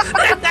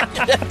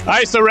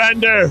 I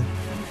surrender!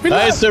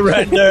 I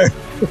surrender!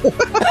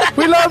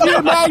 We love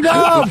you,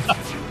 Magnum!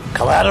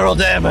 Collateral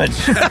damage.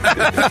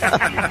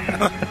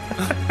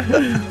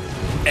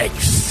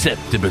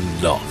 Acceptable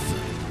loss.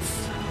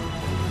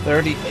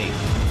 38.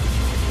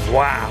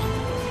 Wow.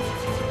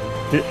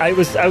 I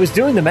was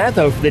doing the math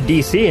though for the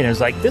DC, and I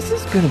was like, this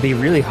is going to be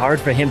really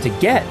hard for him to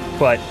get.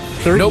 But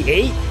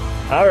 38? Nope.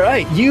 All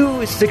right,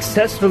 you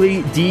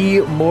successfully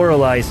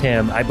demoralize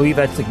him. I believe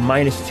that's like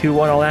 -2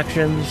 on all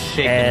actions.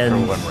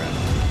 Shaken for 1 round.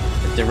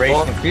 The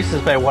duration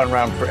increases by 1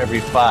 round for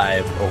every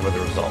 5 over the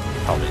result.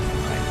 Probably.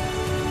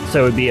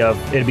 So it'd be a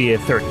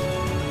 30.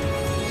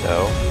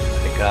 So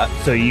I got.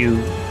 So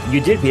you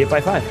did beat it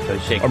by 5. So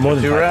shake or more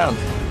than 2 rounds.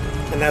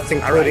 And that's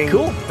including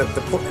cool.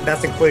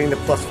 That's including the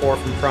 +4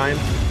 from Prime.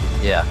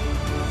 Yeah.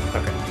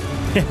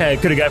 Okay.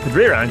 Could have got it for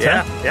 3 rounds.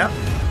 Yeah. Huh? Yeah.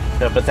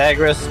 So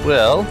Pythagoras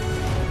will.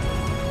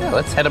 Yeah,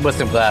 let's hit him with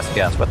some glass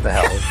gas. What the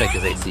hell? Let's make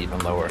his AC even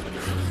lower.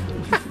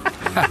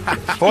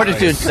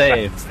 Fortitude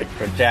save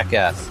for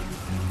Jackass.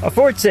 A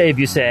fort save,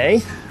 you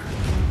say?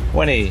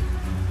 20.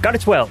 Got a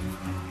 12.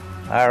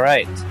 All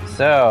right.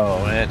 So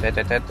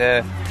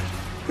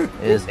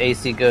his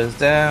AC goes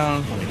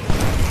down.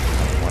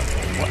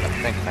 What? I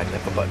think I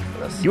have a button for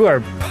this. You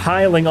are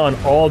piling on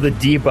all the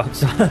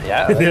debuffs on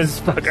this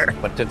fucker.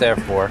 What they're there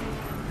for.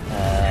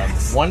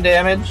 1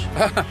 damage,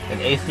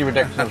 and AC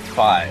reduction of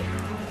 5.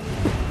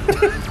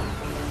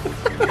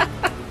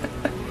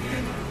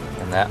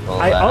 And that will,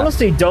 I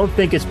honestly don't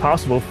think it's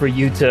possible for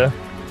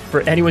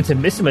anyone to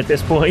miss him at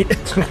this point.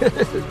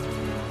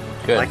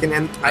 good. I can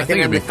end. I think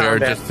it'd end be the fair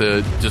combat. just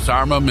to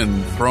disarm him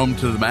and throw him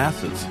to the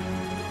masses.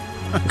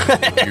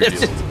 Your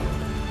deal.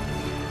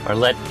 Or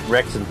let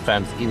Rex and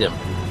friends eat him.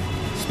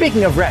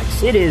 Speaking of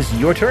Rex, it is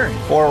your turn.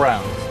 4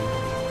 rounds.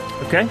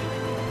 Okay?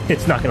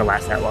 It's not going to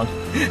last that long.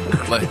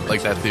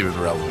 like that's even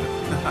relevant.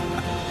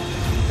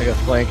 I got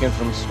flanking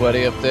from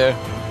Sweaty up there.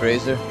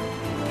 Razor.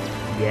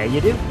 Yeah,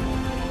 you do.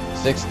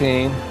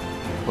 16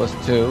 plus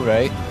 2,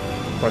 right?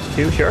 Plus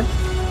 2, sure.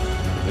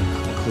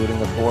 Including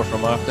the 4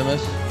 from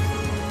Optimus.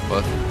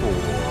 Plus 4.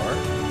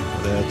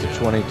 That's a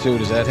 22.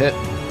 Does that hit?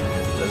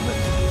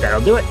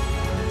 That'll do it.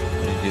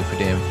 What do you do for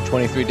damage?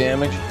 23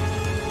 damage?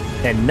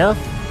 Enough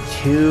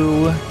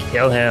to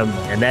kill him.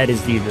 And that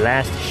is the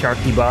last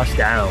Sharky boss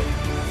down.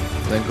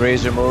 Then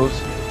Grazer moves.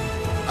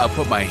 I'll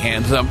put my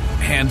hands on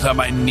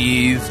my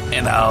knees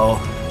and I'll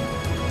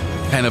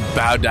kind of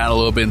bow down a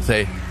little bit and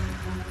say,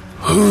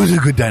 "Who's a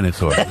good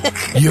dinosaur?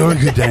 You're a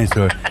good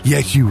dinosaur.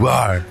 Yes, you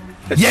are.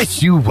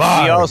 Yes, you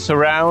are." We all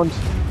surround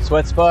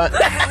Sweat Spot.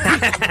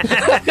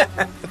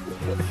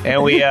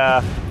 And we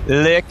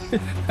lick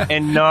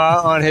and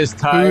gnaw on his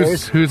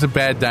tires. Who's a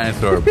bad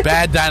dinosaur?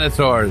 Bad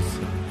dinosaurs.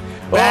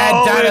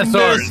 Bad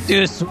dinosaurs. We missed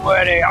you,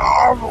 Sweaty.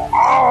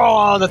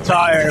 Oh, the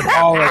tire.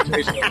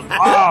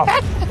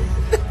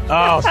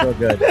 Oh, so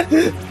good.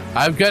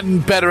 I've gotten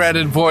better at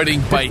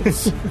avoiding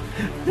bites.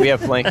 We have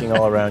flanking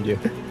all around you.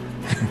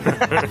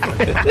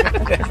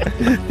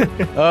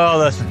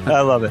 Oh,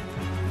 I love it.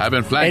 I've been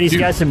And flanked he's too.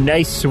 got some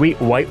nice, sweet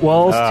white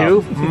walls,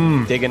 too.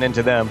 Digging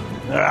into them.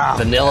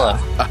 Vanilla.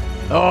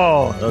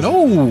 Oh, those,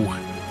 No,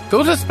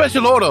 those are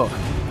special order.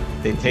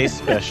 they taste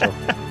special.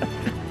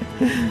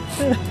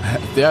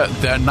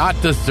 They're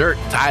not dessert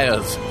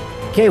tires.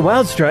 Okay,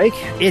 Wild Strike,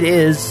 it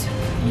is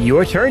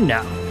your turn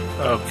now.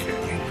 Okay.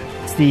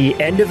 It's the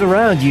end of the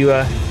round.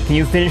 Can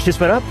you finish this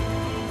one up?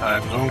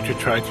 I'm going to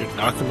try to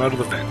knock him out of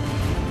the vent.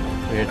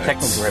 You're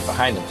technically right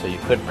behind him, so you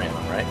could ram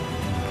him, right?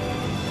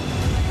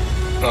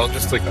 Well,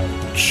 just like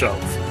a shove.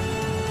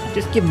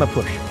 Just give him a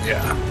push.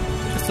 Yeah.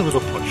 Just a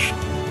little push.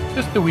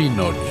 Just a wee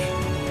nudge.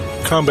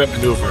 Combat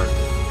maneuver.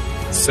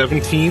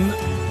 17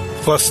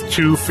 plus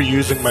 2 for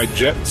using my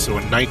jet, so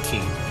a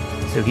 19.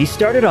 So he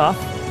started off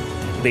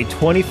with a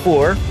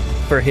 24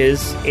 for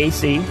his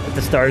AC at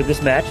the start of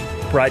this match.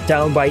 Brought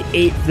down by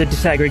 8 for the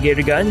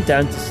disaggregator gun,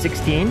 down to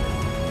 16.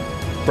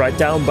 Brought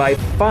down by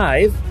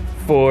 5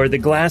 for the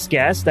glass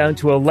gas, down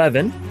to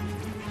 11.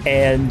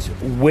 And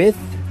with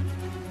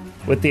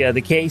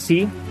the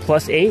KC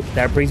plus 8,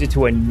 that brings it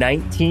to a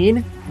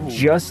 19.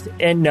 Just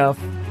enough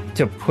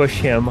to push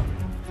him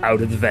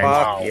out of the vent.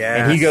 Fuck yes.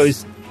 And he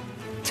goes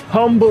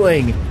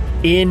tumbling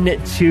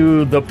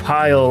into the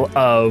pile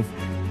of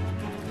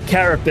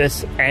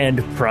Carapace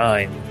and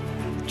Prime.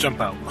 Jump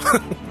out.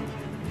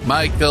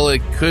 Michael,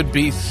 it could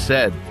be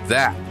said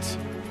that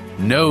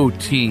no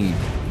team,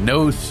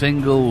 no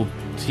single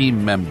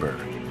team member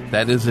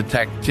that is a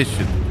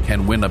tactician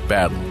can win a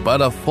battle,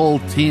 but a full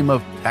team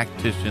of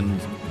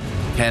tacticians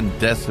can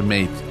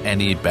decimate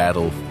any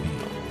battlefield.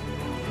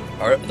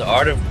 The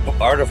Art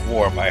of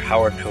War by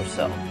Howard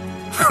Cosell.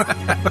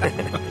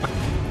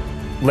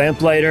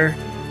 Lamplighter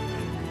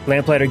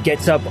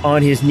gets up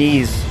on his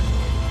knees,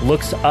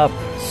 looks up,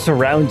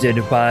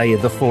 surrounded by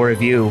the 4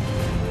 of you,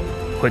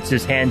 puts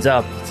his hands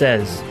up,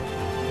 says,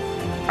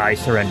 "I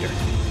surrender.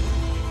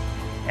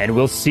 And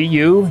we'll see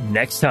you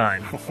next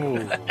time."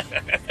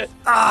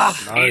 All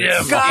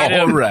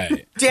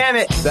right. Damn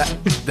it!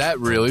 That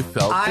really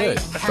felt good.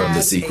 From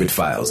the Secret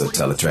Files of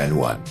Teletran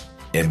 1,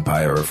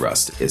 Empire of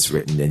Rust is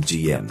written and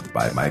GM'd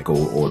by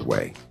Michael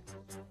Ordway.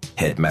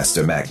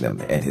 Headmaster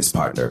Magnum and his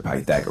partner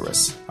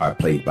Pythagoras are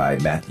played by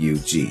Matthew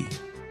G.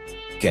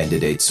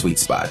 Candidate Sweet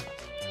Spot,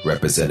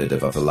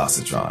 representative of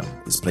Velocitron,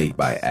 is played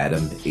by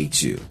Adam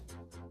H.U.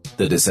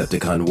 The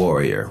Decepticon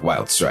warrior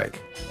Wild Strike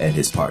and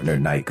his partner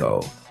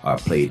Nyko are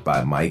played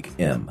by Mike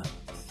M.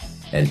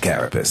 And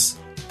Carapace,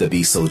 the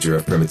beast soldier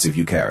of primitive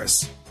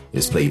Eucharis,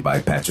 is played by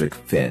Patrick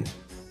Finn.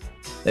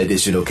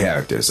 Additional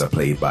characters are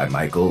played by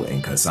Michael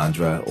and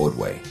Cassandra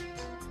Ordway.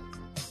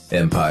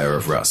 Empire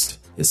of Rust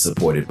is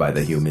supported by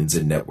the humans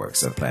and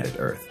networks of planet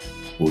Earth,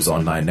 whose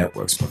online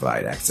networks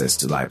provide access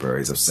to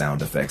libraries of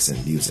sound effects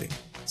and music,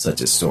 such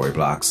as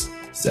Storyblocks,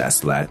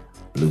 Zasplat,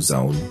 Blue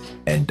Zone,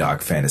 and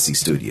Dark Fantasy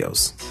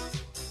Studios.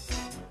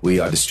 We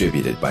are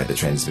distributed by the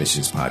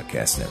Transmissions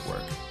Podcast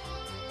Network.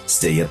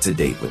 Stay up to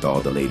date with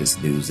all the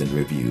latest news and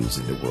reviews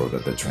in the world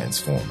of the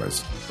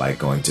Transformers by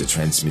going to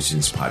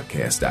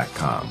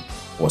transmissionspodcast.com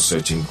or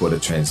searching for the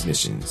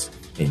Transmissions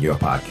in your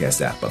podcast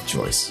app of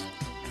choice.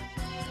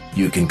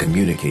 You can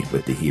communicate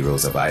with the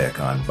heroes of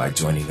Iacon by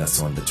joining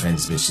us on the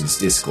Transmissions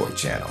Discord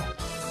channel.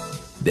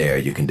 There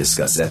you can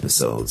discuss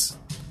episodes,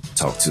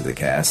 talk to the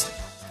cast,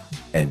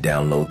 and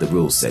download the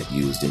rule set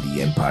used in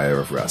the Empire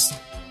of Rust.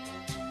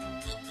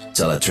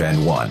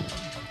 Teletran 1,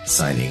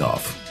 signing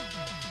off.